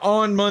person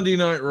on Monday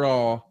Night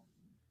Raw.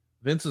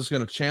 Vince is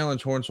going to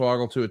challenge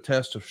Hornswoggle to a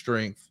test of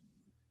strength.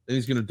 Then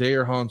he's going to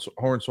dare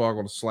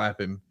Hornswoggle to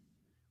slap him.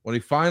 When he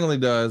finally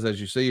does,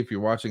 as you see if you're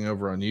watching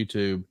over on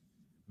YouTube,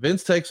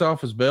 Vince takes off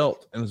his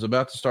belt and is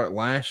about to start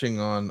lashing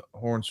on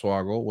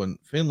Hornswoggle when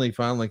Finlay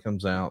finally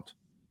comes out.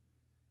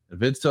 And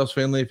Vince tells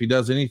Finlay if he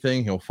does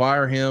anything, he'll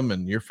fire him,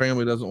 and your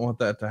family doesn't want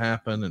that to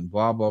happen, and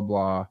blah, blah,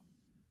 blah.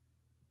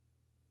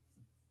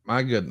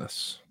 My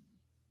goodness.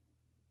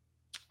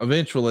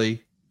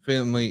 Eventually,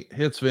 Finlay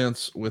hits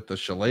Vince with the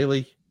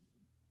shillelagh.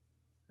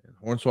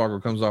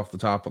 Hornswoggle comes off the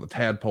top with a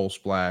tadpole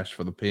splash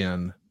for the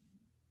pin.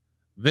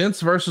 Vince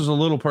versus a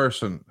little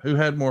person. Who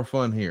had more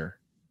fun here?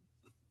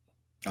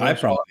 I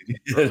probably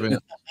did.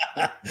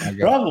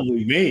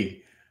 Probably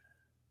me.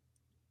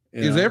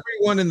 Is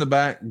everyone in the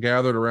back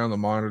gathered around the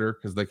monitor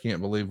because they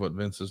can't believe what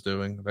Vince is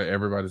doing?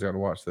 Everybody's got to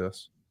watch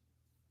this.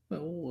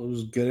 Well, it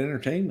was good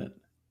entertainment.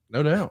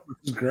 No doubt. It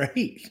was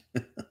great.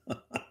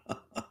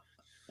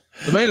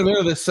 The main event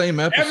of this same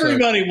episode.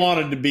 Everybody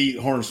wanted to beat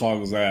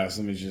Hornswoggle's ass.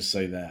 Let me just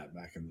say that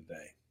back in the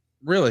day.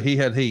 Really? He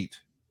had heat?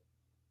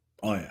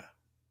 Oh, yeah.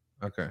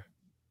 Okay.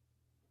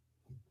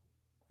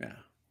 Yeah.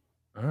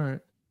 All right.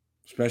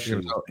 Especially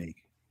with me.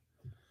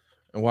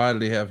 And why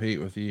did he have heat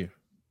with you?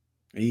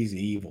 He's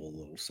evil,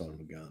 little son of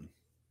a gun.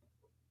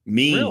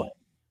 Mean. Really?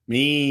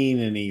 Mean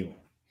and evil.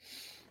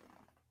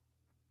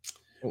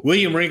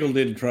 William Regal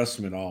didn't trust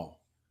him at all.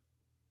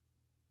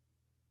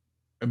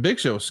 And Big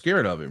Show was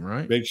scared of him,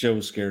 right? Big Show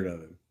was scared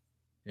of him.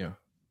 Yeah.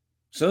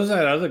 So was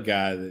that other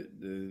guy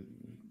that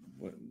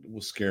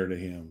was scared of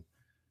him.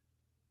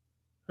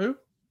 Who?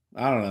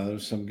 I don't know. There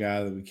was some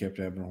guy that we kept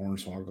having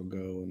Hornswoggle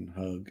go and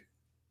hug.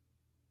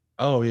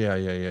 Oh yeah.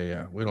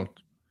 We don't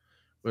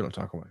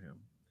talk about him.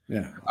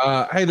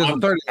 Yeah. Hey, there's a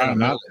 30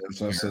 minute.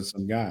 So I said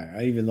some guy.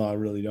 Even though I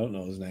really don't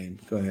know his name.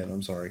 Go ahead.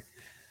 I'm sorry.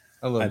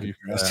 I love you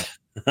for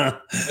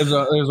that.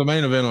 There's a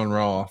main event on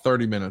Raw.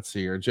 30 minutes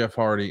here. Jeff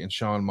Hardy and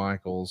Shawn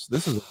Michaels.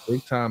 This is a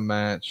big time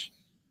match.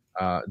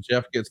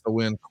 Jeff gets the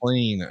win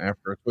clean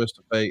after a twist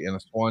of fate and a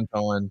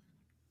swanton.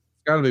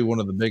 It's got to be one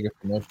of the biggest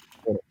and most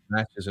important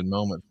matches and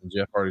moments in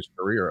Jeff Hardy's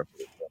career up to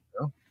this point,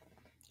 you know?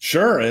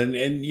 Sure. And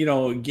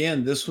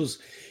again, this was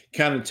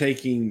kind of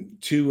taking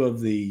two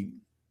of the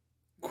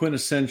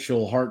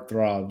quintessential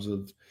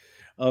heartthrobs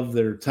of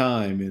their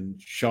time in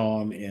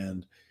Shawn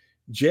and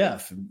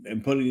Jeff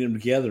and putting them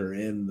together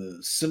in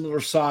the similar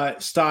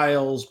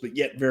styles, but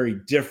yet very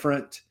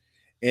different.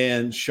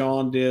 And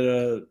Shawn did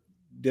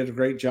a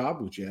great job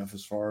with Jeff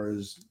as far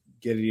as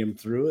getting him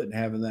through it and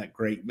having that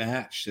great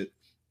match that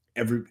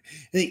I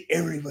think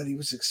everybody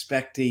was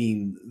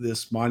expecting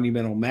this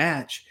monumental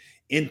match.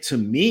 And to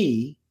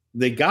me,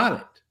 they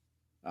got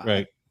it.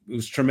 Right. It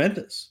was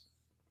tremendous.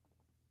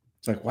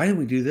 It's like, why didn't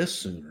we do this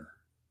sooner?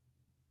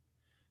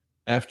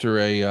 After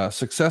a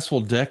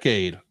successful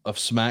decade of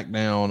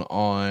SmackDown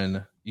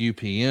on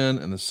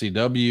UPN and the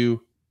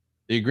CW,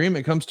 the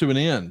agreement comes to an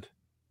end.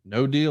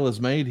 No deal is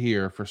made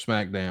here for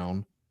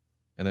SmackDown.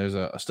 And there's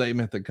a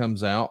statement that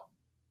comes out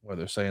where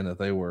they're saying that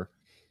they were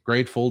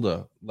grateful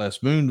to Les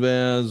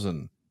Moonves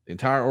and the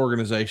entire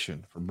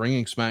organization for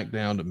bringing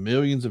SmackDown to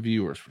millions of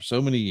viewers for so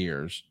many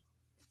years.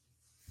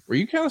 Were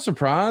you kind of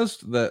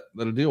surprised that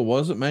a deal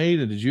wasn't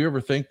made? And did you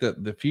ever think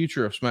that the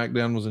future of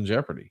SmackDown was in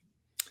jeopardy?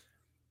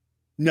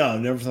 No,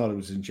 never thought it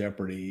was in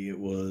jeopardy. It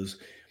was,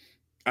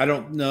 I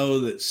don't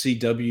know that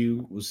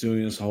CW was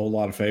doing us a whole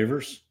lot of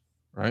favors.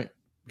 Right.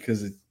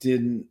 Because it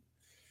didn't.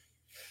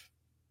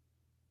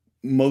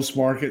 Most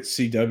markets,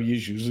 CW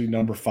is usually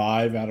number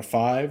 5 out of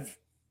 5.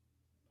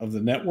 of the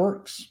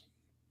networks.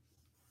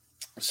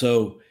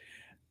 So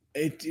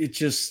it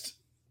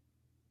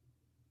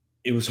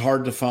was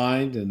hard to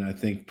find. And I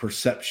think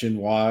perception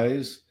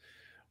wise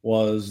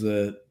was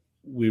that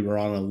we were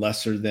on a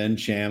lesser than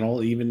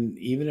channel, even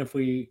if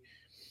we,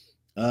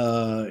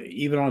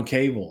 even on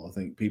cable, I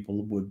think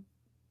people would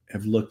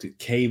have looked at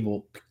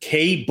cable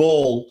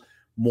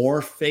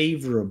more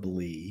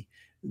favorably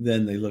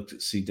than they looked at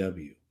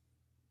CW.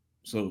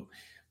 So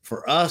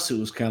for us, it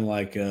was kind of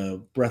like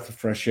a breath of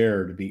fresh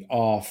air to be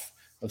off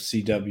of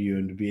CW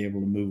and to be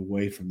able to move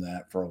away from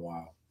that for a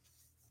while.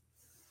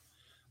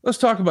 Let's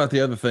talk about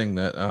the other thing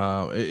that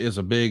is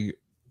a big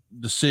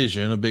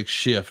decision, a big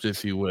shift,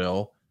 if you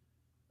will.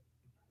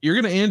 You're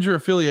going to end your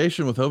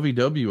affiliation with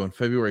OVW on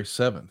February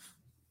 7th.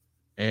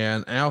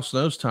 And Al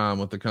Snow's time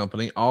with the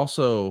company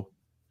also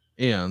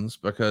ends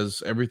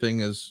because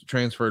everything is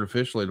transferred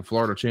officially to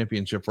Florida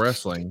Championship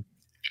Wrestling.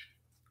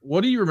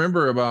 What do you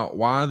remember about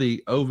why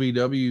the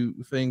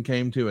OVW thing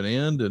came to an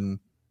end and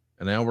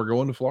now we're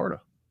going to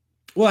Florida?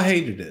 Well, I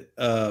hated it.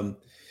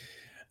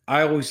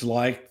 I always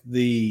liked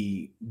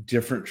the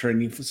different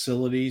training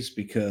facilities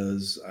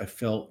because I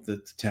felt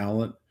that the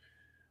talent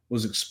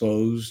was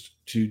exposed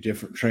to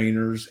different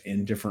trainers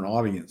and different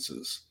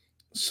audiences.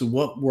 So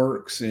what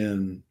works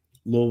in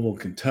Louisville,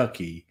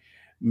 Kentucky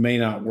may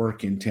not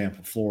work in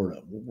Tampa,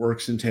 Florida. What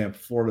works in Tampa,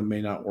 Florida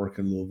may not work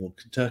in Louisville,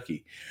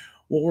 Kentucky.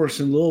 What works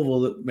in Louisville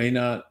that may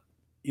not,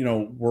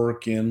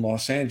 work in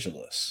Los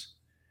Angeles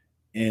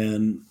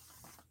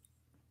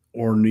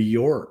or New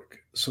York.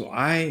 So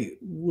I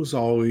was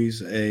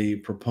always a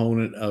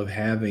proponent of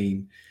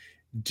having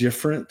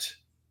different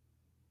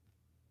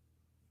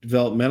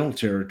developmental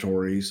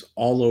territories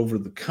all over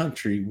the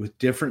country with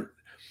different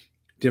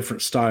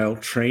style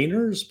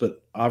trainers,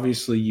 but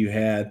obviously you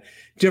had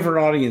different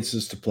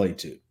audiences to play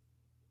to.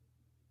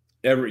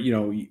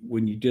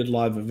 When you did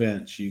live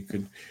events, you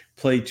could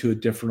play to a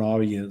different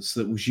audience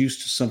that was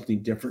used to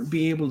something different,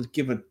 be able to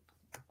give a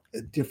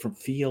different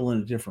feel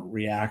and a different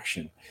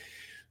reaction.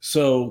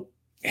 So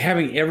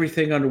having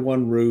everything under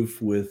one roof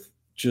with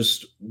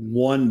just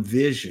one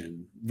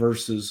vision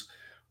versus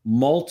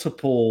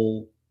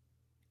multiple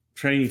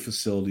training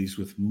facilities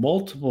with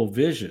multiple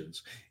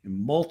visions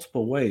in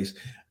multiple ways.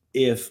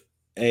 If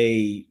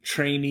a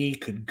trainee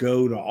could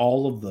go to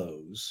all of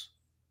those,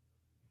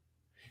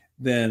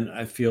 then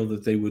I feel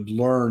that they would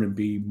learn and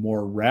be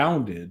more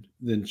rounded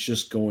than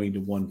just going to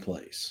one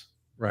place.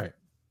 Right.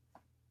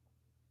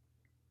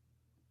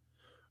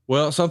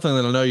 Well, something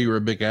that I know you were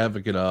a big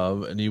advocate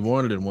of and you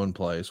wanted in one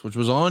place, which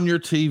was on your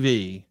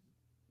TV,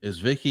 is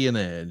Vicky and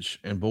Edge.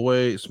 And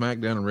boy,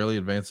 SmackDown really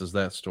advances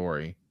that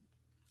story.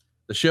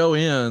 The show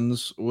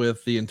ends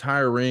with the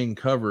entire ring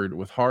covered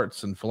with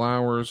hearts and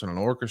flowers and an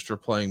orchestra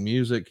playing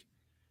music.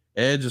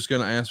 Edge is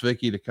going to ask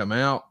Vicky to come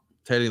out.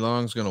 Teddy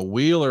Long's going to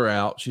wheel her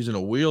out. She's in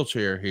a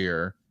wheelchair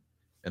here.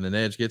 And then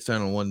Edge gets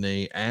down on one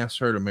knee, asks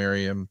her to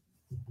marry him.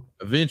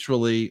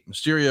 Eventually,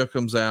 Mysterio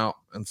comes out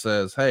and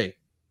says, "Hey,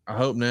 I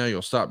hope now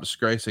you'll stop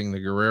disgracing the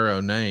Guerrero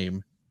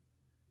name,"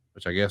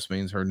 which I guess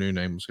means her new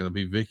name is going to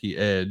be Vicky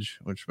Edge,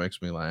 which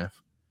makes me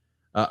laugh.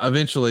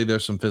 Eventually,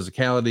 there's some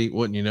physicality,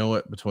 wouldn't you know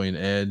it, between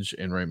Edge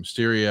and Rey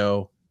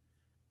Mysterio.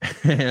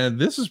 And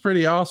this is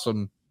pretty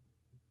awesome.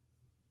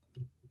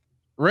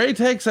 Rey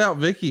takes out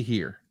Vicky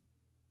here,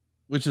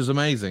 which is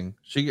amazing.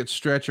 She gets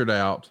stretchered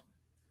out.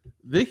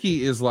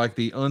 Vicky is like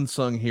the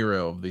unsung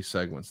hero of these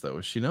segments, though,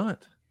 is she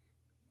not?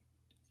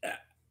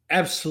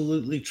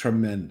 Absolutely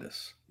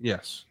tremendous.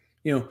 Yes.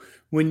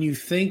 When you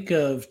think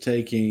of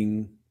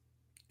taking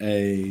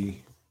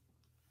a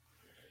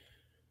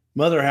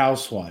mother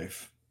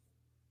housewife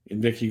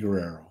in Vicky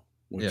Guerrero,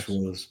 which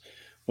was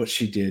what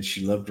she did.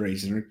 She loved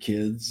raising her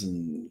kids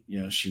and,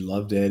 she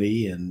loved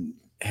Eddie and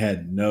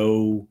had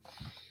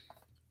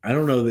I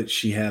don't know that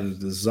she had a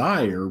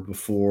desire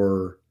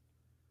before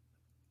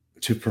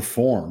to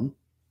perform,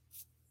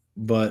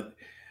 but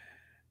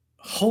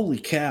holy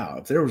cow,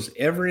 if there was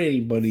ever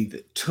anybody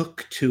that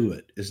took to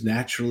it as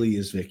naturally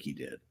as Vicky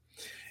did,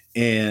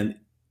 and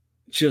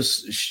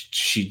just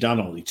she not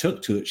only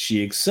took to it,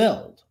 she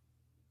excelled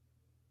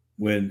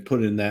when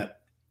put in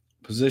that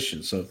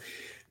position. So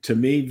to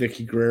me,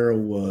 Vicky Guerrero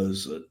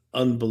was an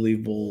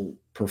unbelievable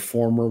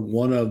performer,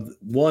 one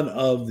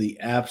of the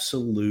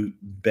absolute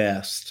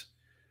best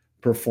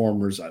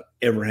performers I've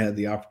ever had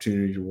the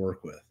opportunity to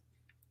work with.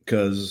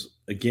 Because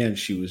again,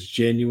 she was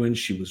genuine.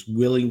 She was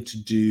willing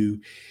to do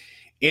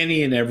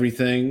any and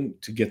everything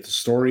to get the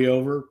story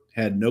over,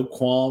 had no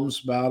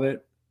qualms about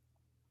it,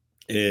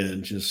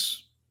 and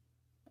just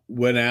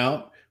went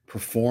out,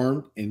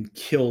 performed, and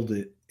killed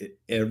it at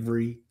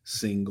every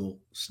single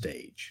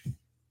stage.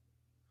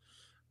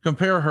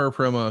 Compare her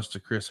promos to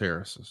Chris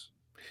Harris's.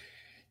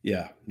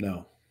 Yeah,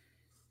 no.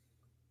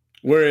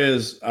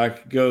 Whereas I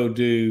could go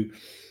do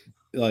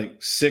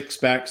like 6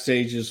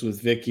 backstages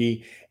with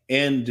Vicky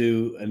and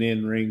do an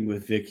in-ring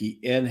with Vicky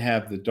and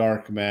have the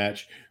dark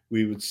match,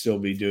 we would still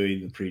be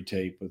doing the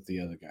pre-tape with the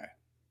other guy.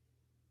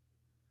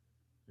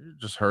 You're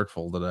just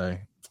hurtful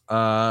today.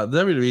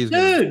 WWE's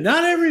dude,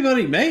 not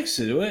everybody makes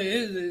it.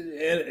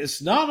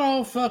 It's not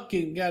all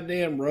fucking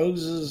goddamn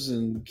roses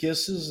and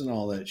kisses and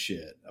all that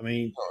shit. I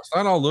mean, it's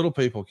not all little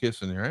people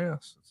kissing your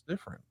ass. It's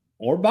different.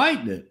 Or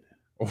biting it.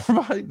 You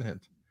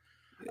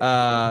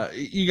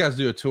guys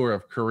do a tour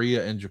of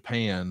Korea and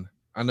Japan.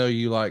 I know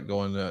you like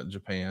going to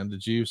Japan.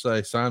 Did you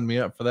say sign me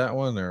up for that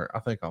one? Or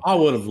I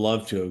would have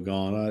loved to have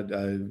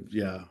gone.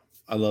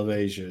 I love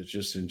Asia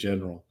just in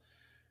general.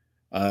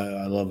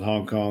 I love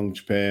Hong Kong,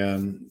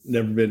 Japan.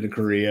 Never been to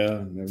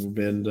Korea. Never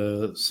been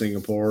to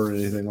Singapore or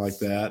anything like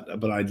that.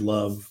 But I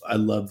love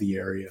the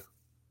area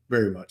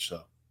very much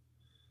so.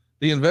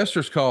 The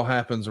investors call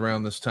happens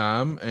around this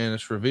time, and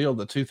it's revealed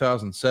that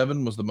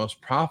 2007 was the most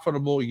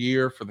profitable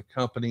year for the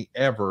company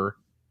ever.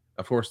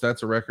 Of course,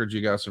 that's a record you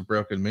guys have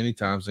broken many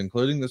times,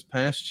 including this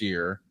past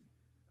year.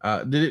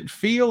 Did it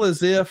feel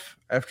as if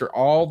after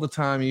all the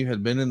time you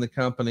had been in the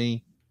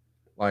company,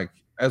 like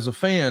as a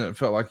fan, it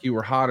felt like you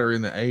were hotter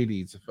in the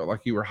 80s. It felt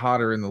like you were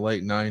hotter in the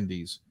late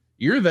 90s.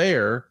 You're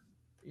there,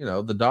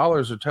 the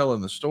dollars are telling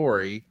the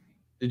story.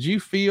 Did you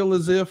feel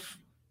as if,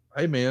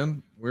 hey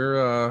man, we're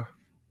on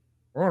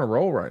a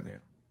roll right now?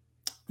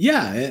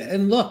 Yeah.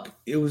 And look,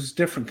 it was a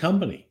different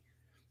company.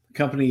 The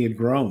company had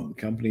grown,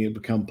 the company had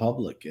become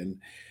public, and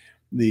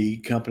the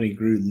company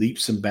grew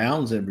leaps and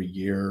bounds every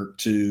year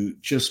to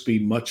just be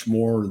much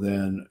more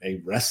than a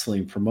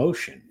wrestling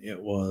promotion. It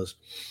was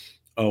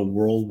a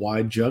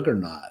worldwide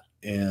juggernaut.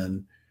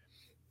 And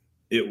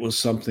it was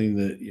something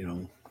that,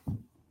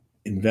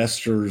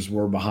 investors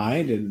were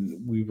behind,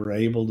 and we were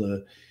able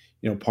to,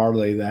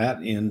 parlay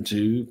that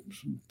into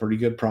pretty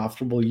good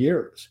profitable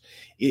years.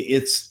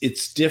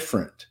 It's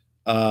different,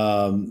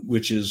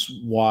 which is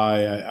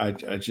why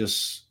I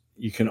just,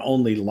 you can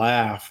only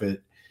laugh at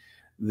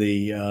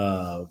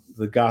the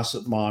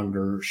gossip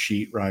monger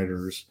sheet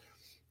writers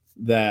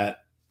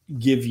that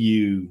give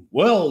you,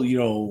 well,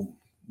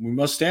 we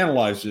must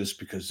analyze this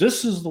because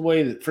this is the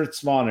way that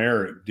Fritz von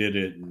Erich did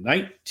it in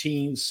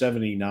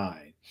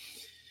 1979.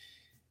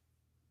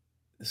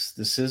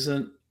 This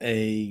isn't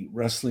a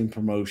wrestling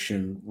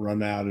promotion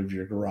run out of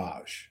your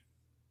garage.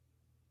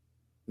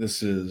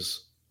 This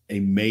is a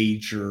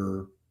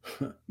major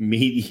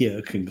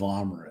media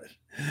conglomerate.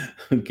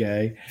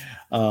 Okay.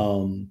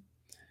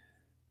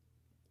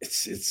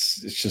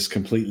 It's just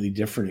completely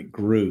different. It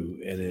grew,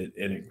 and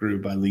it grew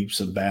by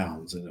leaps and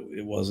bounds. And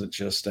it wasn't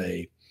just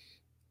it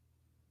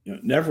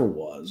never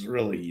was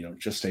really,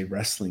 just a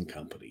wrestling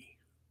company.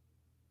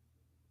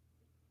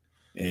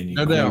 And you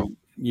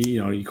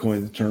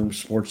coined the term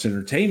sports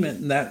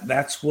entertainment, and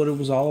that's what it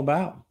was all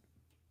about.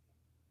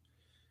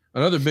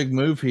 Another big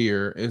move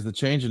here is the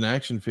change in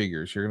action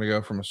figures. You're going to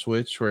go from a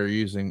Switch where you're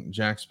using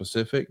Jakks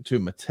Pacific to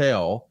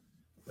Mattel.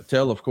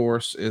 Mattel, of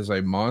course, is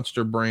a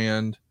monster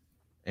brand,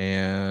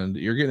 and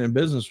you're getting in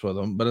business with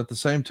them. But at the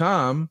same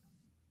time,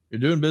 you're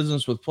doing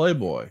business with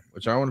Playboy,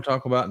 which I want to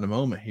talk about in a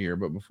moment here.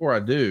 But before I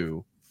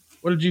do,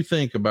 what did you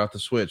think about the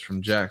switch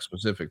from Jakks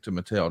Pacific to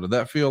Mattel? Did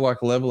that feel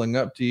like leveling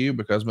up to you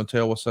because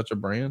Mattel was such a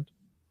brand?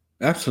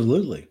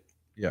 Absolutely.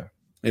 Yeah,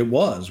 it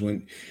was.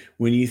 When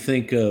you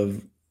think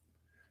of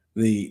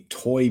the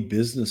toy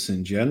business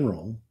in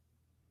general,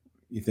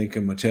 you think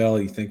of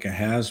Mattel, you think of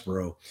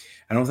Hasbro.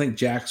 I don't think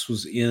Jakks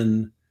was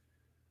in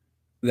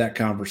that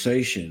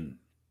conversation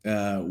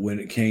when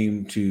it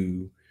came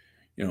to,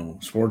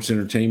 sports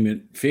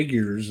entertainment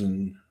figures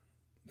and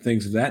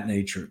things of that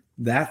nature.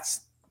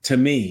 That's, to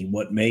me,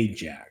 what made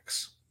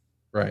Jakks.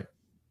 Right.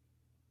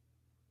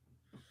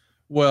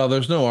 Well,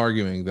 there's no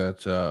arguing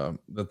that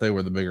that they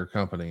were the bigger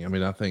company. I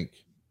mean, I think,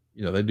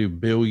 they do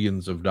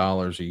billions of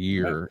dollars a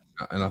year,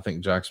 right. And I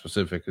think Jakks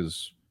Pacific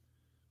is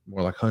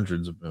more like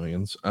hundreds of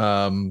millions.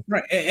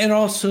 Right. And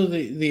also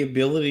the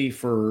ability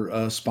for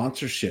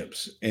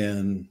sponsorships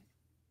and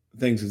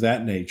things of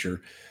that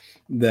nature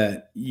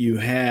that you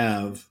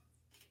have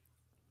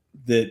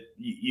that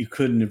you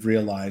couldn't have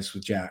realized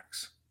with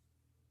Jakks.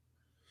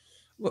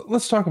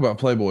 Let's talk about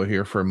Playboy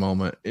here for a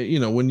moment.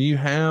 When you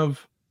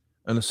have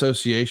an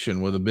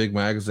association with a big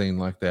magazine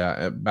like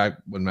that, back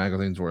when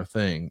magazines were a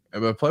thing,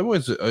 but Playboy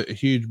is a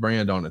huge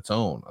brand on its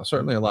own,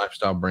 certainly a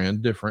lifestyle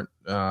brand, different,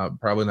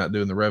 probably not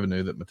doing the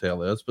revenue that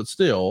Mattel is, but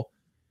still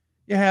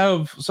you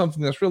have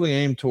something that's really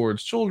aimed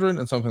towards children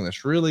and something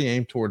that's really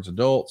aimed towards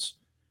adults.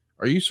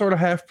 Are you sort of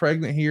half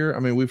pregnant here? I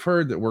mean, we've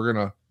heard that we're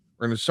going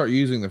to start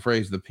using the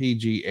phrase the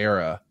PG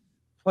era.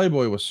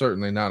 Playboy was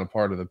certainly not a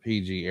part of the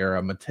PG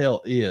era.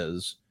 Mattel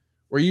is.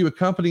 Were you a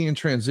company in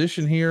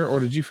transition here, or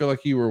did you feel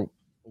like you were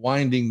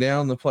winding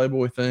down the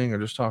Playboy thing, or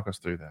just talk us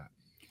through that?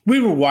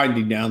 We were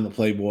winding down the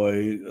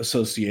Playboy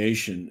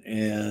Association.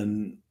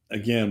 And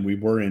again, we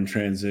were in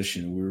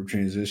transition. We were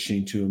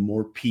transitioning to a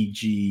more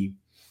PG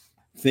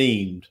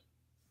themed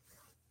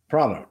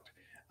product.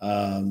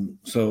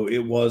 So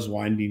it was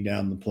winding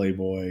down the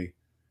Playboy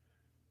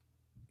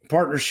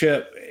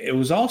partnership. It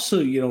was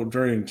also,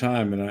 during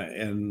time,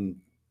 and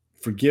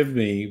forgive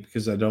me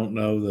because I don't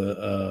know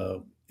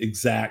the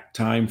exact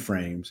time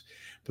frames,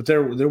 but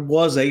there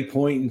was a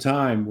point in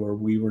time where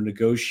we were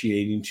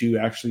negotiating to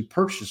actually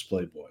purchase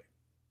Playboy.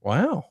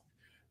 Wow.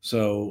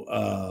 So,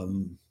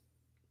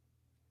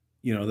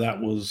 that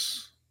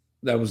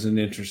was an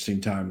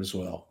interesting time as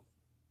well.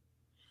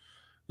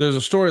 There's a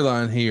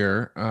storyline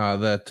here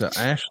that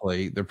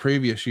Ashley, the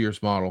previous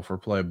year's model for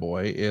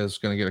Playboy, is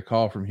going to get a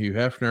call from Hugh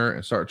Hefner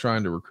and start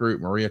trying to recruit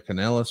Maria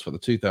Kanellis for the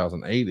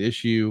 2008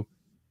 issue.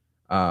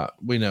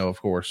 We know,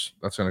 of course,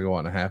 that's going to go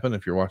on to happen.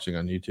 If you're watching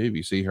on YouTube,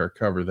 you see her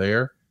cover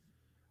there.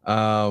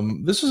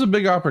 This is a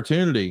big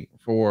opportunity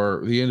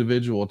for the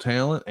individual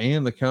talent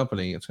and the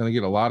company. It's going to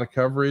get a lot of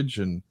coverage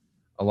and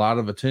a lot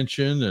of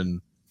attention. And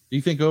do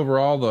you think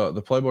overall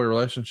the Playboy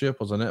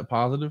relationship was a net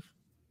positive?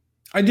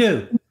 I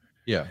do.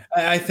 Yeah.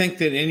 I think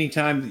that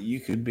anytime that you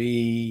could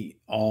be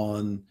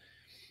on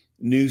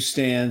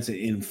newsstands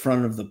in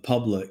front of the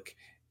public,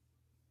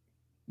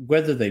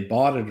 whether they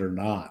bought it or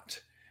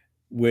not,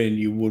 when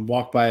you would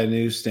walk by a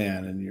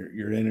newsstand and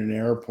you're in an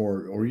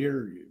airport, or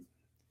you're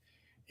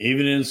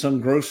even in some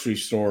grocery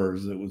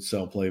stores that would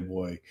sell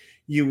Playboy,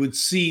 you would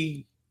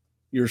see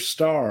your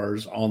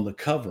stars on the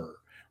cover.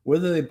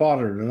 Whether they bought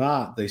it or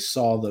not, they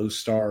saw those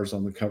stars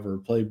on the cover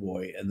of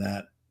Playboy, and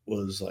that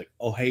was like,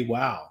 oh, hey,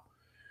 wow.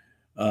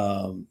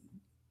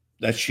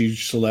 That's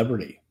huge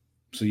celebrity.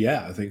 So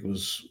yeah, I think it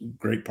was a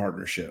great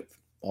partnership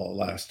while it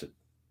lasted.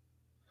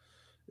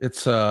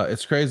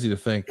 It's crazy to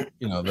think,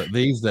 that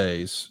these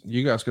days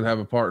you guys could have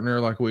a partner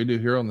like we do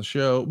here on the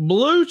show,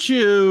 Blue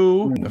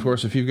Chew. Of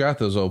course, if you've got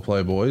those old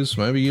Playboys,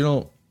 maybe you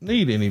don't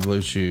need any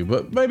Blue Chew,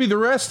 but maybe the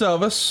rest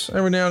of us,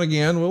 every now and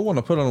again, we'll want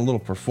to put on a little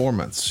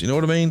performance. You know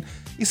what I mean?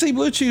 You see,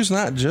 Blue Chew's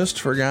not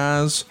just for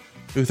guys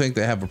who think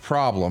they have a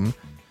problem.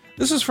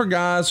 This is for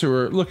guys who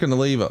are looking to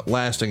leave a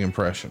lasting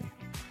impression.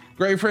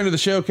 Great friend of the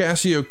show,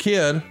 Cassio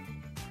Kid.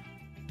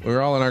 We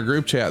were all in our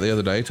group chat the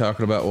other day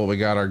talking about what we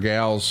got our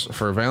gals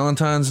for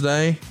Valentine's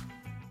Day.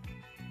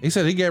 He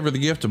said he gave her the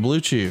gift of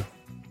Blue Chew.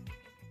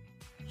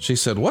 She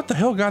said, what the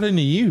hell got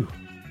into you?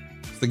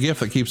 It's the gift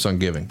that keeps on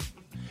giving.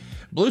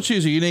 Blue Chew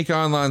is a unique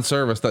online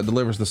service that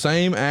delivers the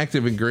same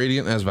active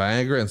ingredient as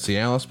Viagra and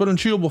Cialis, but in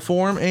chewable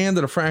form and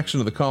at a fraction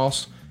of the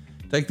cost.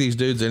 Take these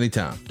dudes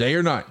anytime, day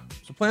or night.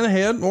 So plan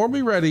ahead or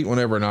be ready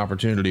whenever an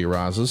opportunity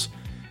arises.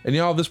 And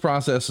y'all, this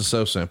process is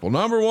so simple.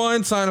 Number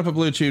 1, sign up at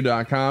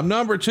BlueChew.com.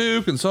 Number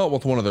 2, consult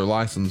with one of their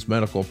licensed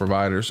medical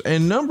providers.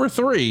 And number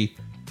 3,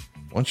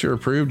 once you're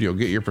approved, you'll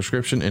get your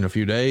prescription in a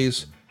few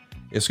days.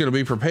 It's going to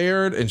be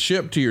prepared and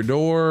shipped to your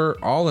door,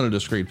 all in a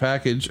discreet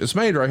package. It's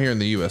made right here in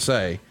the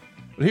USA.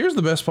 But here's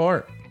the best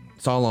part.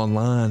 It's all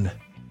online.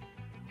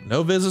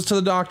 No visits to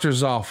the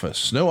doctor's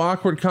office. No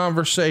awkward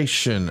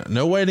conversation.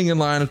 No waiting in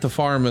line at the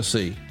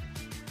pharmacy.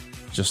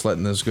 Just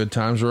letting those good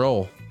times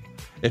roll.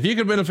 If you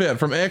could benefit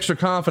from extra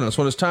confidence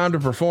when it's time to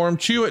perform,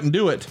 chew it and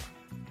do it.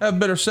 Have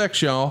better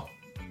sex, y'all.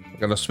 I've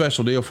got a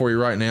special deal for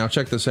you right now.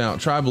 Check this out.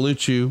 Try Blue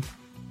Chew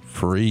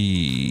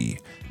free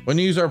when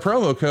you use our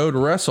promo code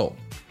WRESTLE.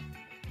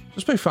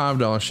 Just pay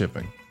 $5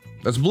 shipping.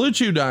 That's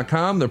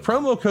BlueChew.com. The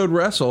promo code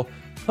WRESTLE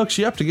hooks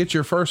you up to get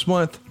your first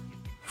month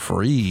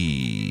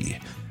free.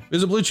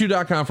 Visit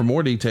BlueChew.com for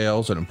more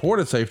details and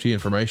important safety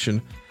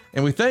information.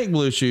 And we thank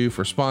Blue Chew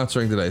for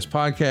sponsoring today's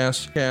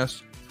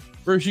podcast.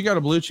 Bruce, you got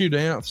a Blue Chew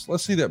dance?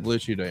 Let's see that Blue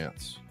Chew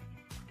dance.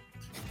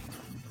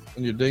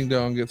 When your ding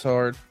dong gets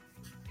hard.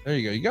 There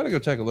you go. You got to go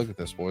take a look at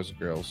this, boys and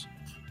girls.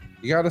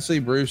 You got to see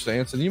Bruce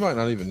dancing. You might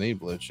not even need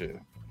Blue Chew.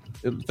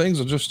 Things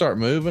will just start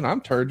moving.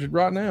 I'm turgid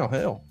right now.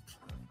 Hell.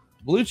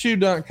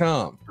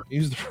 BlueChew.com.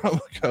 Use the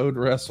promo code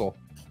WRESTLE.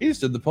 He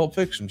just did the Pulp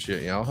Fiction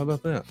shit, y'all. How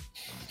about that?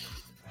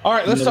 All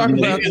right, let's talk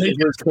about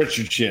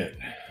Richard shit.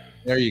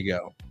 There you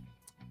go.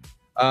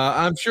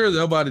 I'm sure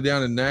nobody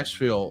down in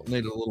Nashville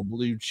needed a little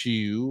Blue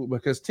Chew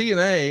because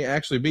TNA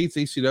actually beats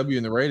ECW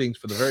in the ratings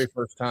for the very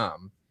first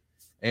time.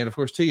 And of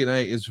course,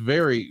 TNA is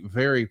very,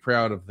 very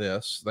proud of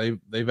this.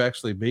 They've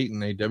actually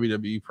beaten a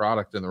WWE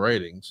product in the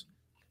ratings.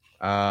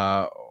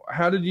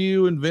 How did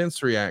you and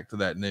Vince react to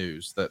that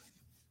news that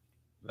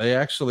they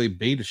actually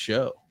beat a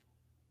show?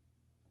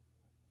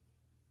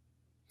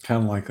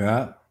 Kind of like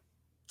that.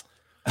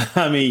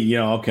 I mean,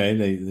 okay,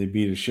 they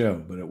beat a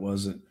show, but it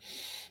wasn't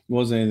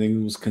anything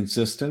that was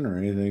consistent or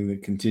anything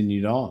that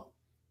continued on.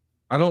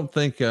 I don't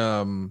think,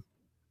 I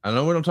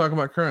know we don't talk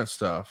about current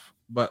stuff,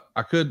 but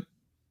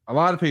a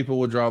lot of people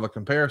would draw the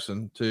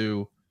comparison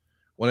to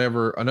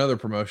whenever another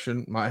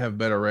promotion might have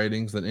better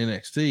ratings than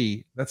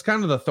NXT. That's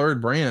kind of the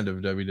third brand of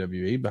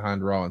WWE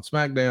behind Raw and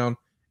SmackDown.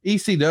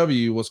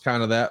 ECW was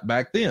kind of that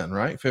back then,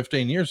 right?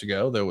 15 years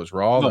ago, there was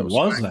Raw. There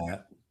was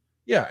that.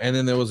 Yeah. And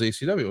then there was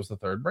ECW. It was the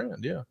third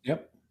brand. Yeah.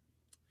 Yep.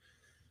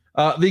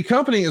 The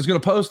company is going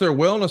to post their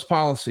wellness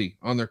policy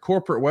on their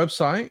corporate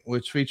website,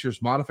 which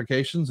features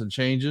modifications and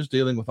changes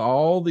dealing with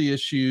all the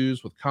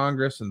issues with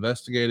Congress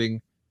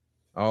investigating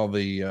all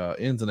the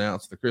ins and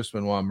outs of the Chris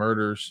Benoit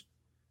murders.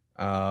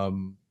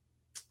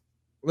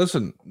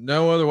 Listen,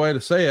 no other way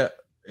to say it.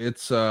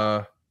 It's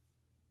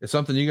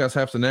something you guys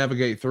have to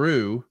navigate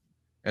through,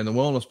 and the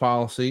wellness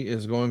policy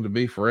is going to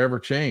be forever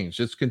changed.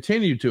 It's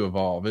continued to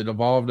evolve. It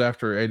evolved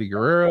after Eddie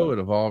Guerrero. It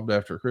evolved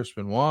after Chris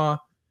Benoit.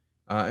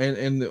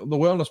 And the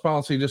wellness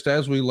policy, just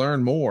as we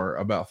learn more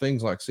about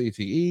things like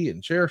CTE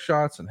and chair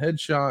shots and head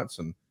shots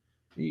and,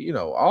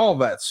 all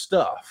that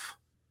stuff,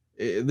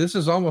 this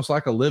is almost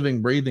like a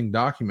living, breathing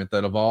document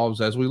that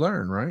evolves as we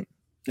learn, right?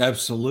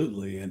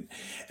 Absolutely. And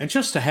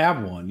just to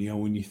have one,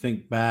 when you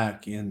think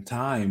back in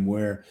time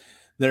where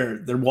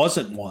there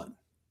wasn't one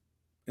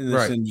in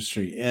this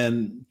industry,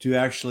 and to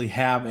actually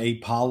have a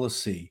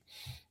policy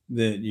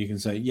that you can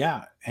say,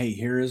 yeah, hey,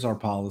 here is our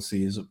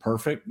policy. Is it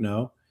perfect?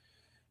 No.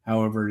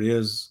 However, it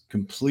is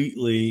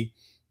completely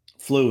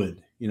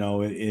fluid. It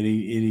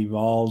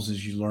evolves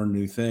as you learn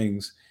new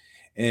things.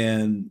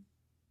 And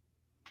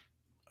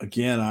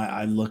again,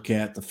 I look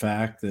at the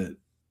fact that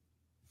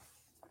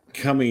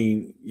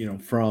coming,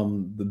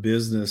 from the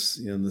business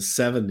in the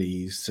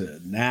 70s to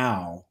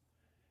now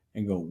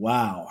and go,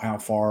 wow, how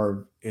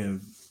far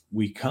have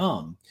we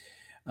come?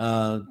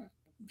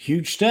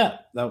 Huge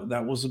step.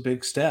 That was a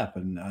big step.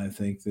 And I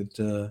think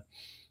that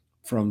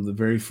from the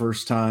very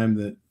first time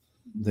that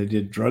they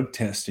did drug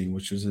testing,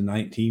 which was in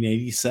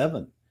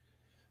 1987,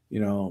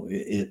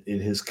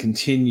 it has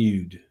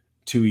continued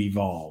to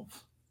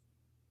evolve.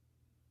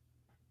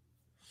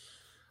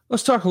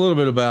 Let's talk a little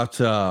bit about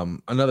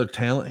another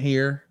talent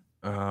here.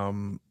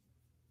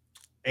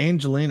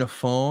 Angelina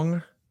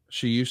Fong.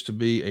 She used to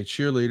be a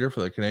cheerleader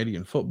for the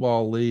Canadian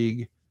Football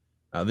League.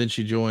 Then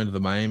she joined the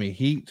Miami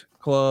Heat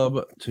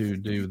Club to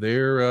do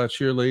their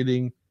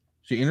cheerleading.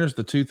 She enters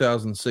the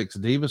 2006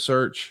 Diva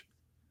Search.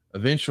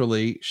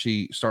 Eventually,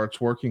 she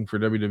starts working for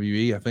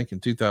WWE, I think in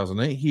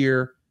 2008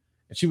 here,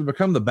 and she would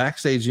become the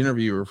backstage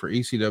interviewer for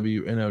ECW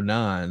in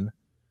 2009.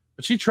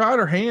 But she tried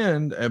her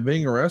hand at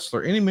being a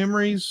wrestler. Any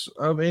memories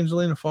of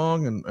Angelina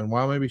Fong and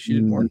why maybe she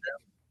didn't work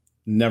out?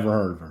 Never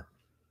heard of her.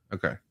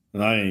 Okay.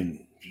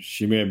 And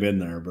she may have been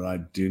there, but I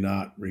do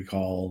not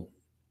recall.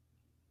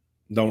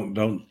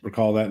 Don't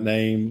recall that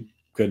name.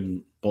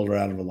 Couldn't pull her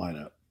out of a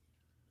lineup.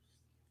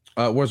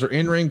 Was her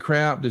in-ring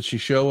crap? Did she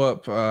show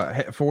up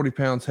 40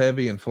 pounds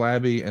heavy and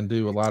flabby and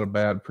do a lot of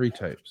bad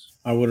pre-tapes?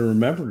 I would have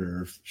remembered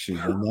her if she'd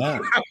done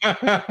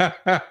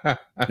that.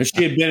 If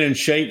she had been in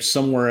shape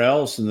somewhere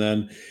else and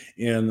then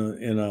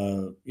in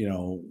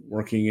a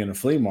working in a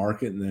flea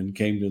market and then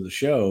came to the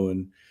show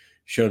and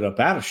showed up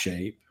out of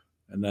shape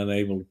and then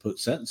able to put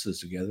sentences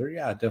together,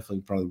 yeah, I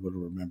definitely probably would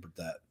have remembered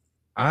that.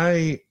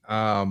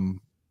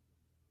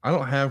 I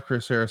don't have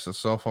Chris Harris's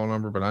cell phone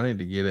number, but I need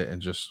to get it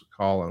and just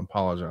call and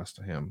apologize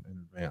to him in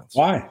advance.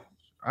 Why?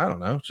 I don't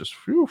know. Just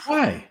whew.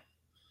 Why?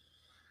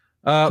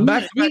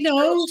 He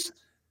knows.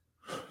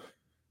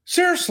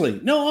 Seriously,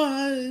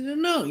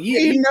 no.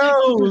 He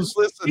knows.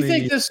 Listen, you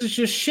think this is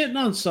just shitting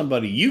on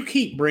somebody? You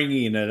keep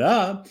bringing it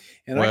up,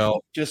 and I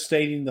keep just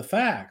stating the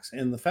facts.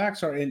 And the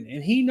facts are, and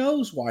he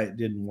knows why it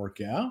didn't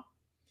work out.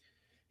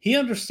 He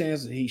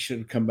understands that he should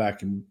have come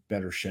back in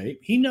better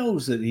shape. He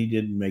knows that he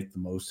didn't make the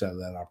most out of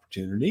that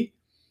opportunity.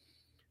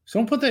 So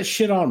don't put that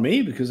shit on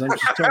me because I'm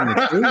just telling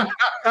the truth.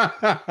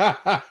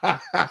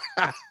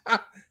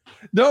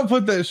 Don't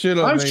put that shit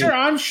on me.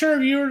 I'm sure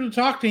if you were to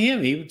talk to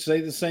him, he would say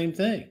the same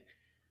thing.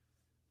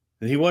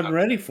 That he wasn't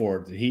ready for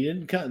it. That he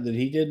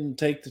didn't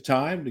take the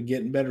time to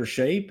get in better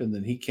shape, and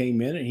then he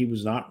came in and he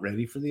was not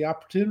ready for the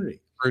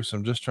opportunity. Bruce,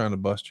 I'm just trying to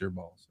bust your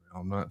balls.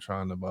 I'm not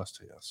trying to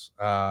bust his.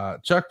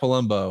 Chuck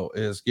Palumbo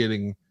is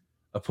getting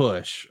a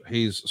push.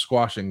 He's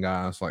squashing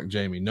guys like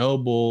Jamie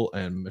Noble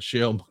and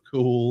Michelle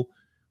McCool,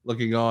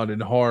 looking on in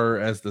horror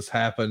as this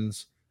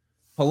happens.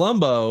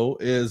 Palumbo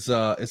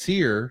is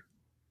here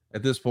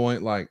at this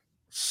point, like,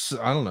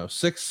 I don't know,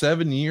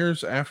 6-7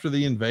 years after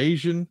the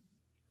invasion.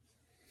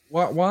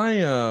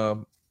 Why?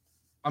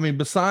 I mean,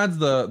 besides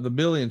the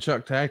Billy and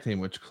Chuck tag team,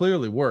 which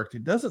clearly worked,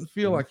 it doesn't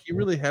feel like he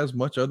really has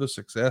much other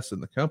success in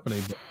the company.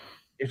 But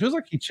it feels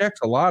like he checks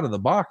a lot of the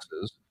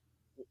boxes.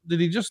 Did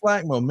he just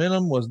lack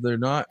momentum? Was there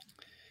not?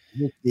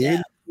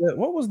 Yeah.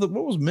 What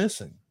was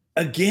missing?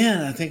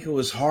 Again, I think it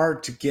was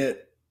hard to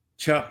get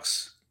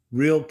Chuck's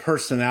real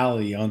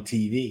personality on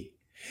TV.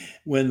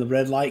 When the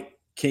red light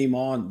came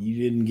on,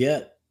 you didn't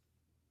get,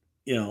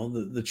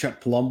 the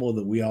Chuck Palumbo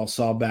that we all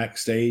saw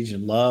backstage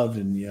and loved.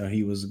 And,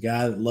 he was a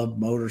guy that loved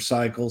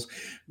motorcycles,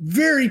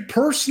 very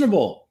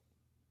personable,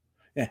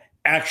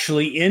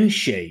 actually in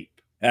shape.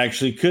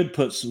 Actually could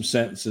put some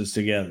sentences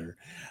together.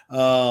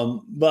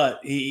 But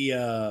he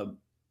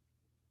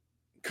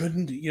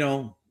couldn't,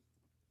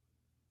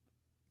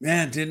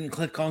 didn't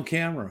click on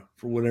camera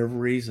for whatever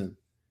reason.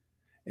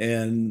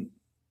 And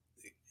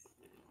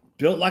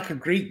built like a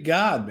Greek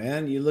god,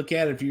 man. You look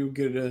at it, if you were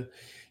going to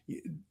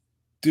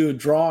do a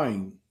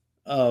drawing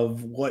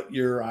of what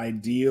your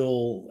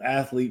ideal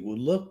athlete would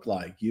look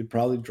like, you'd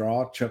probably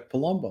draw Chuck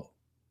Palumbo.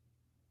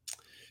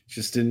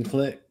 Just didn't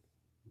click.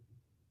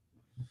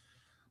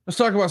 Let's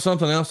talk about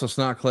something else that's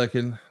not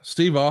clicking.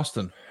 Steve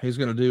Austin, he's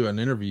going to do an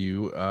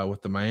interview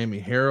with the Miami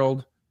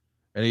Herald,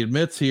 and he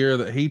admits here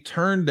that he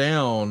turned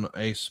down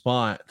a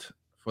spot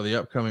for the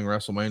upcoming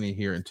WrestleMania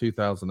here in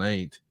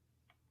 2008.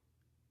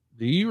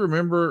 Do you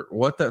remember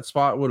what that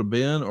spot would have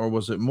been, or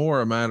was it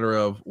more a matter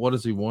of what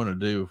does he want to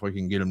do if we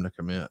can get him to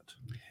commit?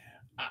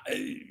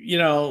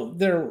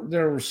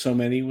 There were so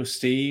many with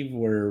Steve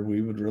where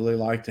we would really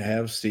like to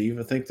have Steve.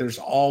 I think there's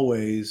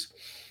always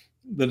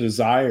the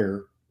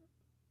desire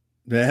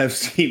to have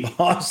Steve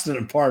Austin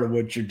a part of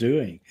what you're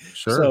doing.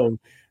 Sure. So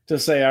to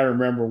say I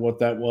remember what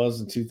that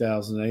was in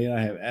 2008,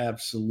 I have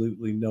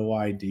absolutely no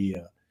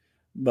idea.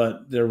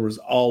 But there was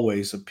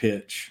always a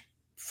pitch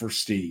for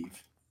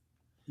Steve,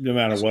 no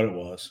matter what it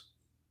was.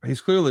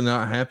 He's clearly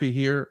not happy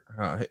here.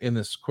 In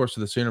this course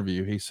of this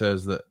interview, he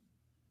says that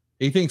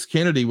he thinks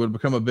Kennedy would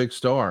become a big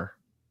star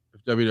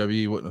if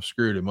WWE wouldn't have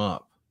screwed him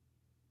up.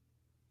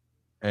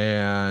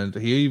 And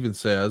he even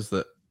says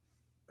that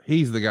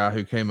he's the guy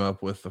who came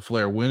up with the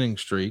Flair winning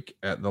streak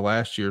at the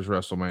last year's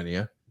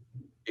WrestleMania.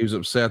 He was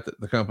upset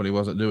that the company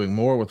wasn't doing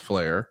more with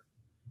Flair,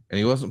 and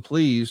he wasn't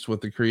pleased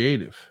with the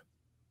creative.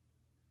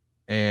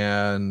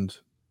 And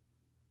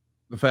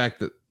the fact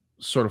that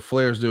sort of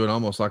Flair's doing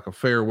almost like a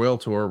farewell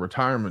tour,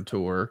 retirement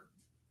tour,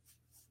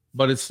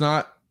 but it's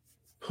not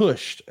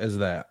pushed as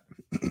that.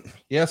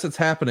 Yes, it's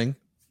happening,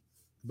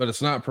 but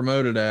it's not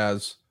promoted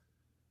as,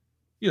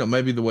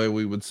 maybe the way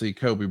we would see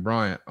Kobe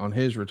Bryant on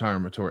his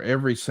retirement tour.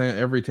 Every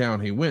town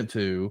he went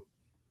to,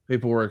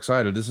 people were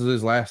excited. This is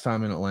his last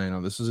time in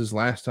Atlanta. This is his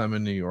last time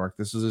in New York.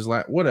 This is his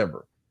last,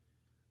 whatever.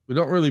 We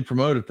don't really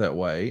promote it that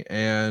way.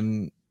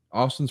 And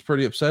Austin's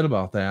pretty upset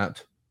about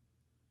that.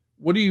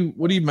 What do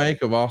you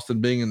make of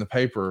Austin being in the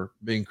paper,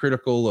 being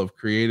critical of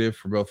creative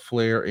for both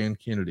Flair and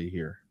Kennedy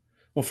here?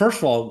 Well, first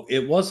of all,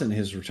 it wasn't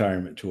his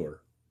retirement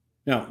tour.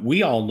 Now,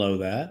 we all know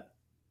that.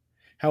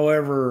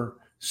 However,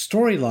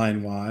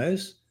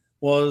 storyline-wise,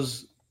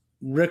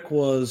 Rick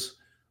was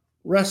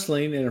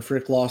wrestling, and if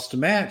Rick lost a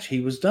match, he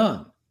was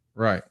done.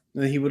 Right.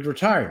 And he would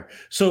retire.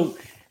 So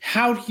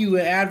how do you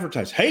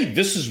advertise, hey,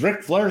 this is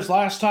Ric Flair's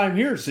last time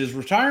here. It's his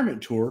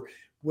retirement tour,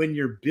 when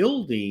you're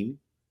building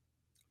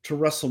to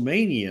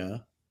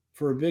WrestleMania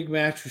for a big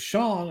match with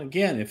Shawn.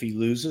 Again, if he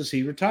loses,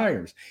 he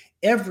retires.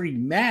 Every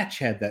match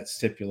had that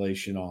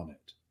stipulation on it.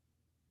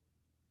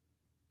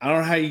 I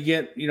don't know how you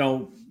get,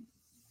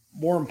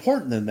 more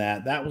important than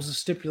that. That was a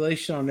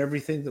stipulation on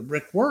everything that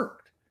Rick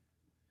worked.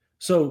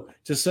 So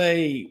to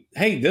say,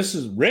 hey, this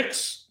is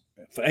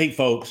hey,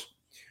 folks,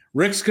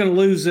 Rick's going to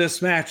lose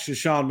this match to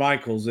Shawn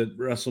Michaels at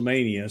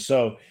WrestleMania.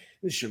 So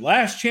this is your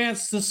last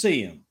chance to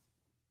see him.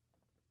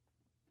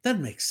 That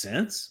makes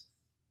sense.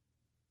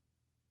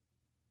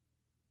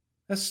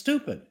 That's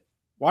stupid.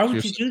 Why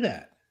would you do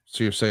that?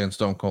 So you're saying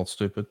Stone Cold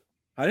stupid?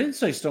 I didn't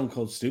say Stone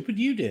Cold stupid.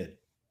 You did.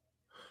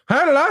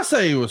 How did I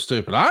say he was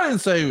stupid? I didn't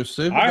say he was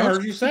stupid. I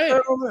heard you say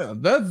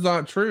it. That's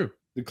not true.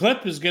 The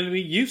clip is going to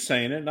be you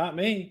saying it, not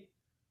me.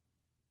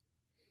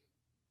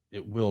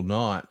 It will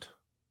not.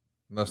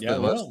 Unless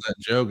that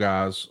Joe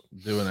guy's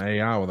doing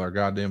AI with our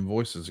goddamn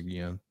voices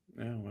again.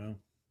 Yeah, well.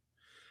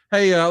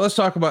 Hey, let's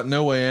talk about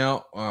No Way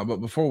Out. But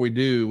before we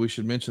do, we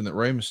should mention that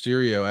Rey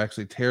Mysterio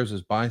actually tears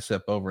his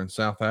bicep over in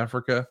South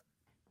Africa,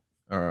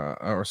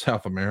 or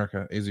South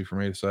America. Easy for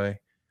me to say.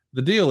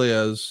 The deal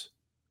is,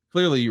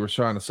 clearly you were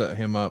trying to set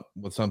him up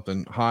with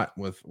something hot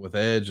with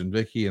Edge and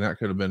Vicky, and that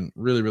could have been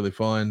really, really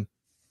fun.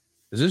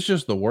 Is this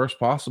just the worst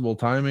possible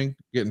timing,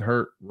 getting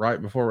hurt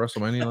right before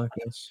WrestleMania like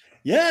this?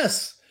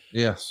 Yes.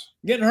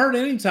 Getting hurt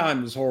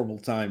anytime is horrible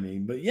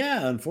timing. But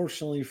yeah,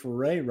 unfortunately for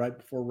Rey, right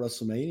before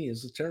WrestleMania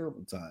is a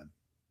terrible time.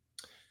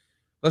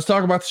 Let's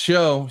talk about the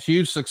show.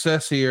 Huge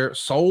success here.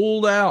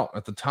 Sold out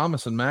at the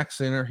Thomas and Mack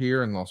Center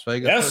here in Las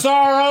Vegas.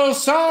 SRO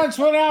signs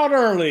went out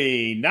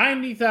early.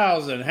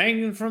 90,000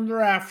 hanging from the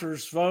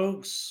rafters,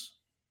 folks.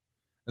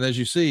 And as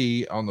you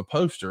see on the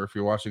poster, if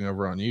you're watching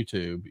over on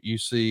YouTube, you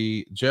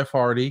see Jeff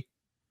Hardy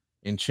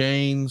in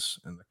chains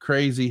and the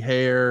crazy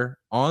hair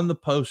on the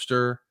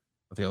poster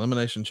with the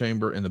Elimination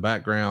Chamber in the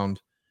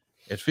background.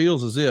 It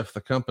feels as if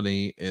the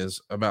company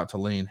is about to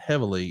lean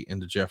heavily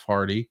into Jeff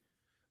Hardy.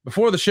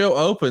 Before the show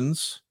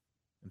opens,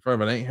 in front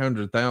of an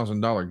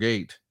 $800,000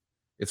 gate,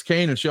 it's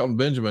Kane and Shelton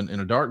Benjamin in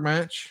a dark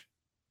match.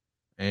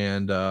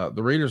 And the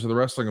readers of the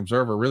Wrestling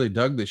Observer really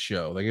dug this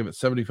show. They give it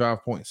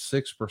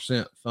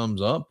 75.6%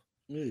 thumbs up.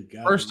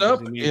 God, first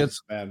up,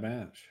 it's a bad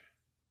match.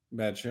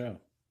 Bad show.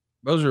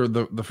 Those are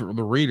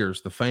the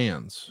readers, the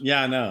fans.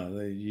 Yeah, I know.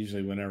 They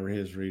usually, whenever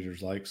his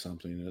readers like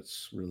something,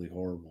 it's really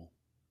horrible,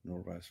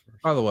 nor vice versa.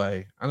 By the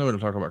way, I know we don't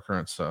talk about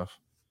current stuff,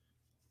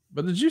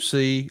 but did you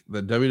see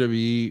that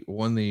WWE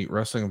won the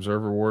Wrestling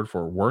Observer Award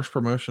for Worst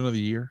Promotion of the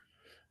Year?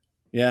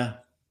 Yeah.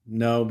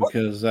 No,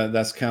 because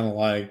that's kind of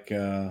like...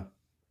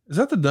 is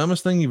that the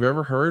dumbest thing you've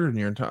ever heard in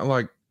your entire...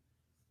 Like,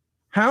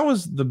 how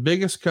is the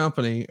biggest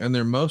company and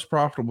their most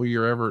profitable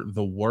year ever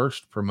the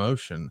worst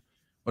promotion?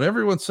 When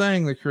everyone's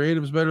saying the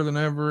creative is better than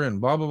ever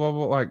and blah, blah, blah,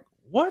 blah. Like,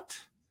 what?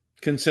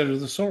 Consider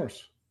the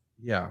source.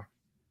 Yeah.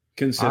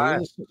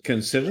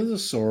 Consider the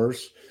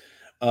source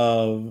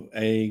of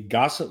a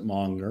gossip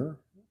monger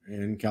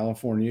in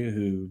California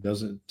who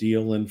doesn't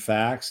deal in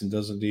facts and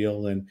doesn't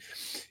deal in,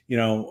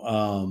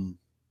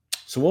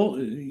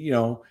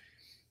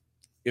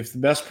 if the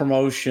best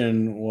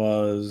promotion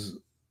was,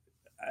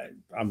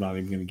 I'm not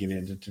even going to get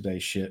into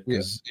today's shit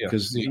because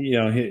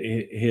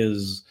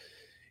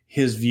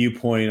his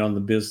viewpoint on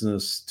the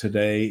business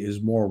today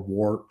is more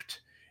warped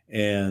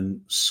and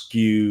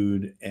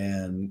skewed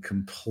and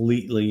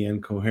completely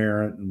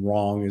incoherent and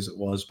wrong as it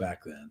was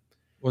back then.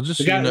 Well, just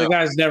the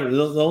guy's never.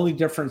 The only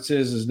difference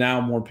is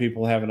now more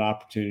people have an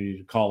opportunity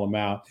to call him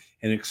out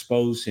and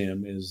expose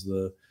him as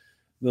the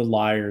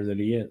liar that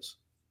he is.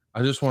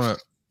 I just want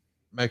to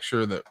make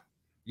sure that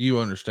you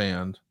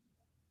understand.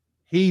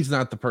 He's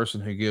not the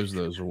person who gives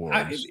those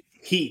awards.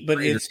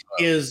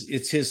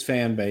 It's his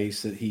fan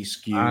base that he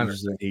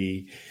skews, that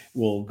he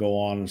will go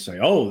on and say,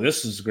 "Oh,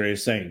 this is the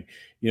greatest thing."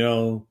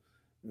 Koichi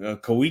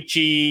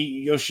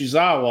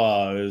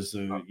Yoshizawa is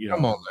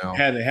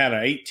had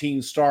an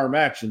 18-star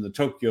match in the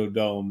Tokyo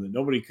Dome that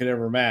nobody could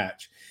ever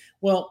match.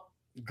 Well,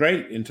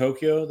 great in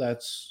Tokyo.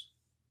 That's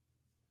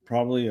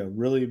probably a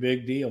really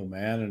big deal,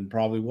 man, and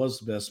probably was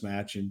the best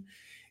match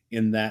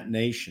in that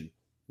nation.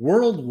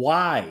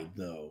 Worldwide,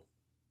 though,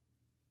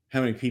 how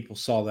many people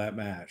saw that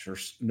match or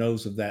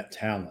knows of that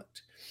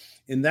talent?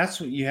 And that's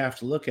what you have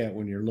to look at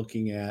when you're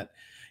looking at,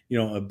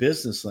 a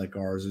business like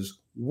ours is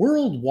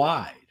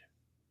worldwide,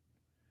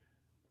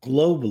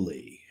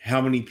 globally, how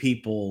many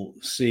people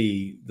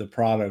see the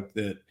product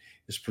that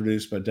is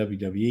produced by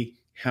WWE?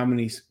 How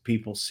many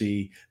people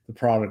see the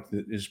product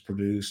that is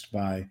produced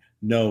by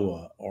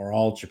Noah or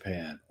All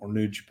Japan or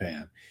New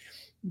Japan?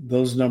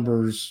 Those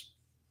numbers,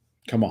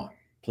 come on,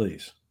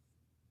 please.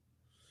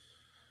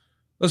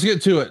 Let's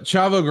get to it.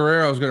 Chavo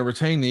Guerrero is going to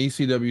retain the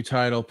ECW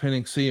title,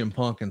 pinning CM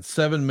Punk in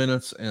 7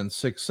 minutes and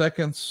 6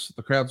 seconds.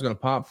 The crowd's going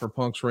to pop for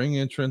Punk's ring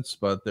entrance,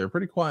 but they're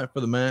pretty quiet for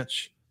the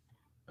match.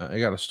 They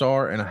got a 1.5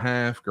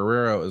 stars.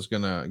 Guerrero is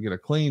going to get a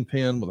clean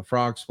pin with a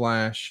frog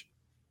splash.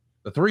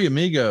 The three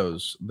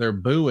amigos, their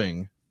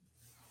booing,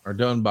 are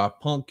done by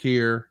Punk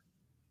here,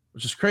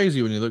 which is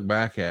crazy when you look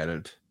back at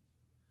it.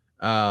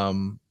 I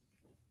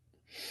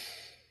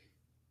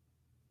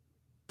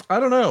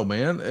don't know,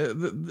 man.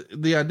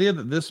 The idea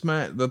that this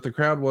match, that the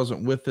crowd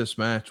wasn't with this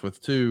match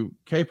with two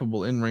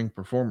capable in-ring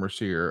performers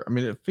here, I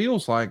mean, it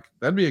feels like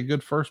that'd be a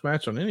good first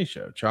match on any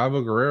show.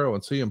 Chavo Guerrero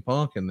and CM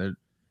Punk, and the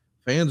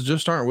fans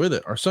just aren't with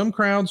it. Are some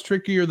crowds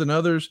trickier than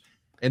others?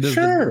 And does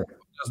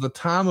the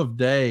time of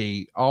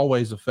day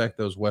always affect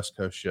those West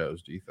Coast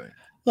shows, do you think?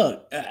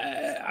 Look,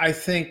 I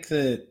think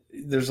that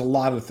there's a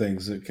lot of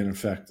things that can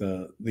affect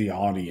the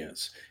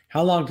audience.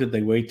 How long did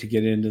they wait to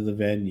get into the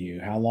venue?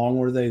 How long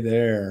were they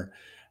there?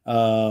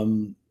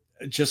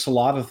 Just a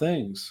lot of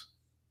things.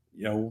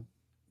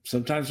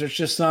 Sometimes it's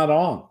just not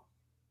on.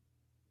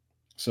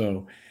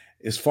 So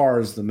as far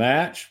as the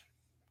match,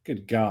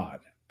 good God,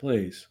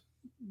 please.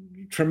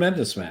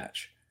 Tremendous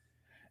match.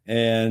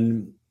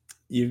 And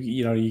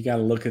you got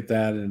to look at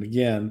that. And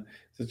again,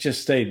 it's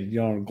just stated,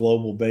 on a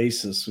global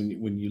basis,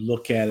 when you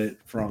look at it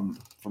from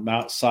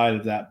outside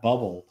of that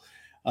bubble,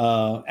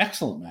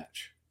 excellent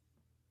match.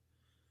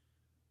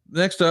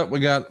 Next up, we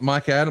got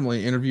Mike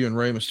Adamle interviewing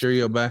Rey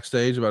Mysterio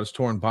backstage about his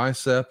torn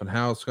bicep and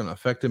how it's going to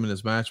affect him in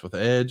his match with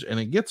Edge. And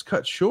it gets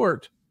cut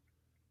short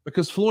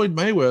because Floyd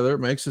Mayweather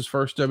makes his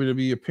first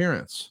WWE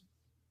appearance.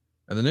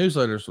 And the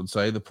newsletters would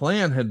say the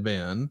plan had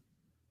been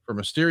for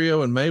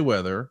Mysterio and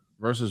Mayweather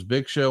versus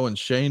Big Show and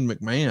Shane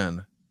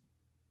McMahon.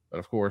 But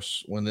of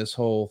course, when this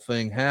whole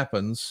thing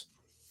happens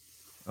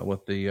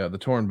with the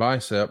torn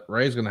bicep,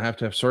 Ray's going to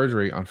have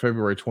surgery on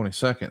February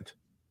 22nd. Do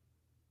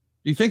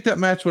you think that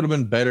match would have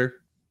been better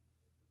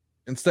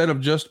instead of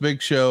just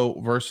Big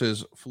Show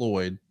versus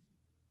Floyd?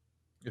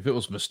 If it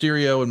was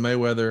Mysterio and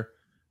Mayweather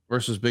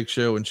versus Big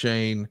Show and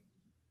Shane,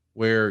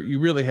 where you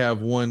really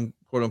have one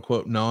quote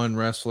unquote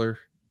non-wrestler,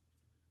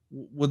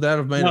 would that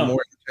have made a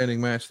more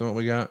entertaining match than what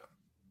we got?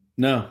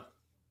 No.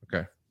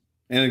 Okay.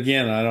 And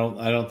again, I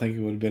don't think it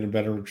would have been a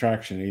better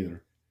attraction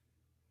either,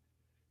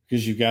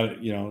 because you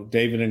got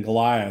David and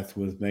Goliath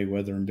with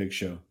Mayweather and Big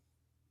Show,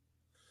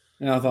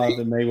 and I thought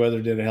that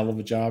Mayweather did a hell of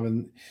a job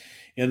in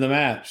the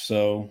match.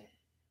 So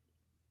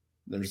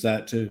there's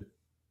that too.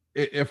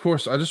 Of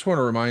course, I just want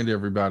to remind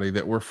everybody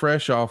that we're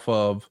fresh off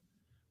of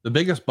the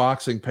biggest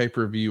boxing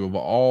pay-per-view of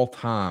all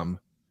time,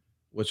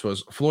 which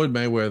was Floyd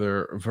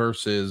Mayweather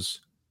versus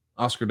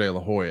Oscar De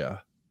La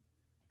Hoya.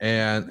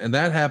 And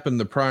that happened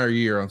the prior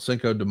year on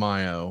Cinco de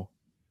Mayo.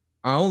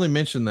 I only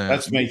mentioned that.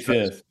 That's May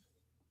 5th.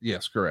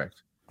 Yes,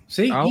 correct.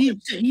 See,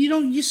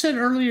 you said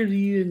earlier that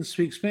you didn't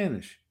speak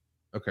Spanish.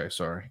 Okay,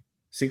 sorry.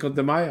 Cinco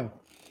de Mayo.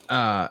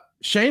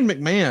 Shane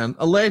McMahon,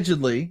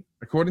 allegedly,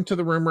 according to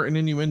the rumor and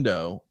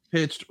innuendo,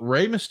 pitched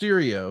Rey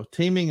Mysterio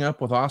teaming up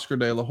with Oscar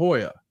De La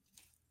Hoya,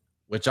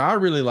 which I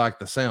really like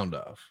the sound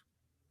of,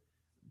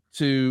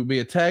 to be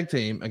a tag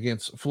team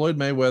against Floyd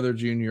Mayweather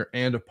Jr.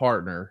 and a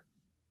partner.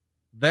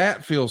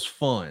 That feels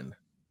fun.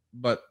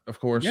 But, of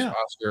course,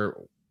 Oscar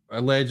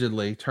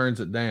allegedly turns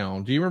it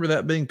down. Do you remember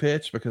that being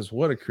pitched? Because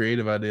what a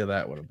creative idea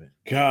that would have been.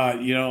 God,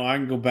 I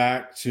can go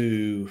back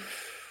to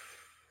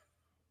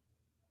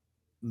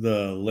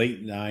the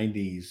late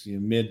 90s,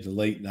 mid to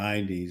late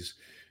 90s.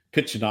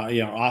 Pitching,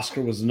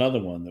 Oscar was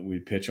another one that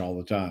we'd pitch all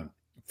the time.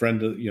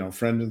 Friend of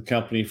the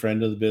company,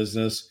 friend of the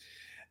business,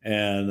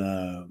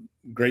 and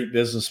great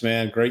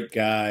businessman, great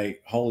guy.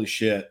 Holy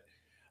shit.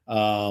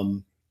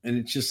 and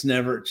it just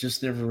never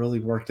really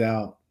worked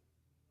out.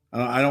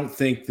 I don't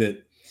think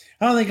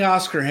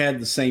Oscar had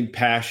the same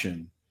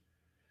passion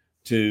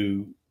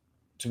to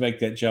make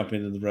that jump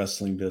into the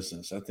wrestling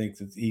business. I think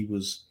that he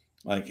was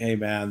like, hey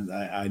man,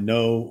 I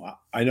know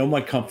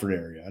my comfort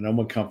area. I know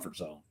my comfort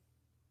zone.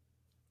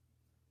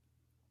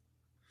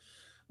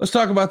 Let's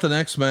talk about the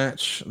next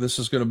match. This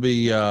is going to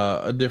be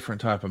a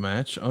different type of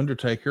match.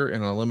 Undertaker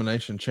in an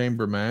Elimination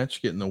Chamber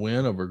match, getting the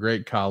win over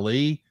Great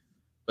Khali,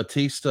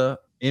 Batista,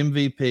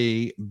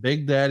 MVP,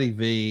 Big Daddy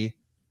V,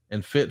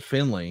 and Fit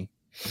Finlay.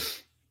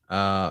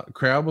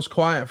 Crowd was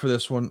quiet for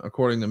this one,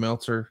 according to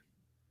Meltzer.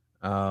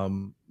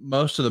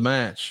 Most of the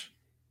match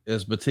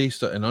is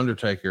Batista and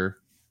Undertaker.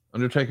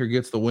 Undertaker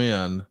gets the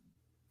win.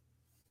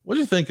 What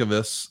do you think of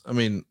this? I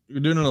mean,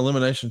 you're doing an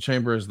Elimination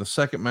Chamber as the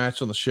second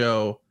match on the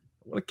show.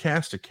 What a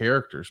cast of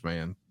characters,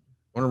 man.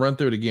 I want to run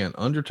through it again.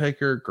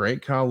 Undertaker,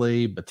 Great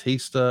Khali,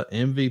 Batista,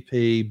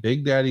 MVP,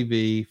 Big Daddy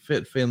V,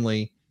 Fit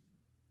Finlay.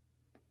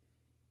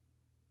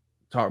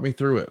 Talk me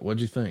through it.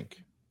 What'd you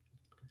think?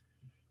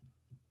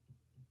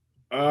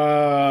 I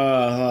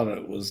thought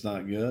it was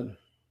not good.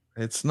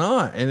 It's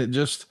not. And it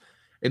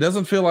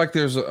doesn't feel like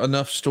there's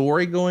enough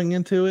story going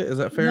into it. Is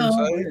that fair to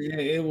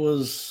say? It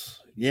was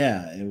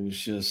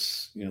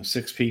just,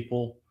 6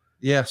 people.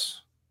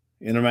 Yes.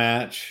 In a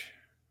match.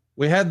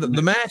 We had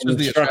the match was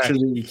the structure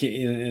that you can't,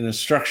 in a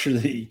structure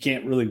that you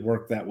can't really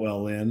work that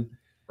well in.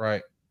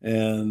 Right.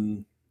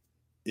 And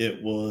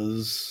it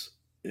was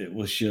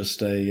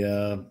just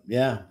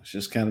it's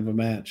just kind of a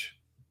match.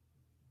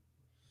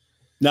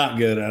 Not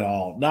good at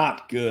all.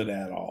 Not good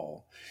at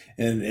all.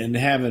 And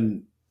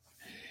having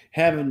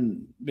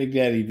Big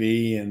Daddy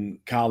V and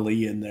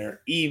Khali in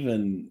there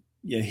even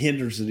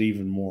hinders it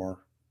even more,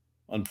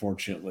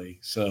 unfortunately.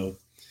 So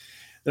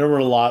there were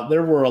a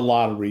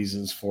lot of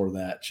reasons for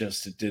that.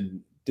 Just it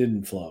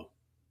didn't flow.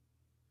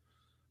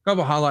 A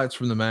couple highlights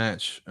from the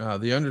match.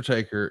 The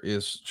Undertaker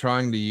is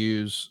trying to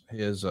use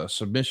his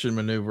submission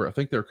maneuver. I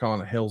think they're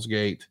calling it Hell's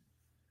Gate.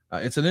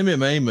 It's an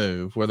MMA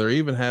move where they're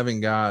even having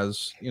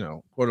guys,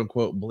 quote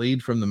unquote,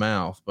 bleed from the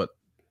mouth. But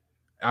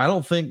I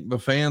don't think the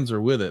fans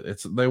are with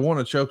it. They want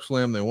a choke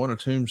slam. They want a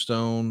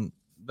tombstone.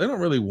 They don't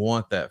really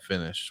want that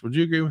finish. Would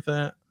you agree with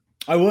that?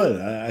 I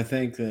would. I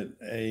think that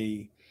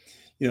a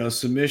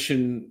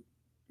submission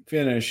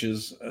finish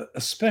is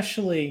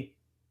especially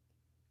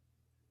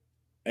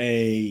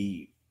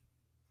like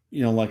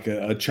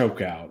a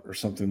choke out or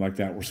something like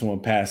that where someone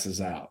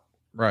passes out.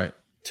 Right.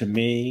 To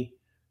me,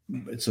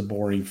 it's a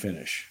boring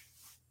finish.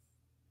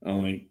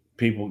 Only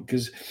people,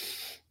 because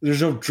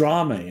there's no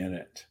drama in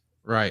it.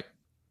 Right.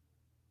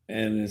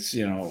 And it's,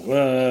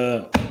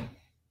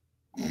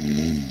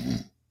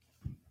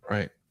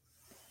 right.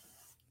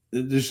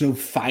 There's no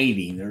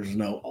fighting. There's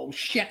no, oh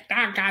shit,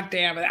 God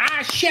damn it.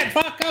 Shit,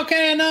 fuck,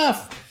 okay,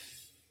 enough.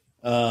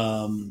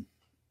 So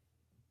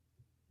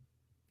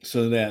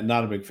that,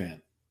 not a big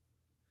fan.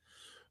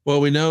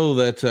 Well, we know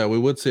that we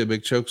would see a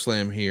big choke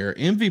slam here.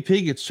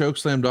 MVP gets choke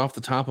slammed off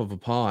the top of a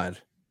pod,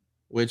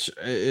 which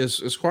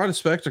is quite a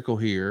spectacle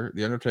here.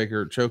 The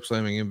Undertaker choke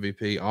slamming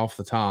MVP off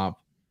the top.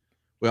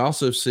 We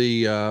also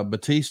see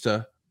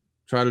Batista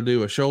try to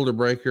do a shoulder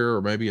breaker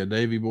or maybe a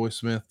Davey Boy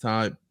Smith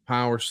type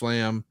power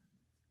slam.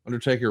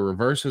 Undertaker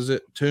reverses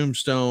it,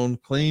 tombstone,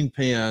 clean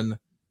pin.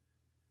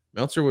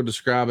 Meltzer would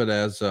describe it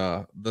as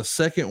the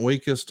second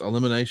weakest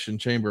Elimination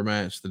Chamber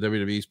match the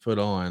WWE's put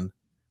on.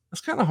 That's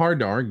kind of hard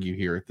to argue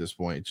here at this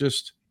point.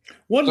 Just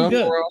wasn't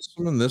good.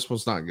 Awesome, and this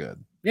was not good.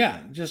 Yeah,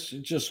 it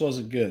just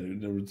wasn't good.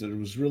 There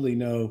was really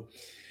no.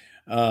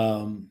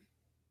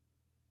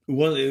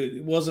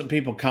 It wasn't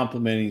people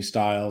complimenting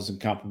styles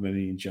and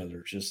complimenting each other.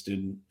 It just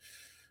didn't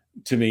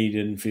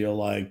feel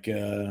like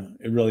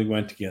it really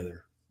went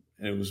together.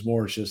 And it was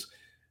more just,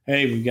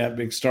 hey, we got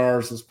big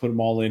stars. Let's put them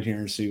all in here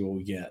and see what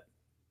we get.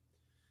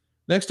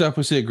 Next up,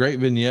 we see a great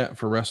vignette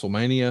for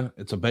WrestleMania.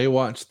 It's a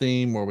Baywatch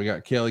theme where we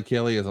got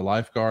Kelly as a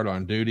lifeguard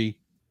on duty.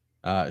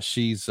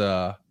 She's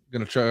going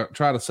to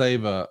try to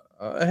save a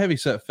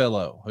heavyset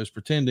fellow who's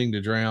pretending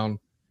to drown.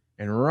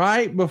 And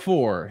right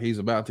before he's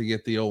about to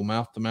get the old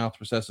mouth-to-mouth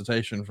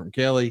resuscitation from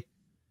Kelly,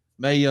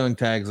 Mae Young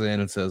tags in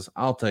and says,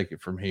 I'll take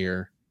it from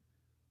here.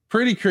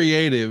 Pretty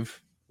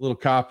creative little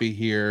copy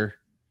here.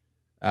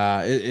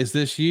 Is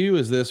this you?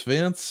 Is this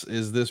Vince?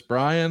 Is this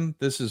Brian?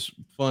 This is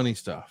funny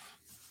stuff.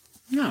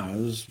 No,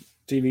 it was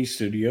TV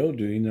studio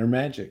doing their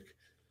magic.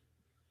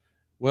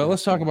 Well,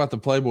 let's talk about the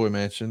Playboy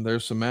Mansion.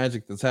 There's some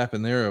magic that's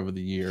happened there over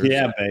the years.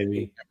 Yeah,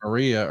 baby. And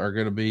Maria are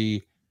going to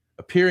be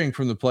appearing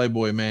from the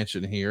Playboy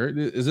Mansion here.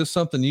 Is this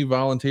something you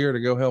volunteer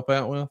to go help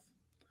out with?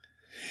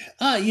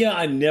 Yeah,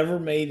 I never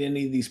made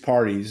any of these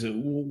parties.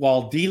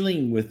 While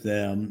dealing with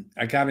them,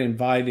 I got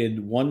invited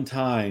one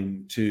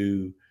time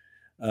to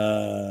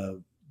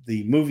the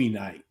movie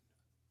night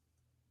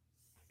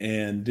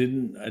and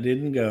I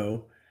didn't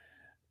go.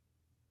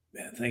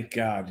 Thank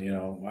God,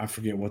 I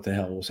forget what the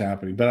hell was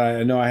happening, but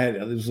I know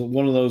it was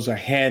one of those I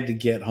had to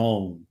get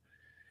home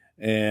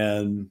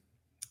and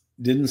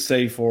didn't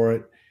stay for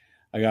it.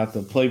 I got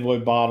the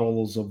Playboy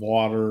bottles of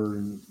water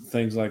and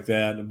things like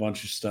that and a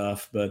bunch of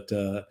stuff, but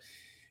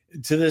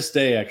to this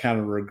day, I kind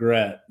of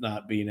regret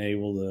not being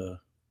able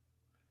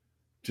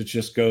to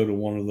just go to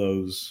one of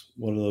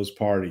those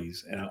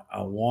parties. And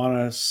I want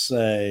to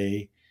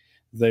say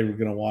they were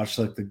going to watch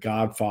like The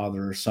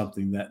Godfather or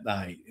something that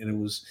night. And it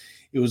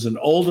was an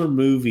older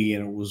movie,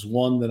 and it was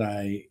one that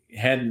I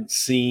hadn't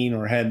seen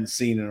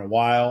in a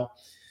while.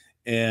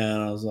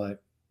 And I was like,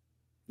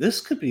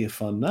 this could be a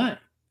fun night.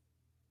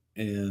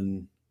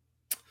 And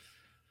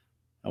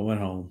I went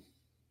home.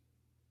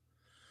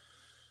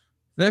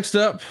 Next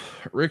up,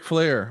 Ric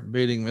Flair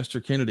beating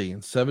Mr. Kennedy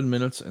in 7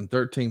 minutes and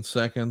 13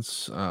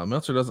 seconds.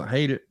 Meltzer doesn't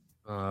hate it,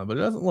 but he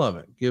doesn't love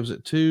it. Gives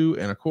it 2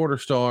 1/4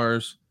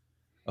 stars.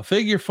 A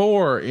figure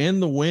 4 in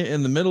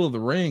the middle of the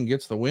ring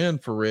gets the win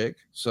for Rick.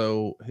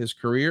 So his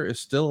career is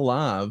still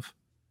alive.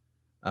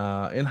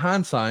 In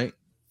hindsight,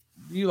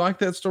 do you like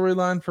that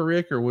storyline for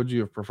Rick, or would you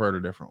have preferred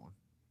a different one?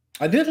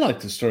 I did like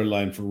the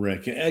storyline for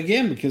Rick,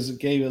 again, because it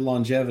gave it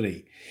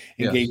longevity.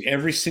 It gave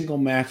every single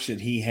match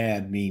that he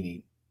had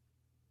meaning.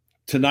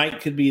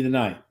 Tonight could be the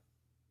night.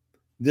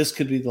 This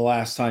could be the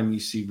last time you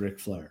see Ric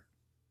Flair.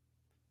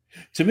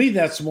 To me,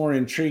 that's more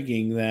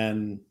intriguing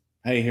than,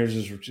 hey, here's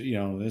his,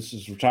 this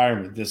is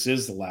retirement. This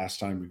is the last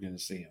time we're going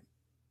to see him.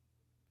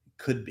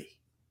 Could be.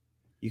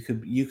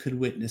 You could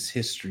witness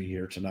history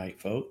here tonight,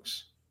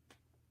 folks.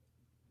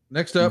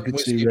 Next up, you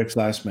could see Rick's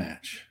last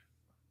match.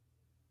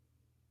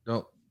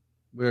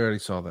 We already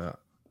saw that.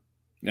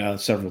 Yeah,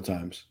 several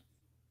times.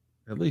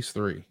 At least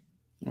 3.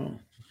 Oh,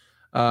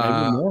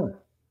 maybe more.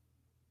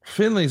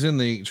 Finley's in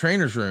the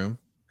trainer's room,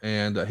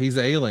 and he's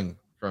ailing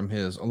from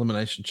his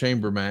Elimination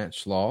Chamber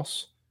match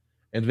loss.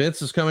 And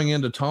Vince is coming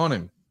in to taunt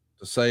him,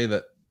 to say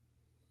that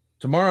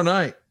tomorrow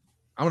night,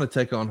 I'm going to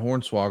take on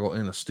Hornswoggle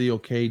in a steel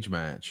cage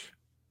match.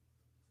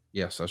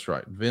 Yes, that's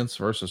right. Vince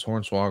versus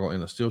Hornswoggle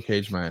in a steel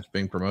cage match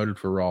being promoted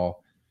for Raw.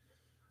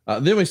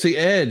 Then we see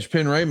Edge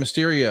pin Rey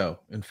Mysterio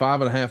in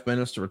 5.5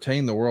 minutes to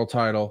retain the world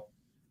title.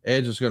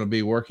 Edge is going to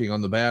be working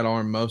on the bad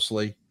arm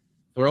mostly,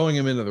 throwing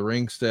him into the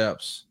ring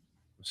steps.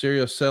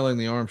 Mysterio selling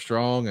the arm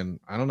strong, and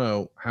I don't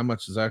know how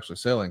much is actually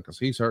selling because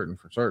he's hurting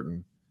for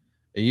certain.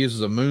 He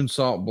uses a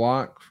moonsault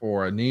block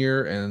for a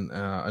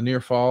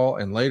near fall,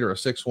 and later a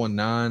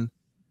 619.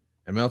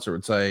 And Meltzer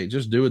would say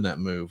just doing that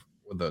move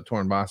with the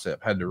torn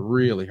bicep had to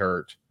really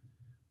hurt.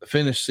 The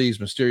finish sees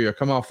Mysterio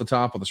come off the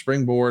top of the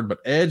springboard, but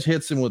Edge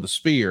hits him with a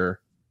spear.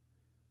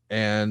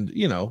 And,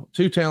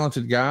 2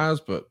 talented guys,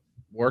 but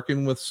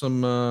working with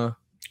some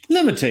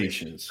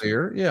limitations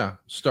here. Yeah.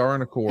 Star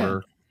and a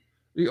quarter.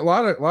 Yeah. A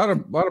lot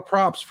of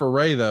props for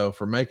Ray, though,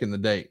 for making the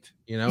date.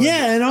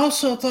 Yeah, and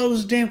also I thought it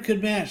was a damn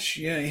good match.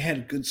 Yeah, he had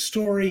a good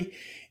story.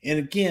 And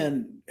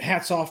again,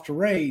 hats off to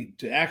Ray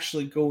to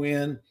actually go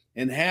in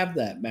and have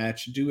that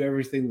match, do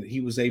everything that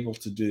he was able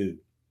to do.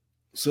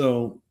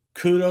 So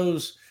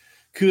kudos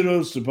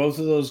to both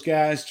of those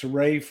guys, to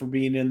Ray for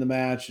being in the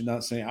match and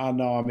not saying, oh,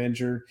 no, I'm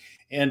injured,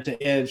 and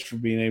to Edge for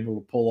being able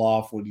to pull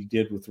off what he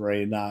did with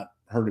Ray and not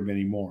hurt him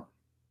anymore.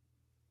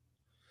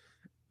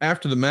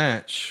 After the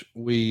match,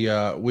 we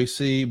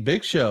see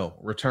Big Show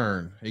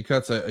return. He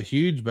cuts a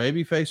huge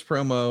babyface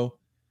promo.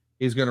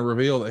 He's going to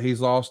reveal that he's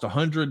lost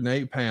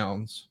 108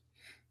 pounds.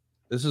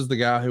 This is the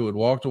guy who had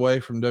walked away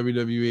from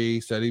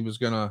WWE, said he was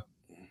going to,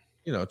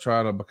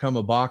 try to become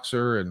a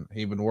boxer, and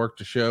he even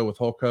worked a show with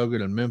Hulk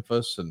Hogan in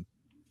Memphis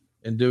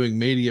and doing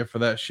media for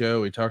that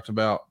show. He talked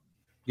about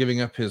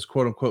giving up his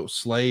quote unquote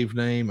slave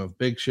name of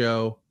Big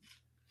Show.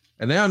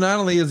 And now not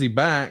only is he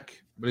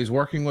back, but he's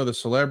working with a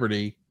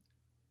celebrity.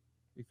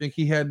 You think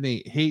he had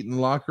any heat in the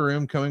locker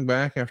room coming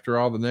back after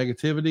all the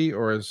negativity,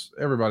 or is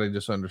everybody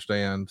just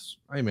understands,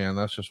 hey man,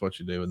 that's just what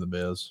you do in the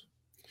biz?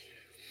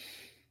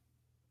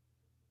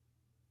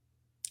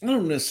 I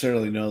don't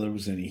necessarily know there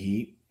was any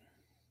heat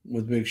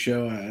with Big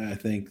Show. I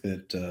think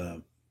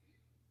that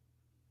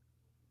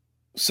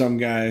some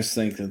guys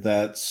think that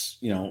that's,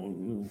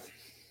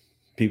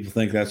 people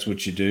think that's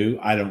what you do.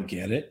 I don't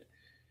get it.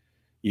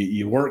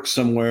 You work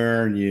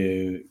somewhere and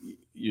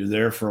you're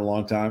there for a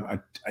long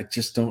time. I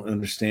just don't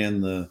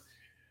understand the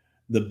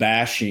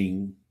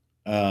bashing.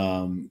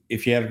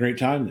 If you had a great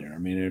time there, I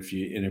mean, if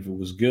it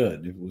was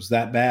good, if it was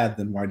that bad,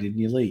 then why didn't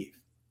you leave?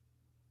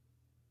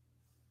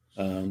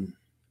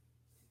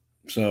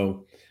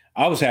 So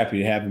I was happy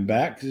to have him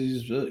back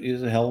because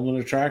he's a hell of an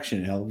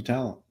attraction, a hell of a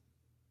talent.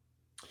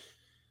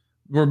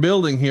 We're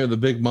building here the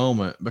big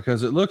moment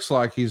because it looks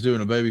like he's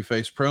doing a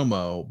babyface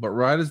promo, but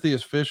right as the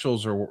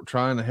officials are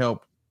trying to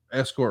help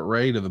escort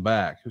Ray to the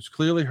back, who's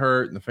clearly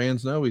hurt, and the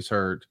fans know he's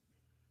hurt,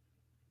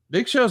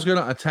 Big Show's going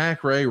to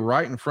attack Ray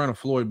right in front of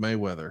Floyd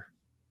Mayweather.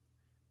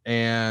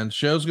 And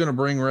Show's going to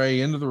bring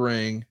Ray into the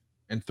ring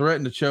and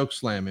threaten to choke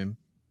slam him.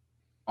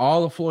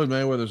 All of Floyd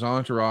Mayweather's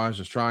entourage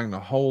is trying to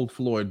hold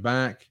Floyd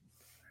back.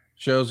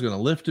 Show's going to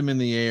lift him in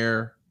the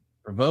air,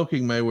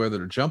 provoking Mayweather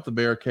to jump the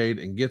barricade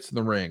and gets in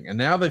the ring. And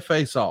now they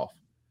face off.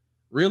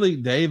 Really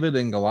David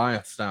and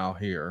Goliath style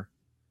here.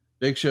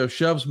 Big Show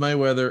shoves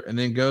Mayweather and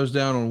then goes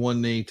down on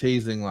one knee,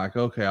 teasing like,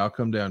 okay, I'll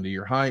come down to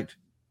your height.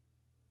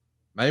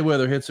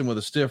 Mayweather hits him with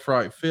a stiff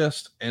right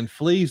fist and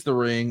flees the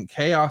ring.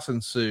 Chaos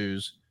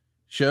ensues.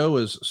 Show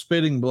is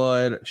spitting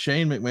blood.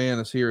 Shane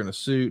McMahon is here in a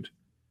suit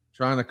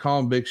trying to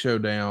calm Big Show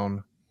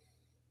down.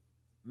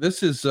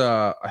 This is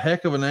a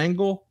heck of an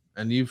angle,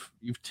 and you've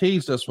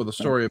teased us with a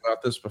story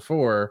about this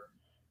before.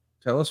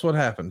 Tell us what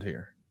happened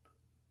here.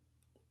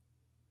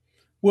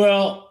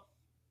 Well,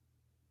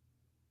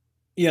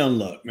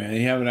 look, man,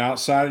 you have an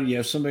outsider. You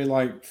have somebody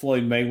like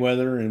Floyd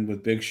Mayweather, and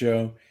with Big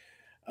Show,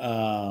 he's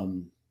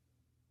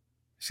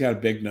got a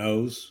big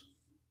nose.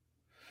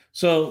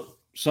 So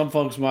some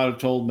folks might have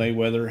told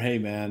Mayweather, hey,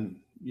 man,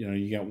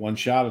 you got one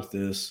shot at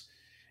this,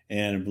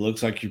 and if it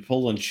looks like you're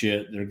pulling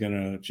shit, they're going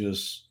to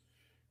just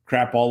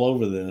crap all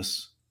over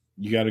this.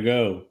 You got to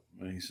go.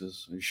 And he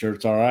says, are you sure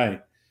it's all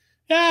right?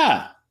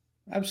 Yeah,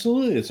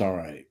 absolutely, it's all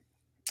right.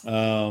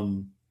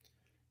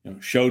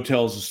 Show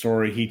tells the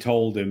story. He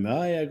told him,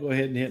 oh, yeah, go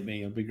ahead and hit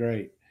me. It'll be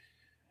great.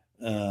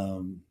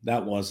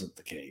 That wasn't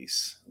the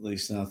case, at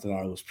least not that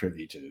I was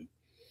privy to.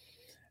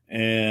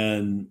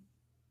 And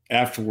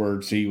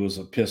afterwards, he was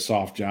a pissed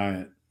off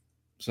giant.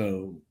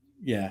 So,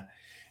 yeah,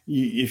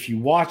 if you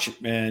watch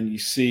it, man, you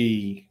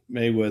see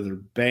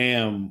Mayweather,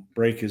 bam,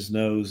 break his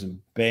nose,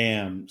 and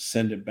bam,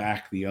 send it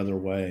back the other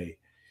way.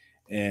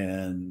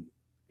 And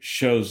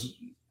Show's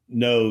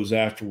nose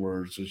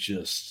afterwards was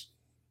just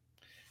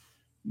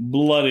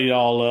bloodied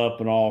all up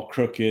and all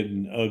crooked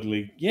and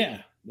ugly. Yeah,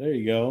 there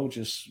you go.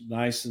 Just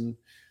nice and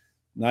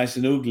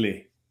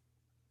ugly.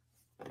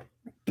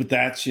 But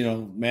that's,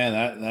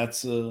 man,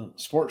 that's a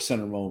Sports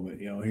Center moment.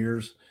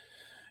 Here's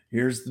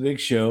the Big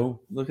Show.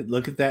 Look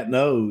at that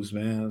nose,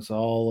 man. It's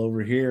all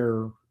over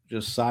here,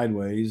 just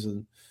sideways,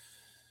 and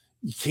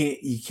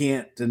you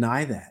can't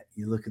deny that.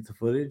 You look at the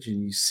footage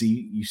and you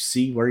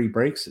see where he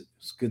breaks it.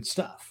 It's good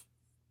stuff.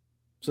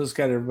 So it's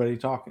got everybody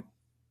talking.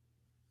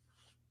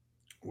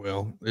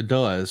 Well, it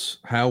does.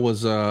 How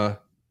was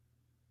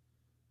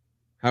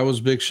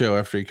Big Show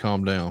after he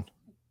calmed down?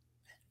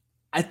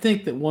 I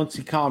think that once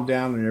he calmed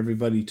down and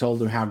everybody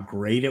told him how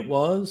great it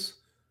was,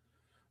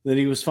 that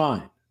he was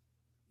fine.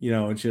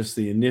 It's just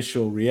the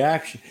initial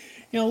reaction.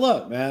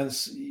 Look, man,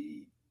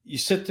 you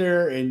sit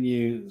there and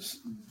you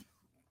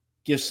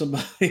give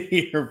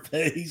somebody your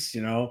face,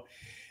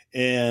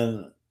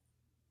 and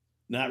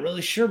not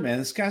really sure, man.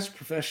 This guy's a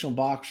professional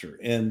boxer.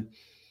 And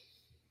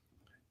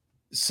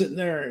sitting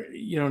there,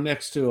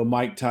 next to a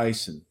Mike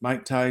Tyson.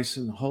 Mike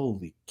Tyson,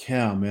 holy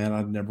cow, man,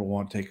 I'd never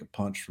want to take a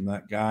punch from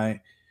that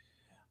guy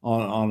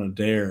on a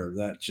dare.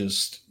 That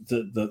just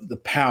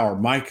the power.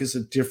 Mike is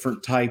a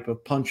different type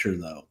of puncher,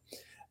 though.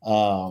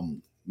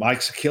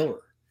 Mike's a killer.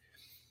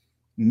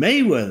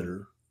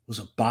 Mayweather was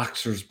a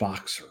boxer's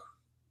boxer.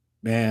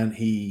 Man,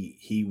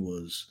 he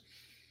was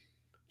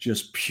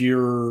just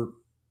pure,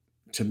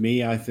 to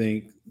me, I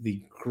think,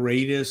 the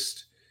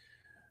greatest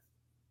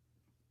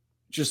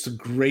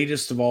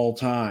of all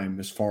time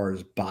as far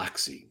as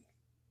boxing.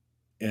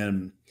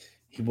 And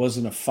he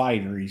wasn't a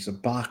fighter, he's a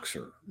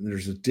boxer.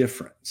 There's a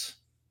difference.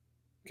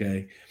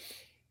 Okay.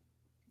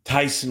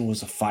 Tyson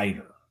was a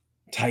fighter.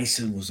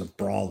 Tyson was a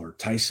brawler.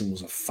 Tyson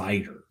was a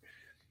fighter.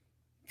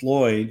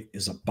 Floyd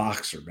is a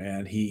boxer,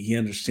 man. He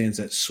understands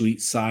that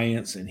sweet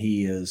science, and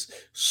he is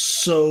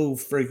so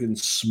freaking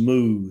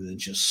smooth and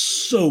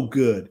just so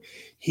good.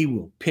 He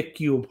will pick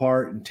you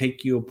apart and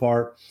take you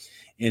apart.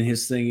 And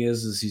his thing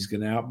is he's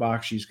going to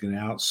outbox you. He's going to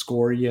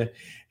outscore you.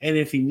 And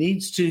if he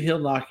needs to, he'll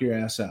knock your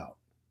ass out.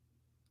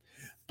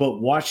 But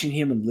watching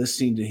him and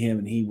listening to him,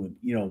 and he would,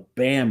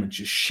 bam, and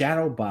just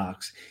shadow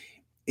box,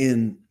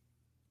 and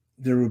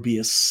there would be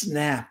a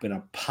snap and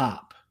a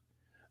pop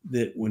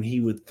that when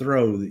he would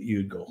throw, that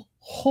you'd go,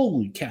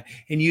 holy cow.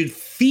 And you'd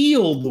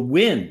feel the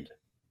wind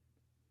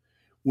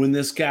when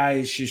this guy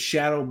is just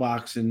shadow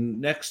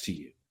boxing next to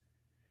you.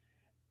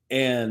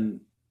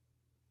 And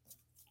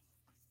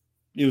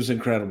it was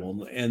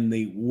incredible. And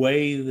the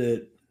way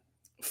that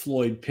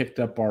Floyd picked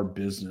up our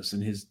business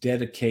and his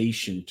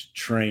dedication to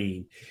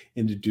train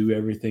and to do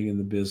everything in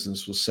the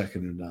business was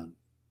second to none.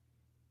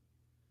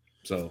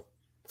 So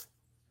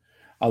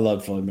I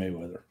love Floyd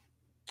Mayweather.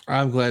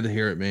 I'm glad to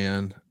hear it,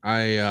 man.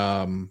 I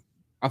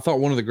thought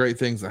one of the great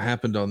things that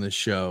happened on this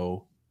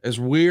show, as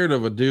weird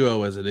of a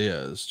duo as it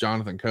is,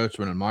 Jonathan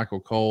Coachman and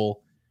Michael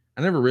Cole,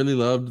 I never really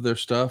loved their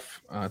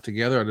stuff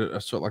together. I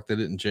felt like they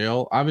didn't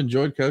gel. I've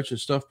enjoyed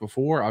Coach's stuff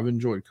before. I've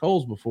enjoyed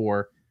Cole's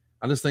before.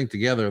 I just think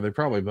together, they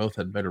probably both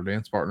had better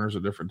dance partners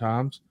at different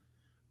times.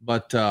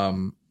 But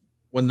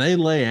when they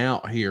lay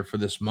out here for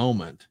this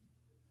moment,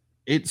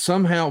 it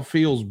somehow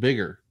feels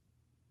bigger.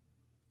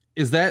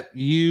 Is that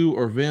you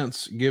or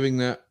Vince giving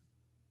that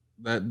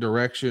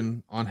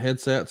direction on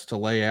headsets to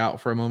lay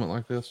out for a moment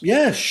like this?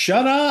 Yeah,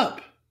 shut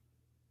up.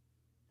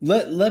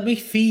 Let me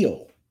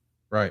feel.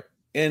 Right.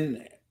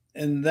 And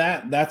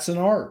that's an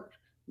art.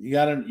 You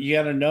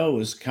gotta know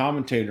as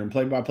commentator and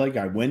play-by-play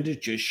guy when to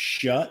just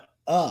shut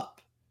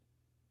up.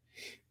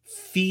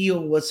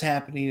 Feel what's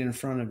happening in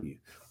front of you.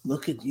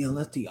 Look at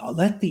let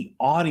the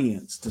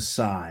audience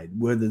decide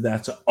whether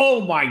that's a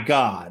oh my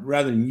God,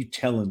 rather than you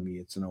telling me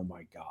it's an oh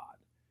my God.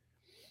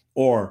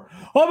 Or,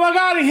 oh my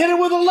God, he hit it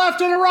with a left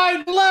and a right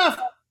and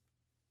left.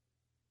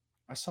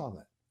 I saw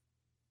that.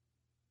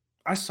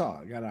 I saw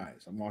it. I got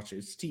eyes. I'm watching.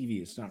 It's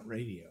TV. It's not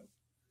radio.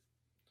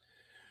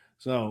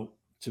 So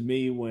to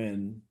me,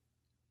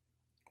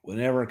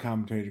 whenever a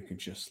commentator can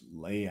just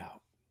lay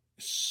out,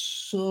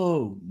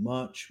 so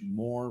much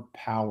more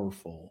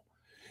powerful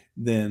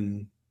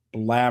than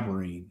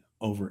blabbering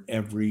over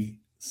every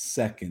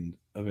second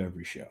of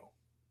every show.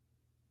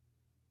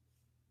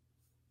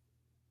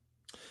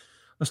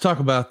 Let's talk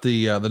about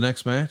the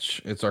next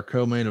match. It's our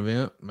co-main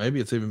event. Maybe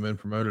it's even been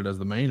promoted as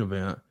the main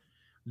event.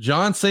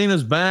 John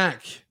Cena's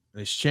back.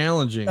 He's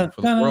challenging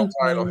for the world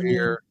title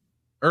here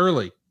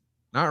early,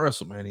 not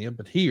WrestleMania,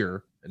 but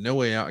here at No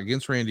Way Out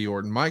against Randy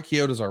Orton. Mike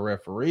Chioda's our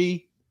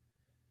referee.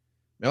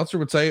 Meltzer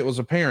would say it was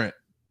apparent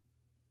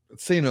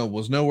that Cena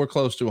was nowhere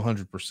close to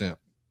 100%.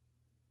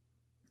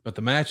 But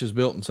the match is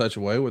built in such a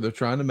way where they're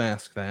trying to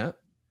mask that.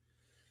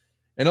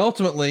 And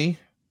ultimately,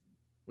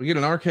 we get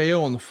an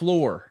RKO on the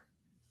floor.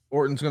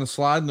 Orton's going to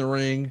slide in the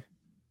ring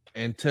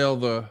and tell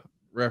the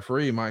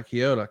referee, Mike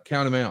Chioda,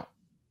 count him out.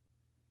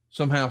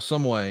 Somehow,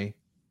 some way,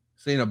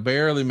 Cena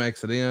barely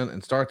makes it in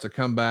and starts a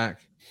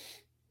comeback.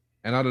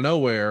 And out of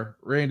nowhere,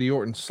 Randy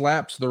Orton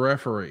slaps the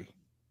referee,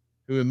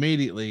 who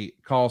immediately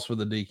calls for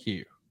the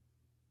DQ.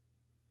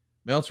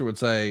 Meltzer would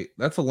say,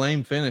 that's a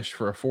lame finish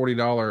for a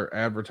 $40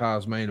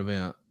 advertised main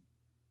event.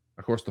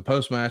 Of course, the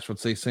post-match would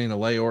see Cena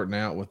lay Orton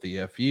out with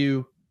the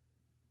FU.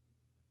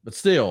 But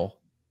still,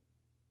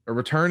 a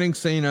returning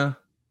Cena,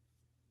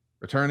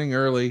 returning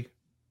early,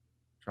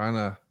 trying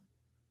to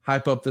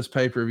hype up this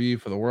pay-per-view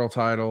for the world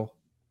title.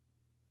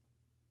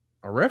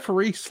 A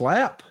referee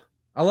slap.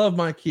 I love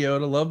Mike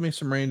Chioda, love me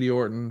some Randy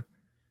Orton,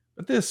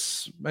 but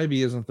this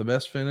maybe isn't the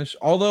best finish.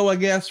 Although I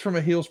guess from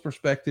a heel's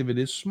perspective, it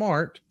is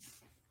smart.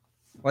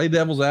 Play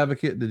devil's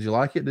advocate. Did you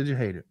like it? Did you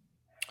hate it?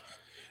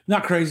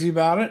 Not crazy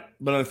about it,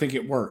 but I think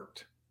it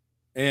worked.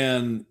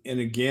 And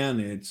again,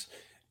 it's,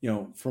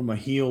 from a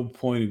heel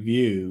point of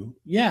view,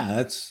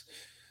 that's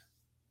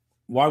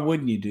why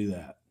wouldn't you do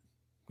that?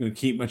 I'm going to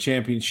keep my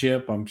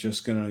championship. I'm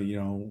just going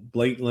to,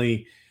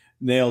 blatantly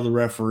nail the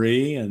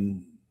referee,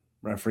 and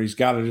referee's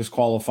got to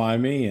disqualify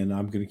me, and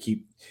I'm going to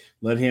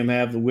let him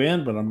have the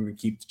win, but I'm going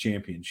to keep the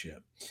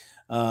championship.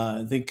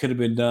 I think could have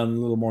been done a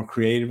little more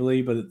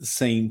creatively, but at the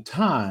same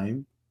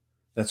time,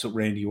 that's what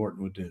Randy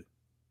Orton would do.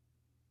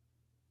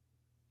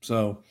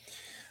 So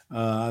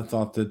I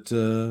thought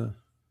that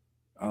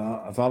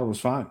I thought it was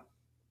fine.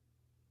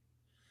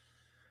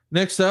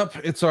 Next up,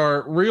 it's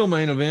our real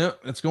main event.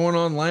 It's going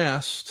on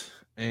last,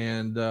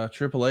 and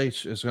Triple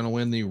H is going to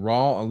win the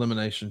Raw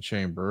Elimination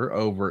Chamber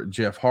over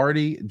Jeff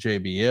Hardy,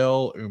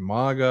 JBL,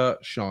 Umaga,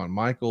 Shawn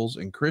Michaels,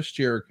 and Chris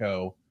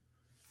Jericho.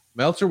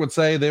 Meltzer would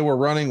say they were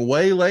running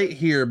way late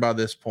here by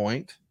this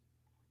point,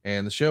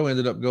 and the show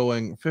ended up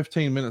going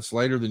 15 minutes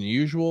later than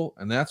usual,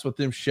 and that's with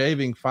them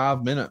shaving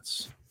 5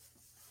 minutes,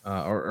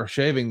 or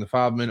shaving the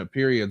 5-minute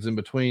periods in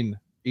between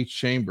each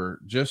chamber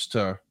just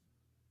to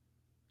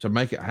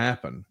make it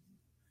happen.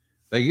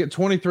 They get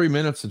 23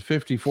 minutes and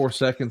 54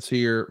 seconds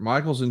here.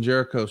 Michaels and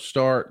Jericho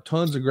start.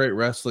 Tons of great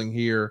wrestling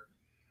here.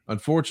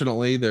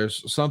 Unfortunately,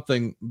 there's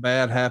something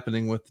bad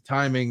happening with the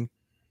timing,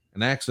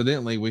 and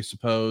accidentally, we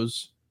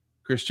suppose,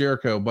 Chris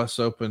Jericho busts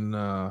open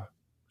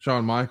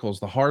Shawn Michaels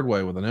the hard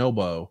way with an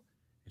elbow.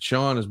 And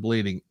Shawn is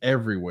bleeding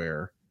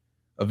everywhere.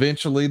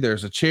 Eventually,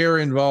 there's a chair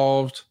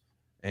involved,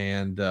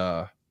 and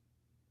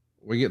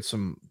we get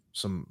some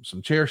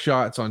chair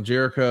shots on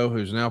Jericho,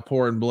 who's now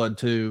pouring blood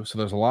too. So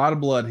there's a lot of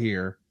blood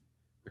here.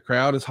 The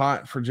crowd is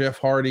hot for Jeff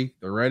Hardy.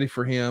 They're ready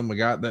for him. We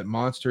got that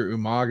monster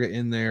Umaga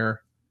in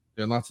there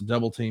doing lots of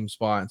double team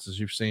spots, as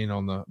you've seen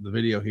on the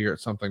video here at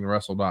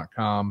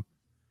somethingwrestle.com.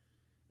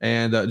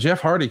 And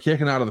Jeff Hardy,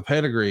 kicking out of the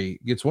pedigree,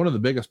 gets one of the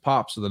biggest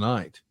pops of the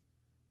night.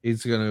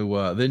 He's going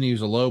to then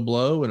use a low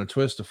blow and a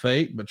twist of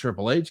fate, but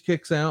Triple H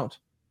kicks out.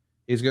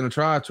 He's going to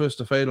try a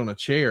twist of fate on a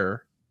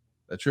chair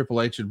that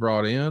Triple H had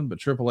brought in, but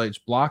Triple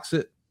H blocks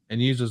it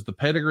and uses the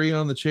pedigree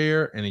on the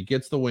chair, and he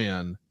gets the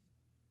win.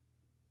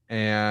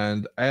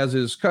 And as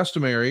is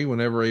customary,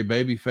 whenever a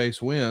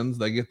babyface wins,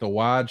 they get the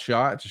wide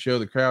shot to show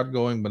the crowd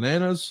going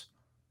bananas.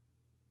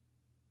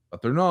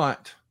 But they're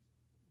not.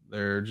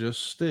 They're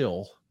just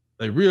still.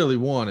 They really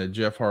wanted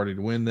Jeff Hardy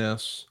to win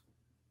this.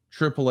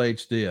 Triple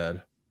H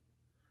did.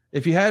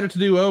 If you had it to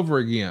do over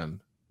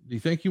again, do you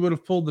think you would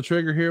have pulled the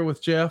trigger here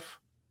with Jeff?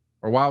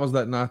 Or why was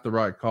that not the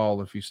right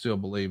call if you still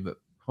believe that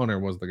Hunter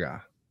was the guy?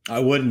 I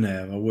wouldn't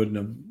have. I wouldn't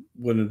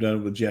have done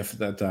it with Jeff at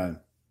that time.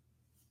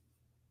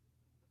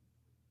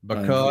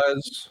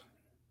 Because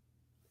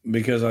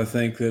I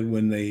think that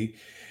when the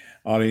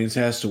audience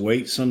has to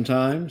wait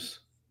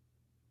sometimes,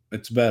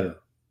 it's better.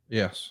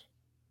 Yes.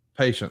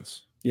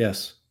 Patience.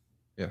 Yes.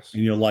 Yes.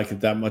 And you'll like it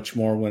that much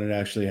more when it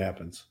actually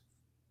happens.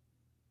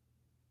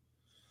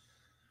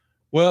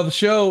 Well, the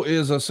show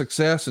is a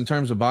success in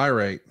terms of buy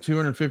rate.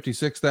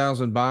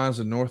 256,000 buys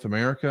in North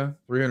America,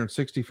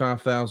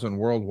 365,000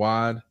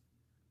 worldwide.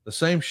 The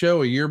same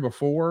show a year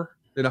before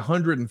did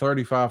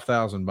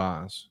 135,000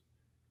 buys.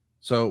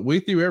 So we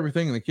threw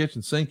everything in the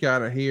kitchen sink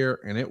out of here,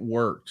 and it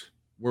worked.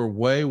 We're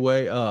way,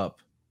 way up.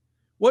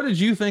 What did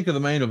you think of the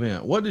main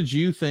event? What did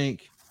you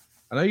think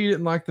I know you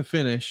didn't like the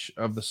finish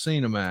of the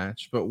Cena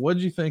match, but what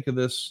did you think of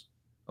this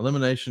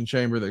Elimination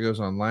Chamber that goes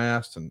on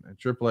last and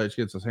Triple H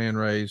gets his hand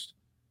raised?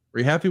 Were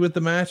you happy with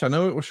the match? I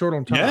know it was short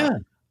on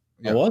time.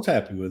 Yeah. I was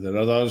happy with it.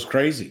 I thought it was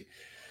crazy.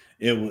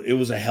 It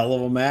was a hell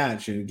of a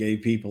match, and it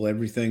gave people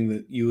everything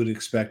that you would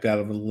expect out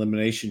of an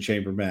Elimination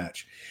Chamber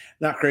match.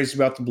 Not crazy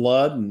about the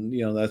blood,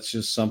 and that's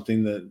just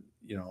something that,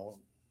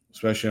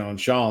 especially on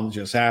Shawn,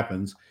 just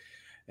happens.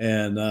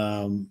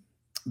 And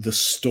the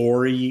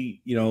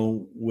story,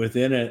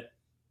 within it,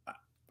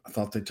 I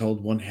thought they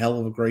told one hell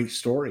of a great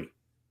story.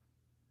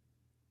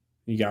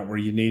 You got where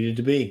you needed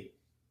to be.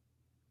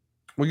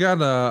 We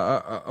got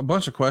a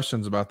bunch of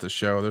questions about this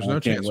show. There's no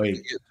chance we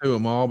can get to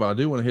them all, but I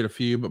do want to hit a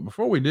few. But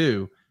before we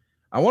do,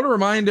 I want to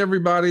remind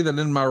everybody that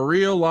in my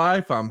real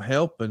life, I'm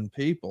helping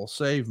people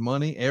save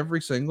money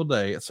every single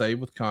day at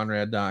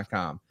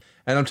SaveWithConrad.com.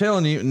 And I'm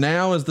telling you,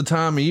 now is the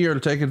time of year to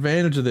take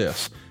advantage of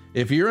this.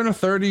 If you're in a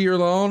 30-year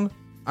loan,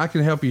 I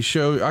can help you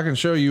I can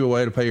show you a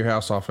way to pay your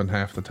house off in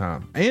half the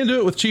time and do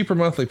it with cheaper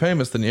monthly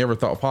payments than you ever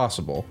thought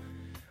possible.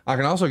 I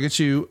can also get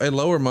you a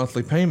lower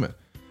monthly payment.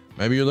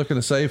 Maybe you're looking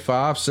to save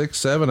 $500,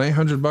 $600,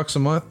 $700, $800 a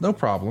month. No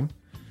problem.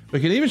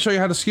 We can even show you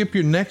how to skip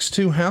your next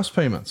 2 house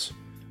payments.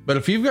 But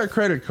if you've got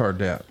credit card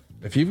debt,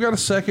 if you've got a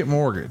second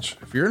mortgage,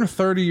 if you're in a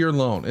 30-year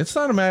loan, it's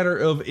not a matter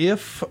of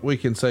if we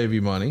can save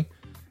you money.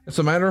 It's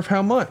a matter of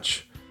how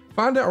much.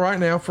 Find out right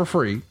now for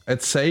free at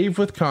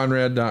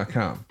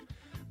SaveWithConrad.com.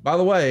 By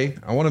the way,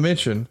 I want to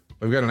mention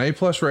we've got an A+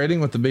 rating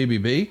with the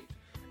BBB,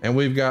 and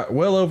we've got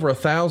well over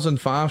 1,000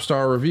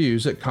 5-star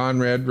reviews at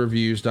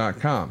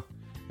ConradReviews.com.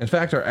 In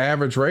fact, our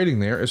average rating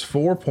there is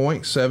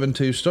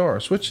 4.72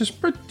 stars, which is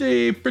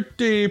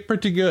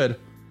pretty good.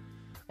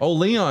 Old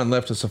Leon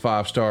left us a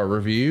 5-star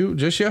review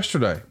just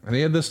yesterday, and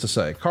he had this to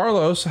say: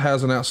 Carlos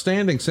has an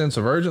outstanding sense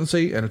of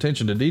urgency and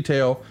attention to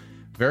detail,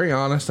 very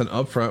honest and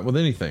upfront with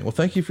anything. Well,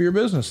 thank you for your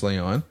business,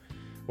 Leon.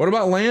 What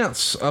about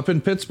Lance up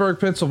in Pittsburgh,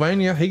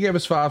 Pennsylvania? He gave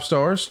us 5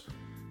 stars.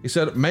 He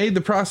said it made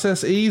the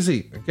process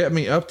easy and kept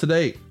me up to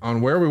date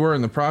on where we were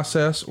in the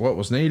process, what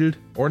was needed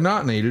or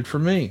not needed for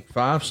me.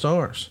 5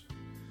 stars.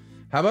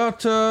 How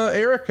about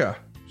Erica?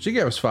 She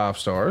gave us 5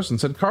 stars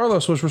and said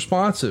Carlos was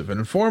responsive and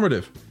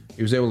informative.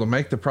 He was able to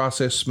make the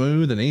process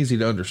smooth and easy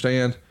to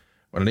understand.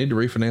 When I need to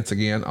refinance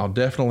again, I'll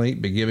definitely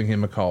be giving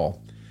him a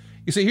call.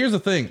 You see, here's the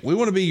thing. We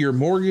want to be your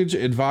mortgage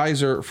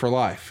advisor for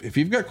life. If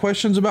you've got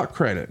questions about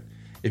credit,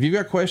 if you've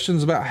got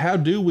questions about how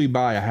do we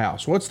buy a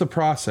house, what's the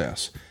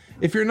process?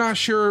 If you're not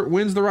sure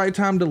when's the right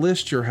time to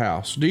list your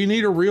house, do you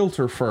need a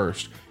realtor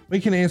first? We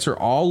can answer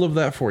all of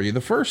that for you.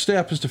 The first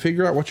step is to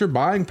figure out what your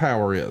buying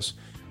power is.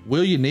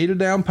 Will you need a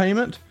down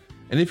payment?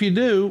 And if you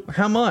do,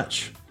 how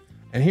much?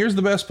 And here's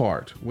the best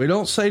part. We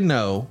don't say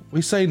no.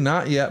 We say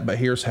not yet, but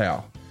here's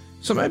how.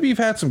 So maybe you've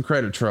had some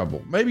credit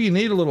trouble. Maybe you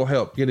need a little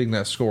help getting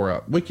that score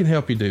up. We can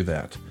help you do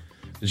that.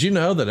 Did you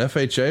know that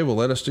FHA will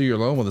let us do your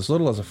loan with as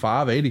little as a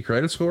 580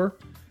 credit score?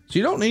 So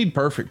you don't need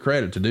perfect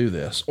credit to do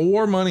this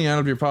or money out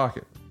of your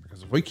pocket.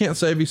 Because if we can't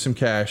save you some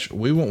cash,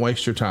 we won't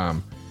waste your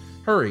time.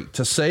 Hurry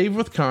to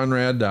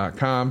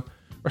SaveWithConrad.com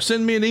or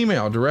send me an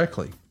email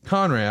directly,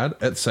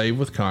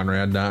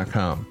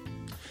 Conrad@SaveWithConrad.com.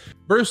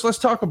 Bruce, let's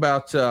talk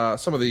about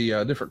some of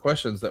the different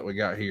questions that we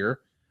got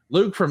here.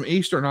 Luke from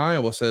Eastern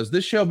Iowa says,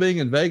 this show being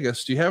in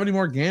Vegas, do you have any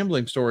more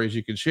gambling stories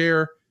you can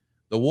share?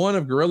 The one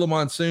of Gorilla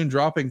Monsoon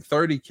dropping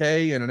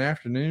 $30K in an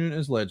afternoon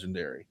is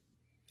legendary.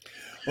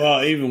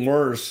 Well, even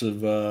worse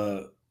of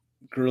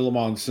Gorilla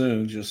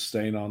Monsoon, just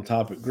staying on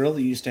topic.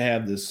 Gorilla used to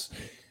have this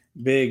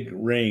big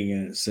ring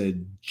and it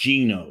said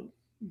Gino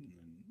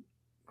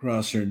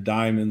across there in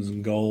diamonds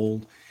and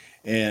gold.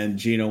 And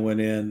Gino went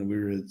in. We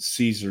were at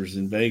Caesars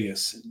in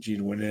Vegas.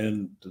 Gino went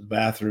in to the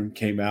bathroom,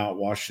 came out,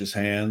 washed his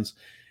hands,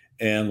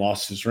 and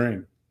lost his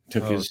ring.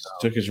 Took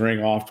his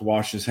ring off to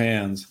wash his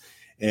hands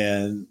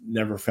and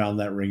never found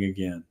that ring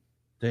again.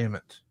 Damn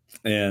it.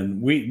 And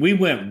we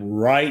went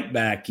right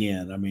back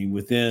in. I mean,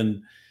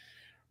 within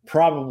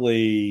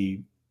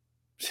probably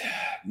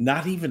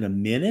not even a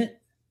minute,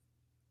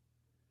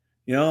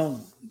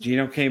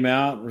 Gino came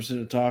out, we're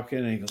sitting talking,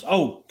 and he goes,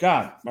 oh,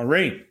 God, my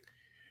ring.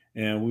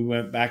 And we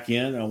went back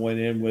in. I went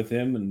in with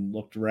him and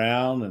looked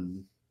around,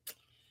 and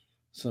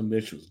some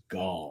bitch was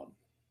gone.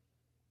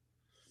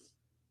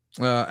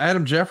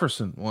 Adam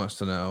Jefferson wants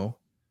to know,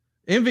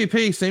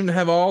 MVP seemed to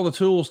have all the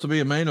tools to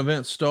be a main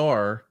event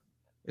star.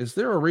 Is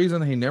there a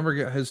reason he never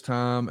got his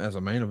time as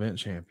a main event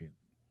champion?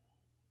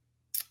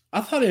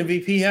 I thought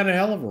MVP had a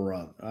hell of a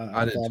run.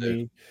 I did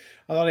too.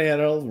 I thought he had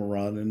a hell of a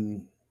run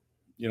and,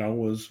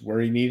 was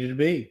where he needed to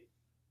be.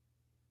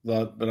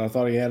 But I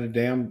thought he had a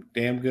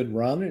damn good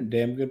run and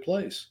damn good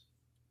place.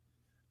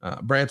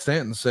 Brad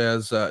Stanton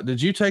says,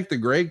 did you take the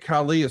great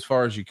Khali as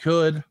far as you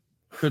could?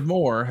 Could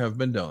more have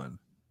been done?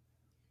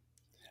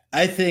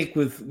 I think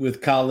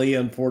with Khali,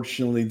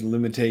 unfortunately, the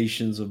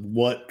limitations of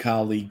what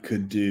Khali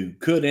could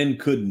and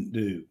couldn't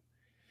do.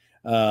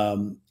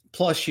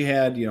 Plus, you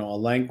had, a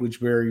language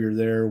barrier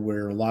there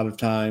where a lot of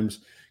times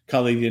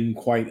Khali didn't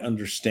quite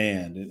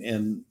understand,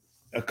 and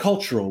a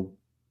cultural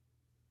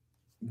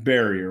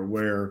barrier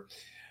where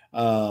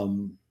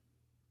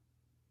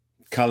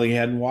Khali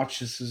hadn't watched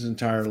this his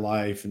entire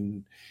life,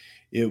 and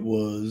it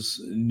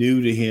was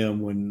new to him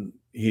when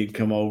he had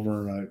come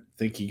over, and I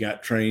think he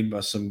got trained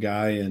by some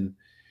guy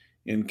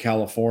in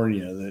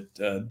California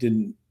that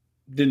didn't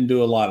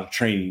do a lot of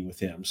training with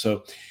him.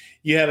 So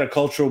you had a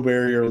cultural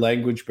barrier,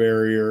 language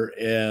barrier,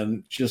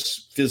 and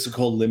just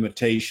physical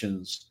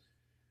limitations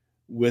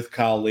with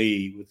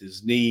Khali, with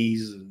his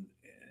knees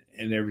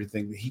and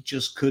everything. He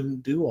just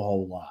couldn't do a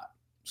whole lot.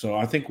 So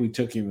I think we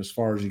took him as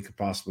far as he could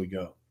possibly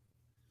go.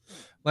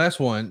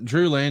 Last one.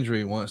 Drew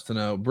Landry wants to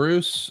know,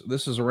 Bruce,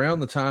 this is around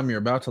the time you're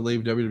about to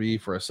leave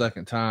WWE for a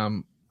second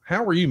time.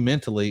 How were you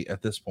mentally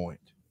at this point?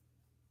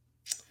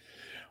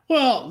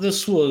 Well,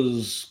 this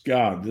was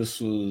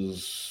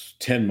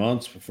 10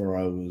 months before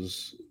I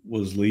was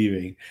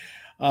leaving.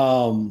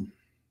 I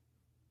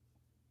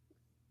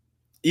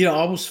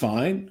was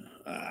fine.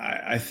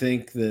 I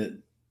think that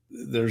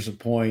there's a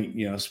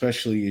point,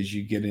 especially as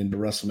you get into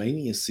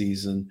WrestleMania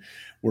season,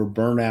 where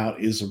burnout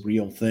is a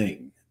real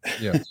thing.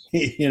 Yes.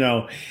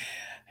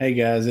 Hey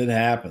guys, it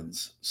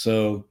happens.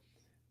 So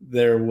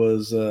there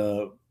was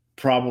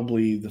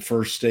probably the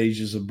first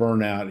stages of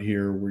burnout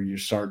here, where you're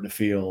starting to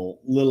feel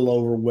a little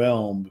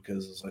overwhelmed,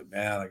 because it's like,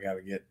 man,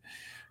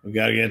 we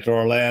got to get to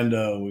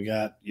Orlando. We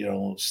got,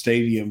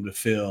 stadium to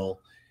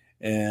fill.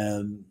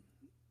 And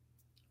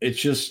it's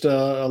just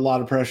a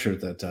lot of pressure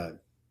at that time.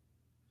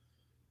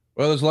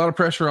 Well, there's a lot of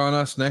pressure on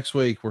us. Next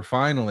week, we're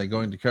finally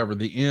going to cover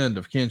the end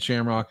of Ken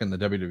Shamrock and the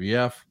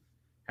WWF,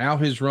 how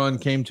his run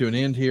came to an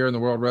end here in the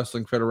World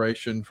Wrestling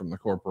Federation, from the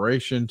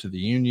corporation to the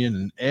union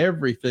and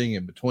everything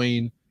in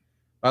between.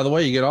 By the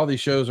way, you get all these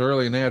shows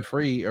early and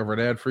ad-free over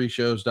at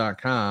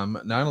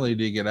adfreeshows.com. Not only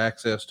do you get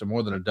access to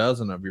more than a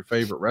dozen of your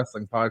favorite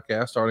wrestling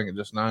podcasts starting at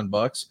just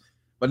 $9,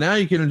 but now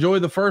you can enjoy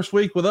the first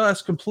week with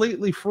us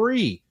completely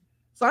free.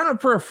 Sign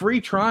up for a free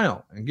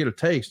trial and get a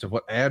taste of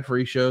what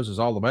Ad-Free Shows is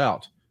all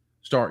about.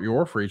 Start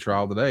your free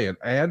trial today at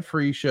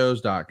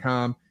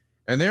adfreeshows.com,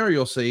 and there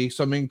you'll see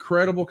some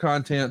incredible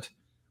content.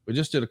 We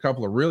just did a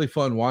couple of really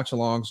fun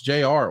watch-alongs.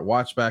 JR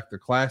watched back the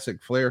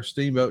classic Flair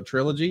Steamboat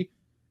trilogy,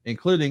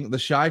 including the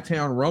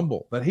Chi-Town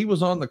Rumble that he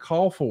was on the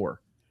call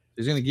for.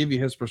 He's going to give you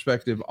his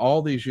perspective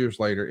all these years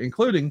later,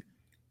 including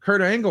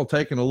Kurt Angle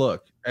taking a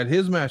look at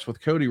his match with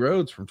Cody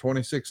Rhodes from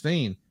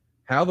 2016,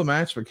 how the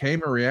match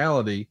became a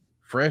reality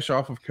fresh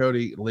off of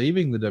Cody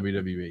leaving the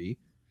WWE.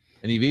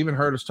 And you've even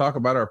heard us talk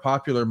about our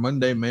popular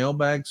Monday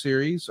Mailbag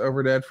series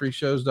over at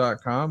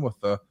adfreeshows.com with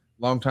the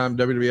longtime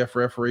WWF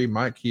referee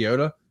Mike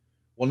Chioda.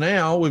 Well,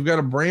 now we've got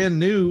a brand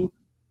new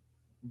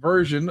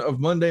version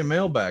of Monday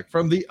Mailbag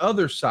from the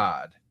other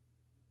side.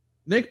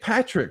 Nick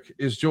Patrick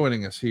is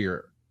joining us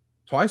here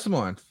twice a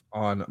month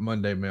on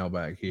Monday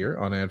Mailbag here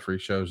on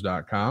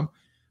adfreeshows.com.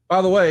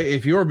 By the way,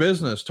 if your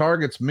business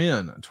targets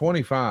men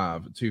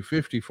 25 to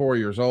 54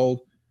 years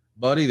old,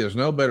 buddy, there's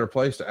no better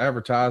place to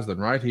advertise than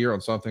right here on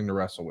Something to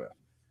Wrestle With.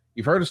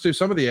 You've heard us do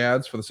some of the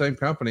ads for the same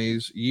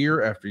companies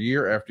year after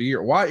year after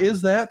year. Why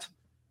is that?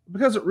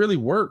 Because it really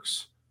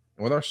works.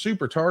 And with our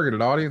super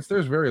targeted audience,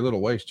 there's very little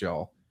waste,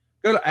 y'all.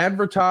 Go to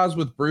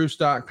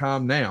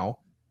advertisewithbruce.com now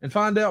and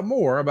find out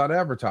more about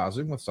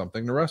advertising with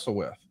Something to Wrestle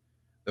With.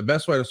 The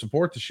best way to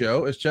support the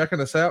show is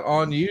checking us out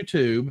on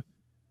YouTube.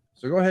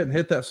 So go ahead and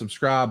hit that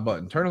subscribe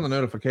button. Turn on the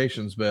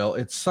notifications bell.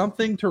 It's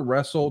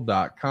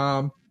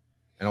somethingtowrestle.com.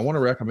 And I want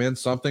to recommend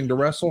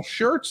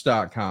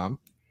somethingtowrestleshirts.com.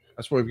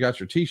 That's where we've got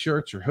your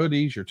t-shirts, your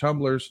hoodies, your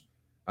tumblers,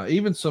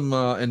 even some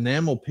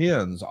enamel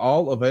pins,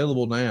 all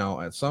available now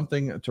at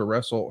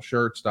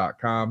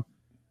somethingtowrestleshirts.com.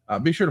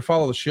 Be sure to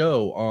follow the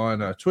show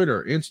on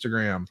Twitter,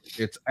 Instagram.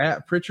 It's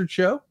at Pritchard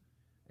Show.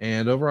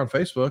 And over on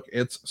Facebook,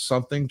 it's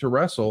Something to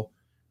Wrestle.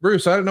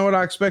 Bruce, I didn't know what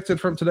I expected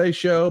from today's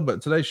show,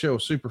 but today's show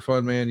was super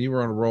fun, man. You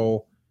were on a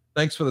roll.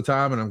 Thanks for the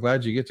time, and I'm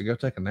glad you get to go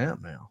take a nap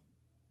now.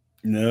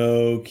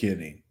 No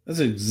kidding. That's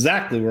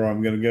exactly where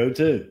I'm going to go,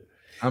 too.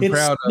 It's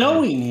proud. It's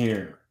snowing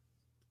here.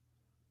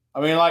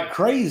 I mean, like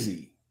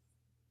crazy.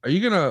 Are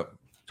you going to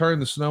turn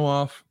the snow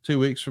off 2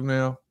 weeks from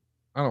now?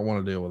 I don't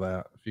want to deal with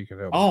that. If you could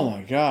help. Oh,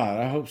 my God.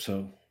 I hope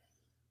so.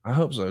 I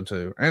hope so,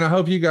 too. And I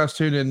hope you guys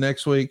tune in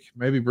next week.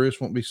 Maybe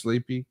Bruce won't be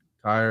sleepy,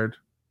 tired,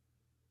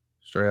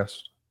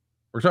 stressed.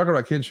 We're talking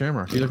about Ken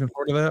Shamrock. Are you looking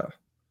forward to that?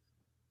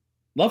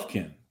 Love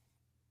Ken.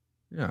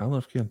 Yeah, I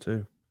love Ken,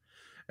 too.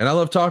 And I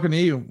love talking to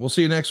you. We'll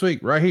see you next week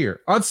right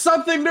here on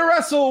Something to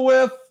Wrestle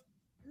With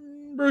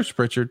Bruce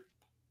Pritchard.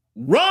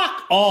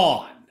 Rock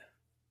on.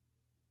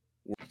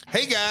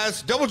 Hey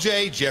guys, Double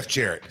J, Jeff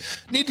Jarrett.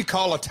 Need to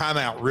call a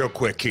timeout real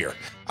quick here.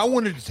 I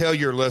wanted to tell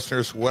your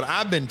listeners what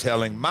I've been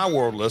telling my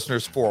world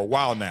listeners for a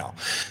while now.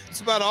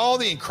 It's about all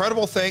the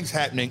incredible things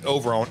happening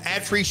over on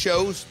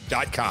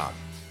adfreeshows.com.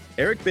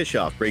 Eric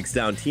Bischoff breaks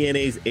down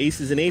TNA's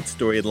Aces and Eights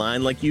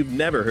storyline like you've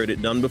never heard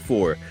it done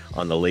before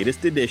on the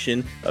latest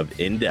edition of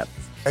In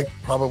Depth.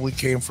 probably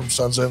came from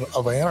Sons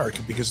of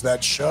Anarchy, because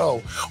that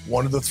show,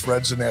 one of the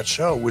threads in that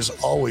show was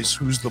always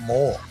who's the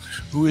mole,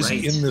 who is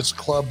in this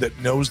club that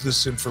knows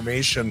this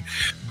information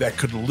that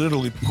could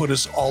literally put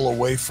us all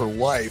away for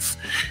life.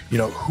 You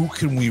know, who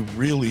can we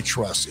really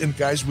trust? And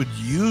guys would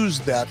use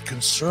that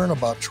concern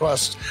about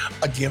trust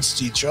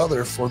against each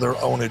other for their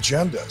own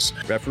agendas.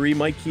 Referee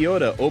Mike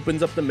Chioda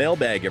opens up the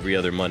mailbag every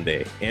other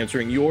Monday,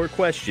 answering your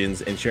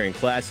questions and sharing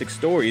classic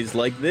stories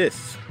like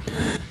this.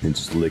 And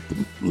just lick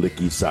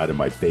each side of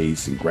my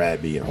face and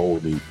grab me and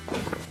hold me.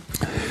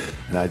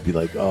 And I'd be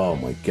like, oh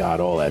my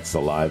God, all that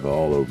saliva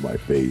all over my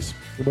face.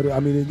 But I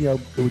mean, you know,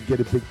 it would get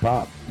a big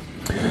pop.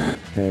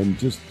 And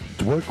just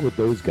working with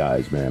those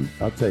guys, man,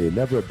 I'll tell you,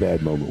 never a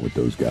bad moment with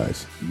those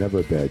guys. Never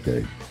a bad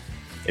day.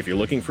 If you're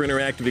looking for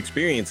interactive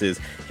experiences,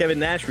 Kevin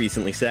Nash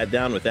recently sat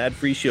down with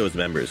Ad-Free Shows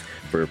members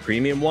for a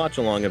premium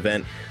watch-along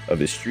event of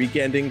his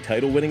streak-ending,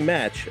 title-winning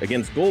match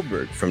against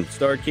Goldberg from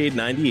Starrcade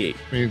 98.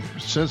 I mean,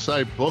 since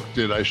I booked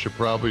it, I should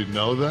probably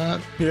know that.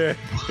 Yeah.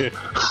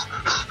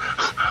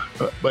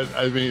 But,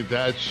 I mean,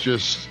 that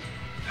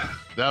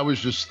was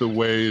just the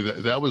way,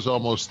 that was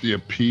almost the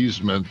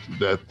appeasement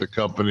that the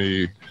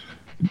company,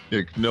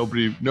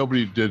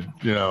 nobody did,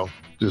 you know,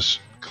 just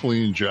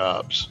clean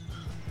jobs.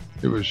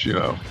 It was, you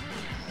know.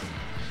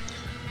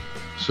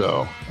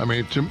 So, I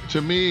mean,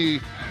 to me,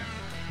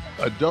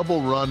 a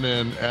double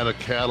run-in at a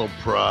cattle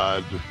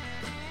prod,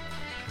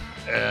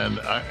 and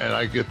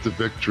I get the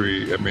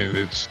victory. I mean,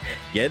 it's...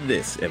 Get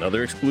this and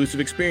other exclusive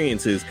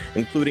experiences,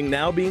 including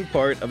now being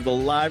part of the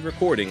live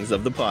recordings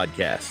of the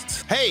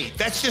podcasts. Hey,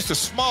 that's just a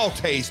small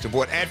taste of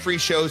what Ad-Free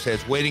Shows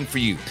has waiting for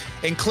you,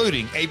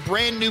 including a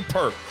brand new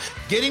perk,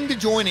 getting to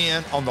join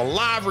in on the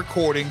live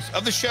recordings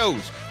of the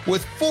shows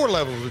with 4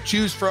 levels to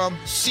choose from.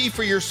 See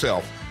for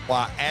yourself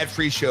why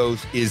Ad-Free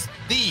Shows is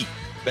the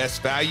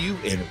best value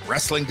in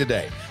wrestling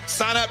today.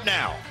 Sign up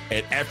now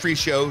at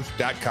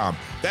adfreeshows.com.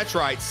 That's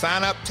right,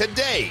 sign up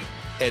today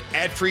at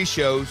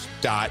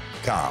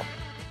adfreeshows.com.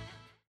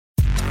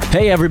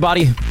 Hey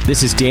everybody,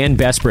 this is Dan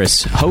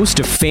Bespris, host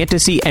of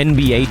Fantasy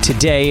NBA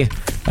Today,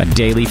 a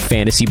daily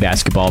fantasy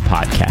basketball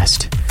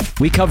podcast.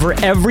 We cover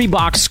every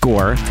box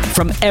score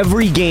from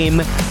every game,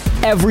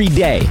 every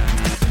day.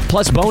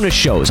 Plus bonus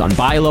shows on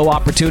buy low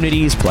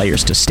opportunities,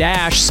 players to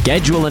stash,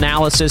 schedule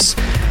analysis,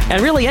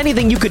 and really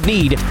anything you could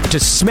need to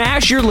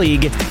smash your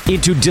league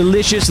into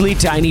deliciously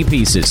tiny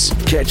pieces.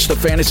 Catch the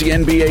Fantasy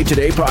NBA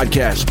Today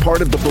podcast,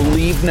 part of the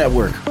Believe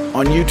Network,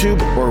 on YouTube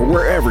or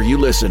wherever you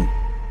listen.